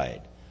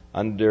prophesied.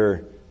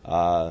 Under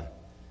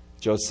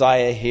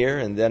Josiah here,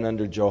 and then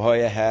under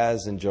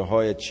Jehoiahaz and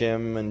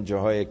Jehoiachim and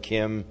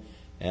Jehoiakim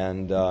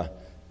and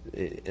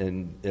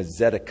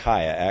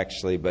Zedekiah,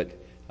 actually, but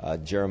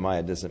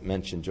Jeremiah doesn't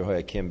mention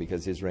Jehoiakim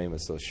because his reign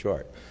was so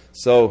short.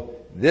 So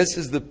this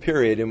is the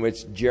period in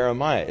which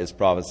Jeremiah is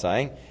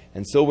prophesying.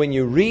 And so when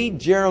you read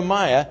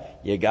Jeremiah,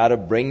 you got to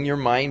bring your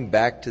mind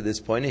back to this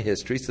point of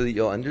history so that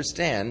you'll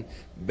understand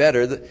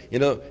better.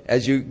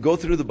 As you go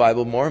through the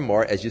Bible more and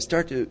more, as you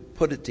start to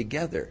put it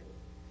together,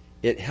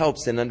 it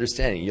helps in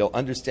understanding. You'll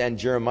understand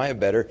Jeremiah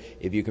better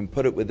if you can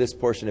put it with this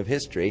portion of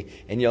history,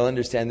 and you'll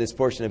understand this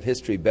portion of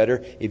history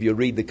better if you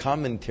read the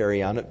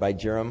commentary on it by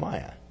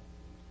Jeremiah.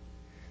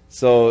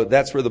 So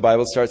that's where the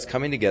Bible starts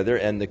coming together,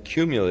 and the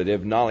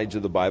cumulative knowledge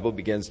of the Bible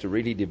begins to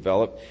really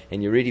develop,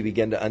 and you really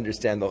begin to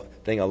understand the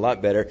thing a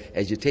lot better.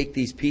 As you take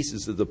these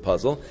pieces of the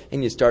puzzle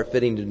and you start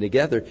fitting them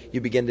together, you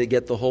begin to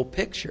get the whole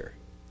picture.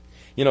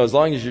 As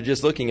long as you're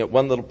just looking at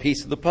one little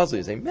piece of the puzzle,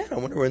 you say, man, I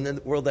wonder where in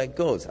the world that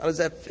goes. How does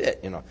that fit?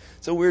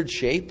 It's a weird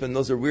shape, and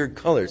those are weird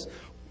colors.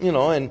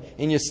 And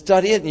you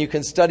study it, and you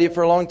can study it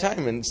for a long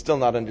time and still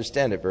not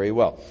understand it very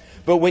well.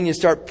 But when you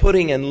start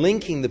putting and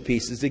linking the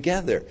pieces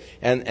together,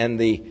 and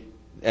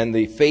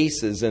the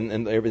faces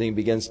and everything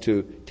begins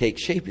to take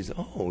shape, you say,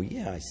 oh,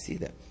 yeah, I see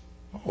that.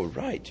 Oh,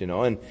 right,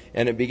 and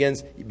it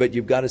begins, but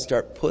you've got to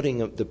start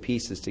putting the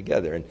pieces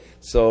together. And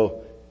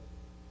so,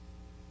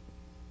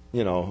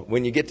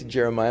 when you get to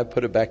Jeremiah,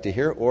 put it back to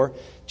here or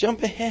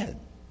jump ahead.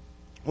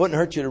 Wouldn't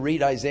hurt you to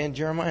read Isaiah and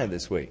Jeremiah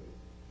this week.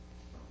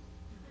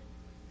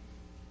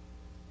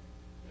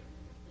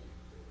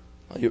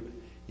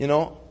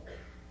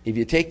 If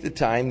you take the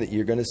time that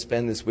you're going to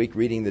spend this week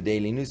reading the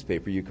daily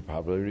newspaper, you could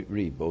probably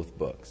read both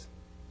books.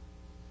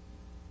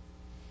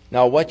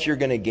 Now, what you're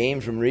going to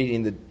gain from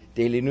reading the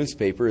daily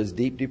newspaper is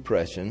deep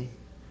depression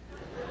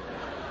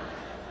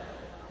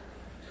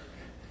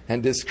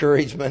and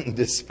discouragement and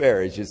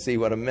despair as you see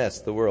what a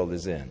mess the world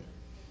is in.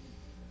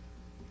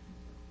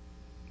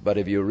 But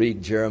if you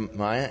read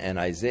Jeremiah and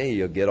Isaiah,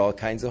 you'll get all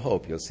kinds of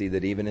hope. You'll see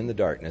that even in the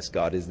darkness,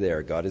 God is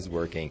there, God is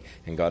working,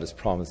 and God is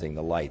promising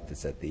the light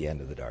that's at the end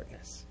of the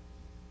darkness.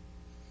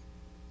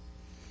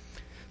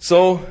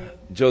 So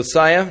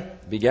Josiah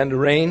began to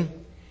reign.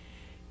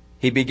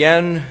 He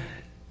began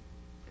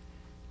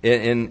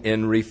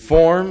in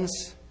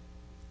reforms.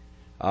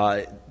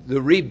 The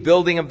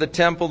rebuilding of the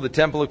temple,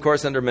 of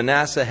course, under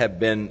Manasseh had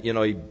been,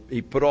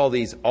 he put all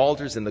these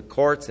altars in the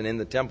courts and in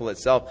the temple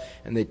itself,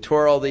 and they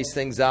tore all these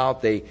things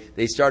out. They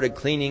started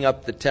cleaning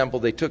up the temple.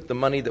 They took the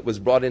money that was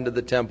brought into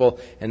the temple,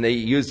 and they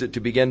used it to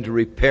begin to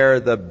repair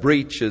the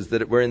breaches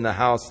that were in the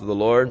house of the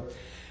Lord.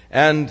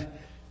 And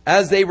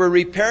as they were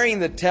repairing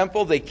the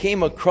temple, they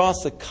came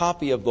across a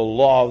copy of the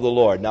law of the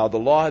Lord. Now, the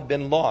law had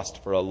been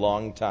lost for a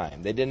long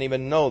time. They didn't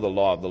even know the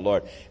law of the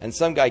Lord. And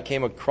some guy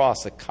came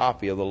across a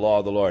copy of the law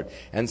of the Lord.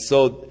 And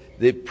so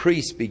the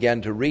priests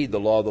began to read the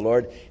law of the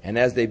Lord. And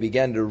as they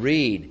began to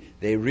read,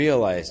 they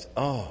realized,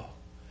 oh,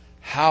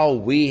 how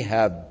we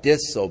have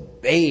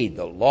disobeyed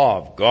the law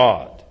of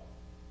God.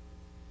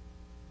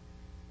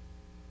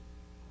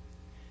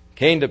 It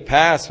came to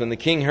pass when the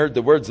king heard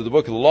the words of the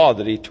book of the law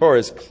that he tore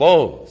his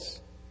clothes.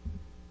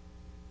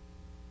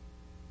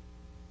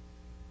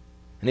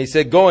 And he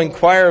said, go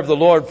inquire of the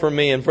Lord for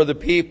me and for the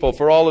people,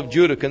 for all of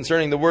Judah,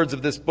 concerning the words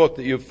of this book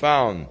that you have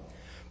found.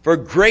 For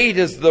great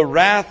is the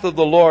wrath of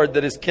the Lord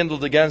that is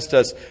kindled against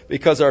us,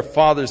 because our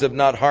fathers have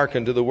not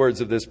hearkened to the words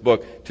of this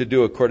book, to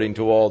do according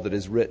to all that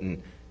is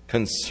written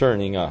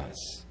concerning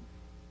us.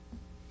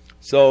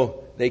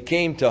 So they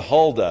came to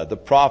Huldah, the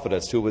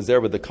prophetess, who was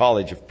there with the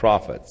college of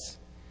prophets.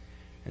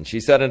 And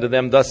she said unto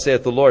them, Thus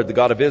saith the Lord, the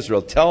God of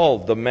Israel, Tell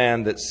the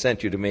man that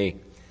sent you to me,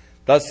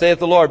 Thus saith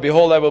the Lord,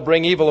 Behold, I will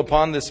bring evil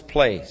upon this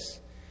place,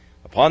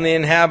 upon the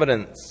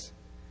inhabitants,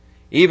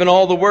 even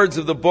all the words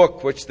of the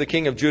book which the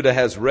king of Judah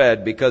has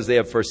read, because they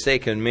have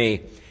forsaken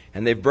me,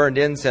 and they've burned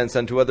incense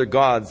unto other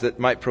gods that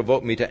might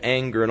provoke me to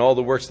anger, and all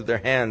the works of their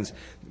hands.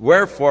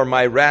 Wherefore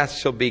my wrath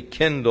shall be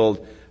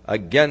kindled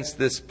against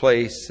this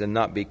place, and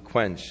not be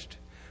quenched.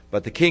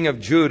 But the king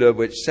of Judah,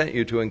 which sent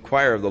you to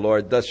inquire of the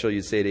Lord, thus shall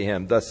you say to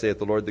him, Thus saith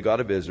the Lord, the God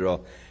of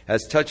Israel,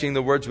 as touching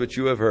the words which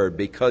you have heard,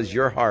 because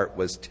your heart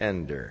was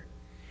tender,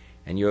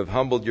 and you have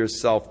humbled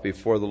yourself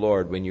before the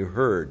Lord when you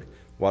heard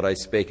what I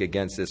spake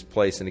against this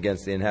place and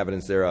against the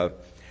inhabitants thereof,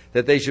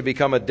 that they should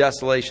become a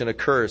desolation, a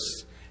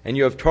curse. And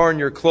you have torn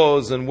your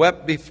clothes and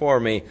wept before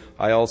me.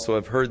 I also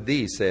have heard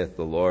thee, saith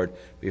the Lord.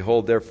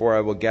 Behold, therefore I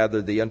will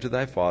gather thee unto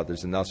thy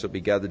fathers, and thou shalt be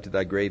gathered to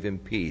thy grave in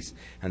peace.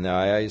 And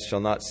thy eyes shall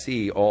not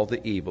see all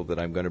the evil that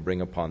I'm going to bring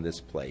upon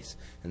this place.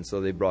 And so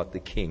they brought the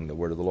king the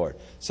word of the Lord.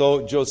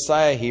 So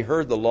Josiah, he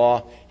heard the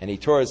law, and he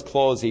tore his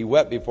clothes. He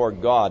wept before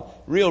God.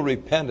 Real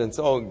repentance.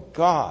 Oh,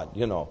 God,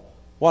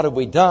 what have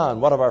we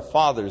done? What have our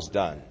fathers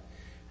done?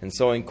 And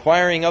so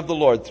inquiring of the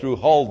Lord through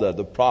Huldah,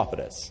 the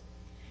prophetess,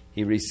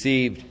 he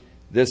received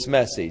this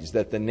message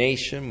that the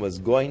nation was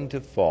going to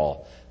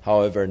fall,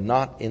 however,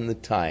 not in the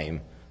time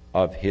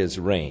of his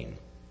reign.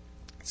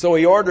 So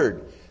he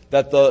ordered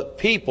that the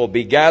people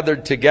be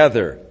gathered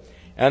together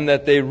and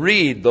that they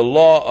read the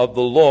law of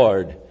the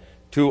Lord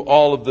to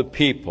all of the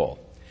people.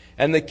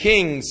 And the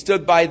king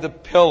stood by the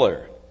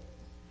pillar,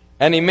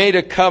 and he made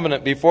a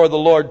covenant before the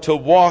Lord to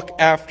walk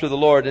after the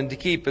Lord and to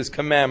keep his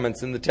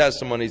commandments and the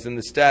testimonies and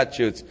the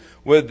statutes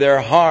with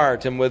their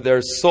heart and with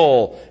their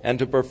soul, and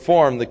to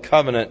perform the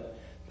covenant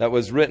that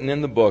was written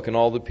in the book. And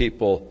all the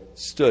people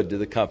stood to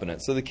the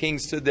covenant. So the king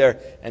stood there,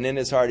 and in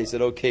his heart he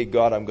said, Okay,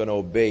 God, I'm going to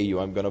obey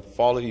you. I'm going to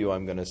follow you.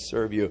 I'm going to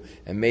serve you.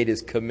 And made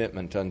his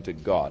commitment unto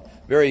God.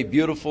 Very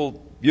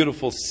beautiful,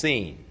 beautiful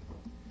scene.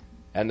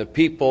 And the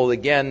people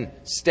again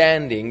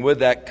standing with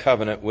that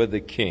covenant with the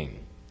king.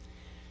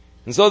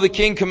 And so the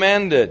king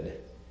commanded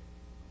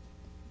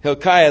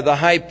Hilkiah the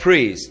high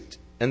priest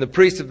and the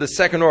priests of the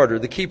second order,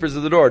 the keepers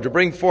of the door, to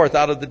bring forth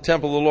out of the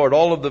temple of the Lord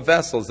all of the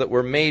vessels that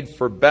were made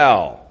for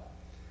Baal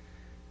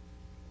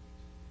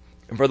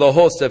and for the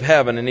host of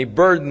heaven. And he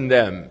burdened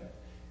them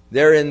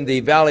there in the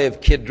valley of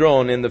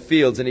Kidron in the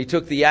fields. And he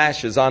took the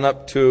ashes on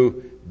up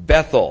to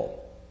Bethel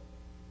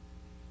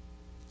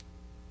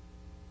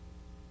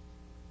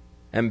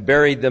and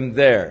buried them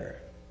there.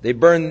 They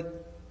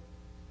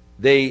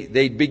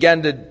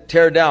began to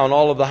tear down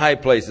all of the high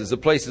places, the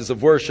places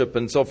of worship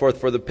and so forth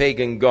for the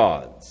pagan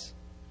gods.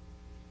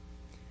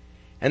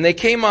 And they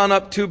came on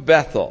up to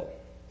Bethel.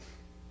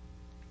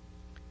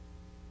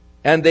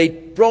 And they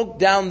broke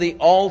down the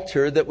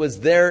altar that was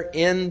there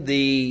in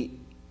the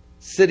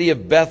city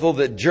of Bethel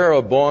that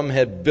Jeroboam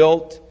had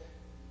built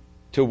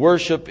to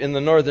worship in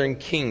the northern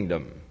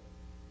kingdom.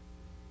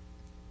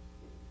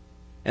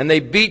 And they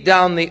beat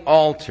down the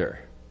altar.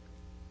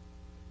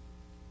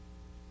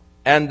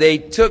 And they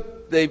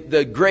took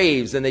the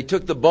graves, and they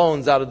took the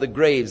bones out of the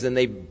graves, and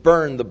they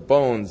burned the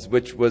bones,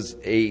 which was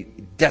a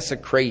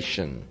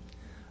desecration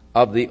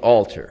of the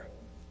altar.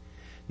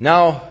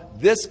 Now,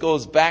 this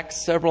goes back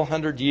several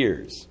hundred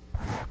years.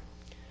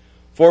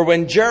 For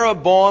when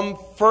Jeroboam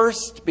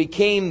first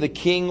became the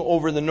king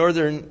over the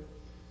northern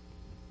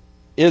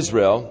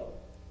Israel,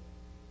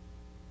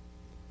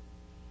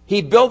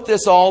 he built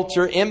this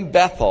altar in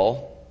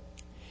Bethel.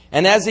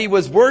 And as he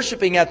was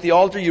worshiping at the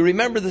altar, you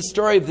remember the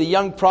story of the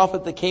young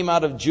prophet that came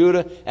out of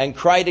Judah and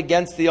cried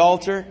against the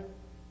altar?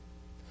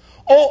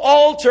 O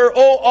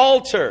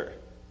altar,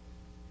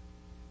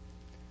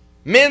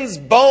 men's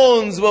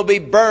bones will be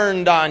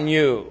burned on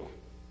you.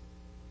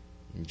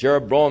 And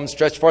Jeroboam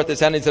stretched forth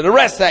his hand and said,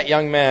 Arrest that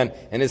young man.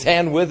 And his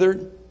hand withered.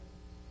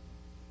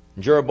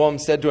 And Jeroboam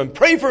said to him,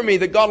 Pray for me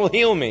that God will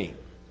heal me.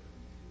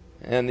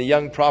 And the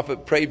young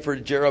prophet prayed for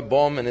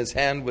Jeroboam, and his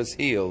hand was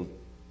healed.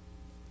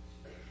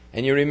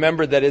 And you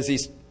remember that as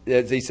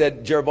he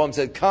said, Jeroboam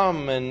said,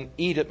 Come and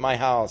eat at my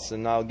house,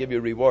 and I'll give you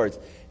rewards.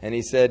 And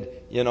he said,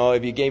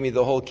 if you gave me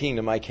the whole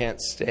kingdom, I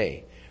can't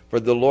stay. For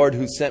the Lord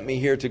who sent me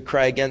here to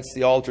cry against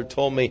the altar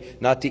told me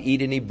not to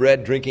eat any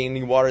bread, drinking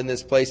any water in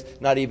this place,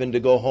 not even to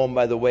go home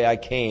by the way I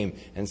came.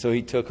 And so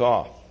he took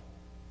off.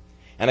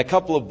 And a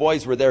couple of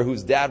boys were there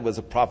whose dad was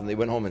a prophet. They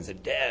went home and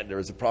said, Dad, there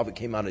was a prophet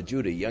came out of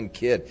Judah, a young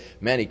kid.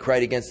 Man, he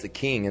cried against the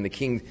king. And the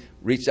king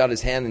reached out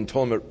his hand and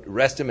told him to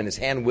arrest him. And his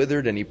hand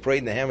withered and he prayed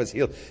and the hand was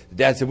healed. The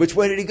dad said, Which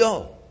way did he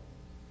go?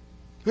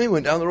 He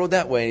went down the road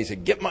that way, and he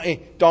said, "Get my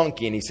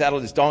donkey." And he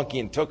saddled his donkey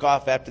and took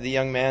off after the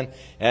young man.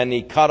 And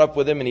he caught up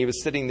with him, and he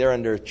was sitting there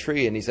under a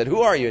tree. And he said,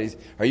 "Who are you?" He said,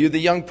 "Are you the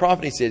young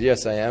prophet?" He said,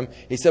 "Yes, I am."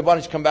 He said, "Why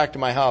don't you come back to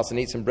my house and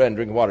eat some bread and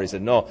drink water?" He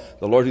said, "No,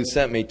 the Lord who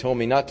sent me told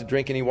me not to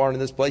drink any water in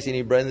this place,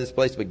 any bread in this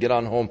place, but get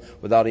on home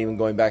without even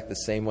going back the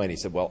same way." And he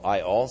said, "Well, I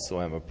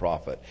also am a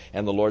prophet.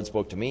 And the Lord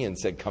spoke to me and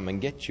said, 'Come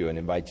and get you and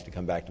invite you to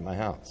come back to my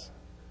house.'"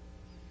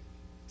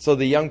 So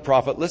the young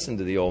prophet listened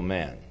to the old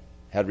man,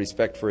 had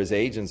respect for his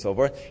age and so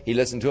forth. He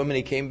listened to him and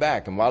he came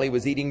back. And while he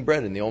was eating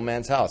bread in the old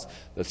man's house,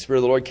 the Spirit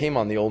of the Lord came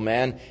on the old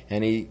man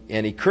and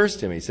he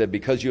cursed him. He said,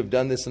 "Because you have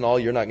done this and all,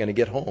 you're not going to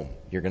get home.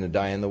 You're going to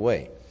die on the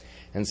way."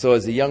 And so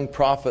as the young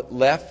prophet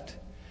left,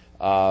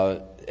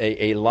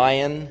 a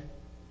lion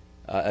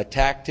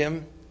attacked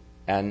him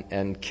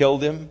and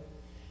killed him.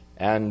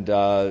 And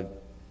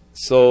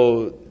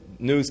so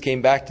news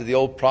came back to the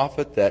old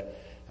prophet that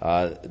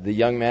the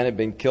young man had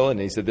been killed. And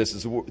he said, "This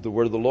is the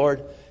word of the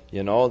Lord,"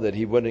 that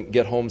he wouldn't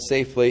get home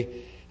safely.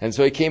 And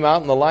so he came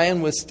out, and the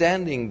lion was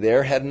standing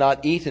there, had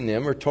not eaten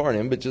him or torn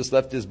him, but just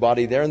left his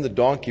body there. And the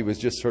donkey was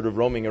just sort of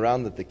roaming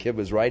around that the kid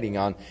was riding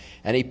on.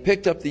 And he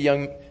picked up the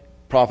young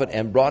prophet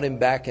and brought him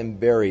back and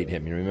buried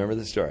him. You remember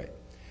the story?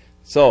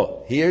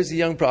 So here's the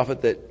young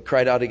prophet that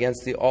cried out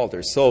against the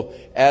altar. So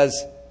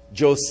as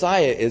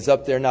Josiah is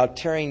up there now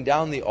tearing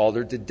down the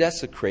altar to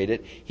desecrate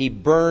it, he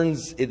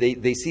burns.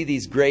 They see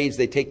these graves,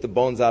 they take the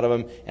bones out of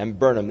them and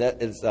burn them.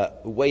 That is a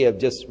way of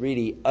just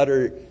really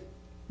utter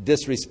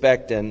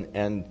disrespect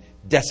and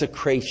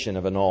desecration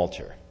of an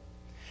altar.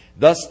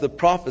 Thus the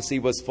prophecy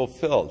was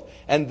fulfilled.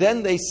 And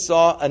then they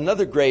saw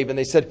another grave and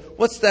they said,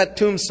 "What's that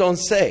tombstone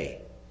say?"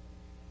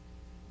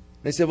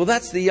 They said, "Well,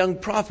 that's the young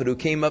prophet who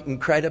came up and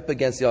cried up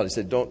against the altar." He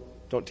said,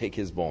 Don't take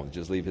his bones,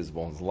 just leave his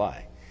bones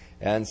lie."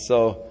 And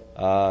so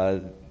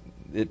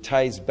it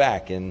ties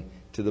back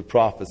into the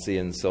prophecy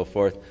and so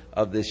forth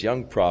of this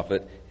young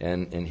prophet.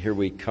 And here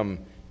we come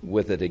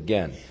with it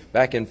again.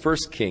 Back in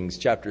 1 Kings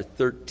chapter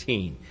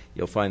 13,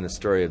 you'll find the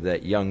story of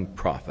that young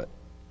prophet.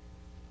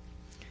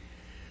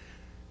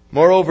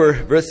 "Moreover,"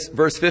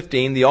 verse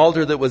 15, "the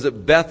altar that was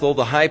at Bethel,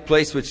 the high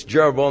place which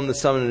Jeroboam the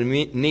son of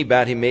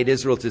Nebat, he made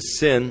Israel to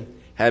sin,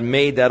 had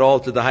made that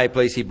altar the high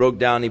place. He broke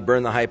down, he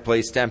burned the high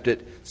place, stamped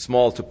it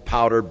small to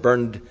powder,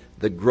 burned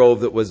the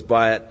grove that was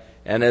by it.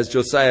 And as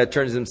Josiah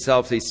turned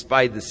himself, he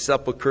spied the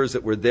sepulchres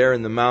that were there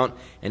in the mount,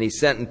 and he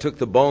sent and took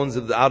the bones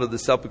out of the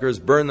sepulchres,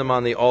 burned them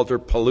on the altar,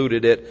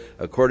 polluted it,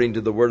 according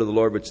to the word of the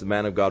Lord, which the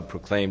man of God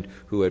proclaimed,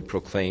 who had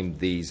proclaimed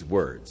these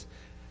words."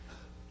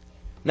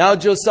 Now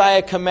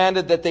Josiah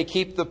commanded that they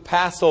keep the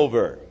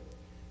Passover.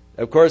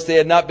 Of course, they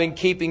had not been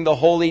keeping the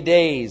holy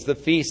days, the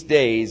feast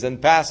days,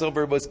 and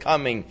Passover was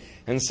coming.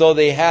 And so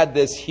they had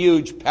this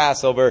huge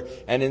Passover.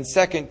 And in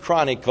 2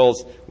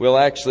 Chronicles, we'll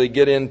actually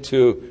get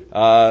into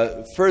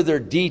further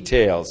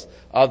details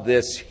of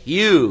this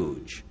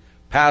huge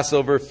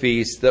Passover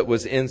feast that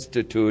was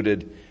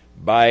instituted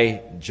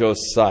by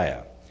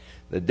Josiah.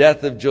 The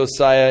death of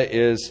Josiah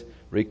is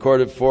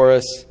recorded for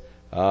us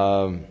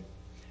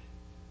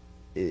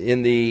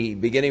in the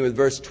beginning with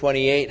verse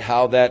 28,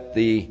 how that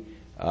the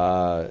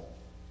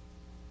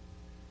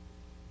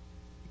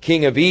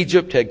king of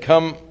Egypt had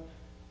come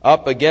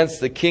up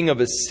against the king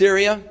of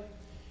Assyria,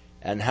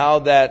 and how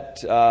that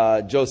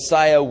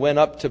Josiah went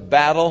up to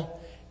battle,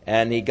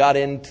 and he got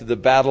into the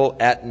battle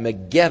at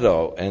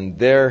Megiddo, and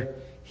there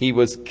he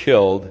was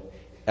killed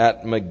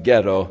at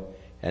Megiddo,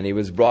 and he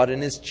was brought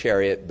in his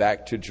chariot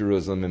back to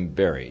Jerusalem and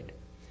buried.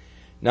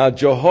 Now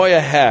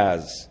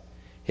Jehoiahaz,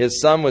 his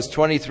son, was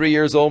 23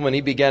 years old when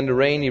he began to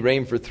reign. He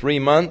reigned for 3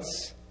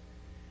 months.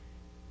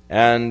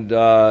 And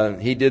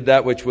he did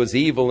that which was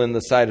evil in the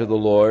sight of the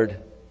Lord.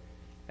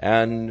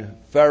 And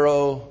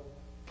Pharaoh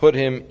put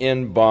him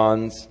in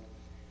bonds.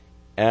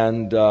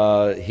 And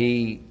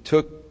he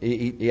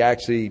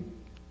actually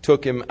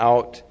took him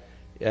out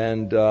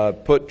and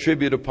put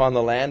tribute upon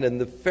the land. And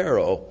the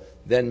Pharaoh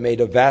then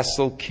made a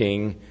vassal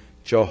king,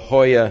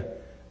 Jehoiakim.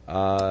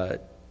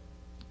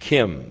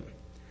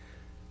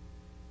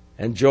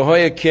 And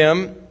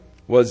Jehoiakim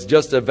was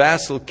just a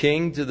vassal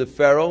king to the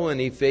Pharaoh, and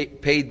he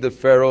paid the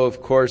Pharaoh,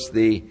 of course,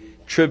 the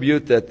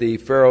tribute that the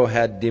Pharaoh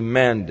had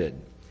demanded.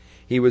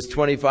 He was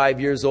 25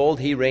 years old.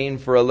 He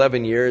reigned for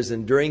 11 years,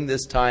 and during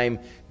this time,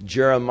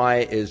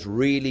 Jeremiah is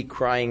really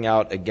crying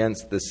out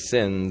against the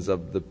sins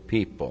of the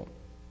people.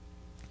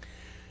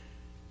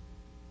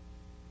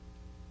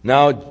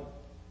 Now,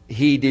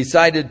 he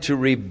decided to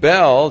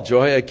rebel.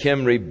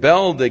 Jehoiakim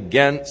rebelled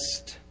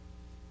against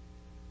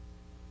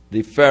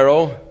the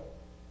Pharaoh.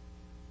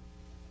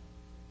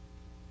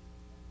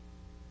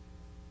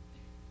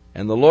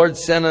 And the Lord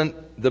sent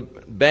the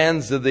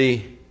bands of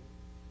the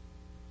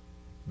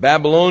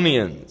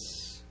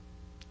Babylonians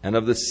and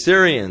of the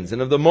Syrians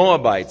and of the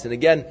Moabites. And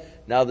again,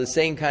 now the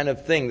same kind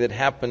of thing that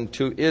happened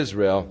to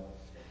Israel.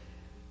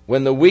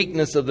 When the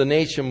weakness of the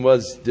nation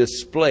was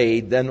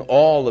displayed, then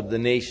all of the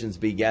nations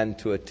began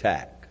to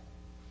attack.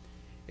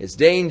 It's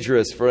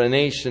dangerous for a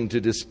nation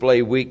to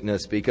display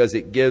weakness because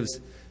it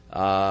gives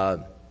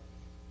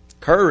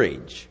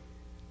courage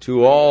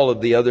to all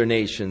of the other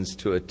nations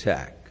to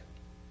attack.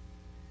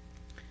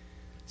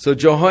 So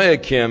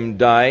Jehoiakim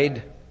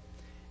died,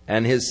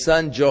 and his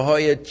son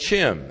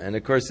Jehoiachim. And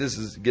of course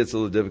this gets a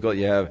little difficult.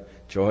 You have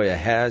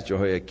Jehoiahaz,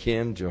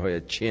 Jehoiakim,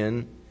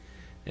 Jehoiachin.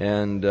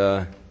 And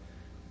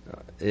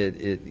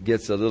it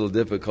gets a little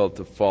difficult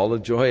to follow.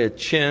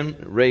 Jehoiachin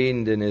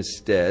reigned in his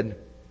stead.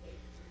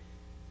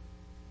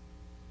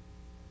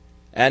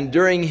 And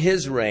during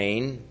his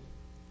reign,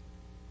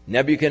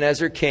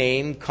 Nebuchadnezzar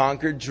came,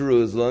 conquered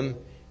Jerusalem,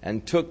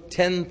 and took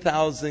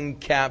 10,000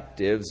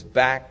 captives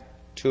back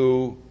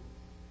to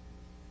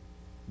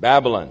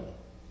Babylon.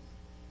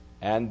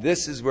 And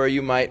this is where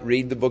you might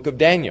read the book of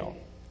Daniel.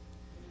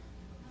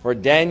 For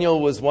Daniel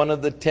was one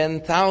of the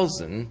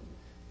 10,000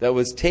 that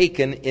was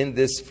taken in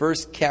this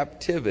first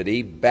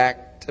captivity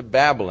back to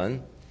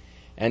Babylon.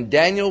 And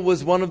Daniel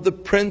was one of the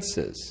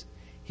princes.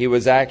 He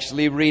was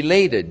actually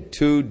related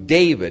to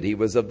David. He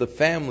was of the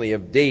family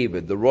of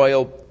David, the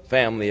royal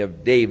family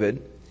of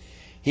David.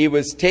 He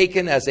was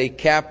taken as a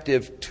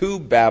captive to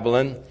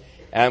Babylon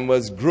and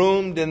was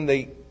groomed in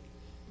the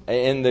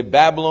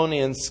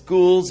Babylonian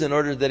schools in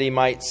order that he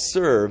might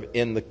serve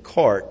in the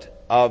court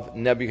of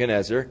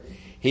Nebuchadnezzar.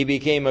 He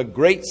became a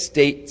great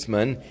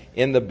statesman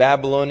in the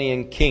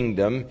Babylonian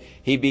kingdom.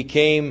 He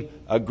became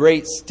a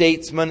great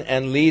statesman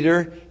and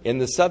leader in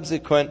the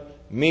subsequent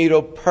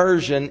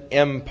Medo-Persian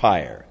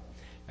Empire.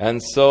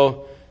 And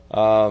so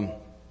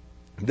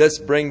this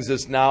brings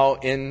us now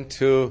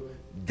into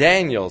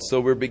Daniel. So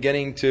we're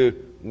beginning to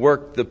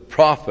work the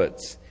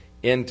prophets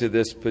into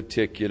this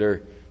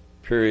particular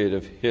period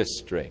of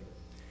history.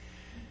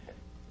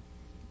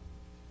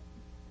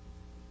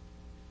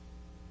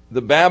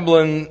 The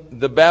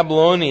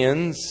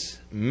Babylonians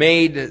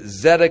made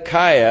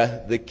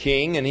Zedekiah the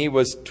king, and he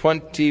was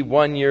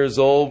 21 years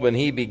old when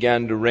he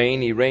began to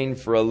reign. He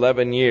reigned for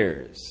 11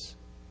 years.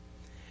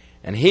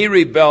 And he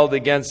rebelled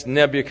against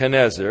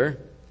Nebuchadnezzar.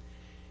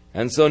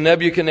 And so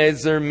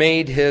Nebuchadnezzar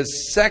made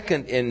his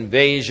second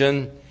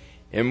invasion,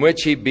 in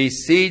which he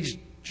besieged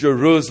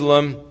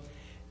Jerusalem,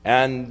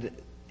 and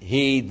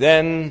he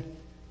then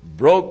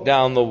broke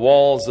down the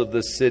walls of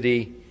the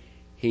city.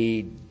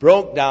 He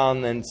broke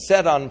down and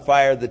set on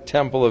fire the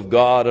temple of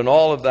God and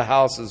all of the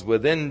houses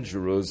within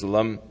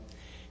Jerusalem,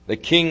 the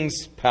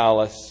king's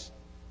palace.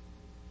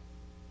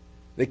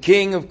 The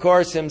king, of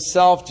course,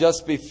 himself,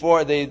 just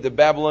before the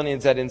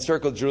Babylonians had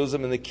encircled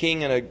Jerusalem, and the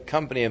king and a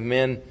company of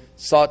men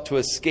sought to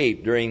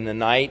escape during the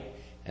night.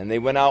 And they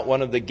went out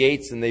one of the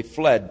gates and they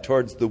fled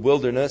towards the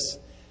wilderness.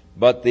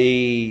 But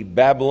the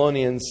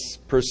Babylonians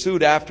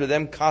pursued after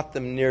them, caught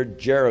them near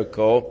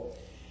Jericho.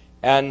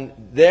 And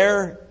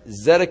there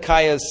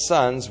Zedekiah's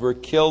sons were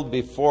killed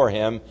before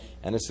him.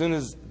 And as soon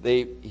as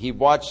he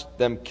watched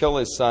them kill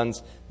his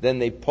sons, then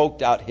they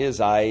poked out his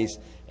eyes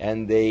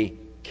and they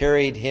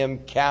carried him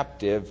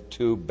captive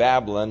to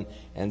Babylon.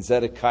 And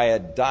Zedekiah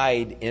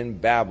died in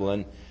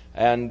Babylon.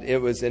 And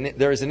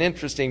there is an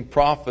interesting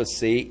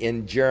prophecy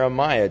in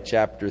Jeremiah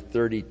chapter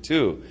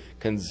 32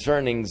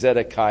 concerning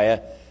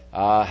Zedekiah,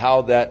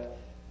 how that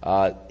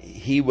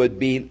he would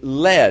be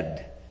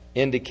led,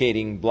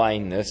 indicating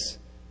blindness,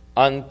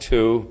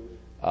 unto,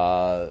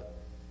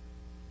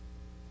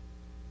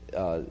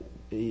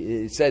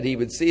 he said he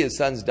would see his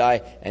sons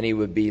die and he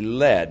would be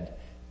led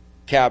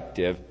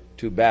captive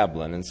to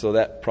Babylon. And so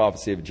that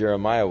prophecy of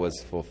Jeremiah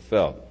was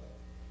fulfilled.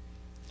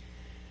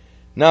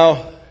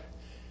 Now,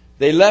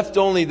 they left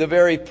only the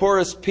very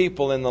poorest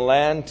people in the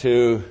land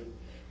to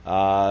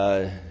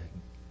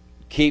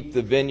keep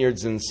the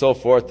vineyards and so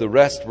forth. The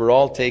rest were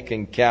all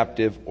taken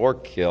captive or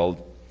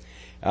killed.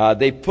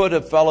 They put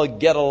a fellow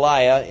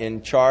Gedaliah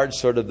in charge,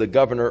 sort of the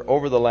governor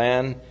over the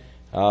land.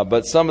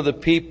 But some of the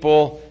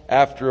people,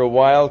 after a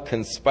while,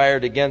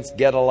 conspired against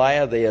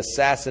Gedaliah. They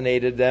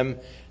assassinated them.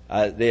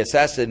 They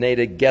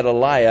assassinated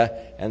Gedaliah.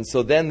 And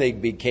so then they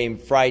became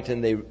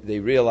frightened. They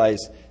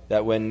realized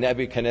that when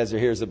Nebuchadnezzar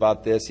hears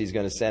about this, he's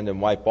going to send and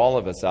wipe all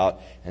of us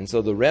out. And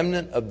so the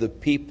remnant of the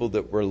people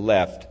that were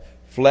left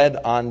fled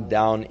on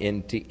down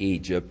into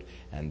Egypt.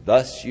 And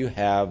thus you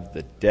have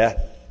the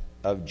death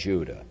of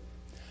Judah.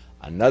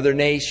 Another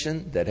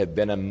nation that had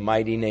been a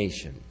mighty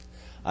nation.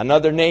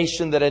 Another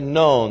nation that had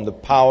known the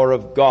power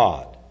of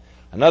God.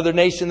 Another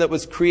nation that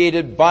was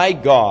created by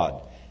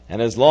God. And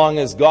as long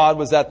as God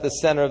was at the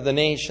center of the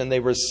nation,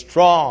 they were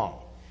strong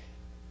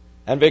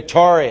and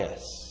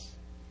victorious.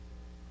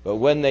 But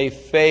when they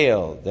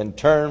failed and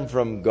turned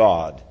from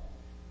God,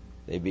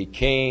 they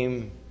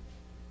became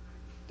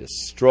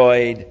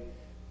destroyed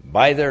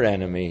by their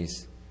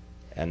enemies,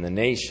 and the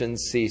nation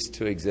ceased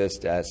to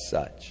exist as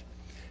such.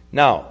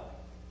 Now,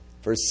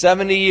 for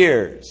 70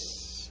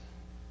 years,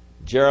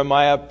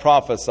 Jeremiah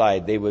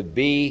prophesied they would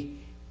be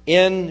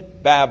in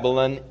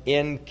Babylon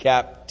in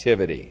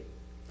captivity.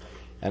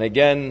 And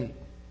again,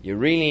 you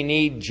really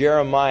need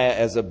Jeremiah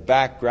as a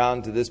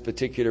background to this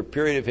particular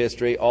period of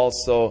history.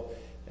 Also,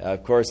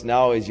 of course,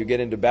 now as you get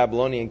into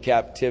Babylonian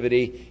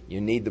captivity,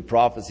 you need the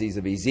prophecies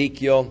of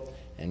Ezekiel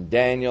and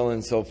Daniel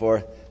and so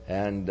forth.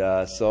 And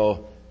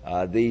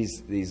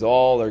these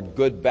all are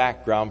good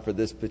background for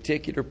this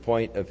particular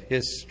point of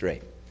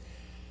history.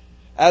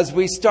 As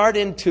we start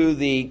into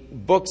the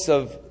books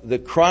of the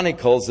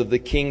Chronicles of the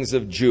Kings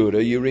of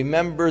Judah, you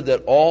remember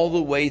that all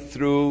the way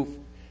through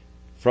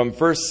from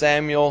 1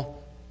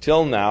 Samuel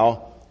till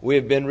now, we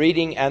have been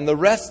reading, and the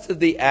rest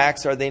of the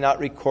acts, are they not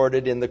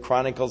recorded in the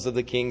Chronicles of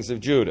the Kings of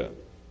Judah?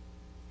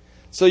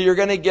 So you're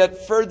going to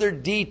get further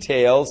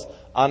details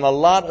on a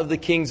lot of the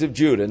kings of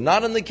Judah,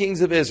 not on the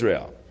kings of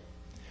Israel.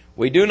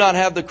 We do not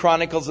have the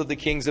Chronicles of the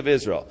Kings of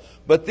Israel.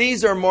 But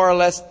these are more or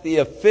less the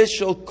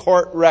official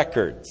court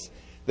records,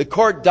 the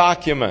court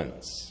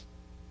documents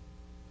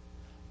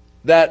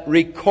that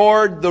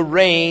record the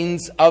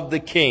reigns of the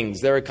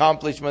kings, their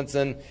accomplishments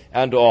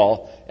and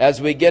all,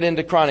 as we get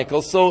into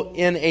Chronicles. So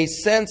in a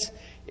sense,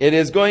 it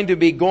is going to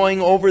be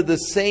going over the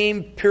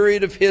same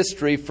period of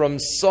history from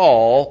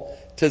Saul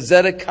to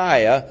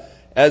Zedekiah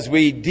as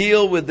we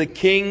deal with the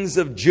kings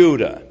of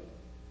Judah.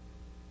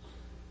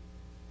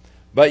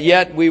 But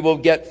yet we will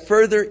get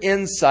further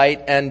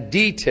insight and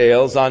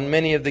details on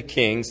many of the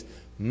kings.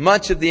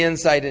 Much of the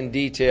insight and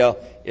detail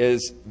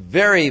is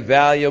very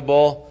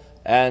valuable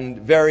and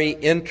very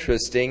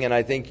interesting, and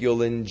I think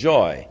you'll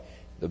enjoy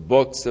the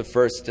books of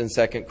 1st and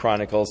 2nd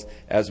Chronicles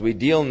as we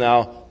deal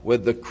now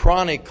with the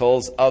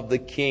Chronicles of the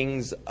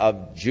kings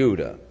of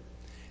Judah.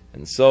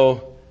 And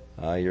so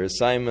your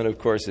assignment, of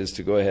course, is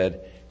to go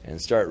ahead and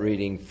start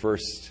reading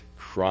 1st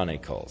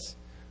Chronicles,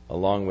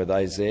 along with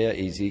Isaiah,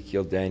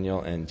 Ezekiel,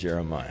 Daniel, and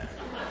Jeremiah.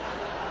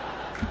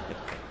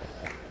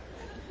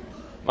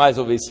 Might as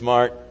well be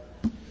smart.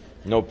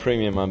 No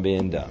premium on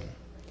being dumb.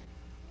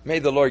 May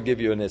the Lord give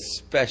you an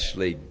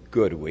especially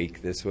good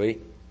week this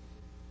week.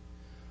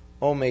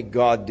 Oh, may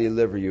God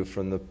deliver you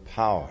from the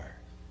power,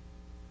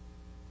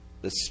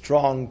 the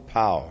strong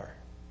power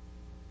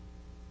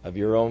of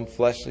your own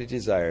fleshly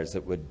desires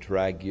that would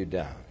drag you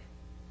down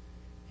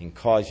and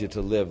cause you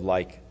to live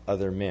like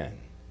other men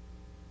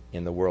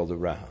in the world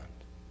around.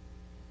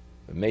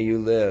 But may you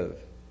live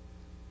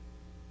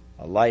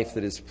a life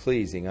that is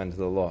pleasing unto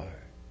the Lord.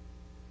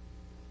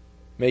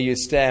 May you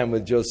stand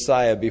with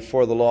Josiah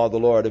before the law of the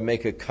Lord and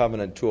make a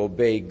covenant to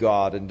obey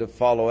God and to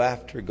follow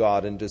after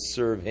God and to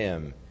serve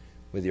Him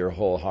with your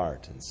whole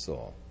heart and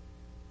soul.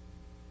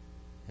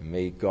 And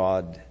may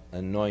God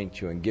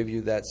anoint you and give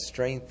you that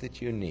strength that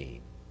you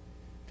need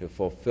to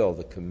fulfill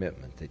the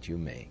commitment that you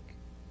make.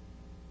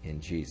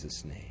 In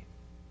Jesus' name.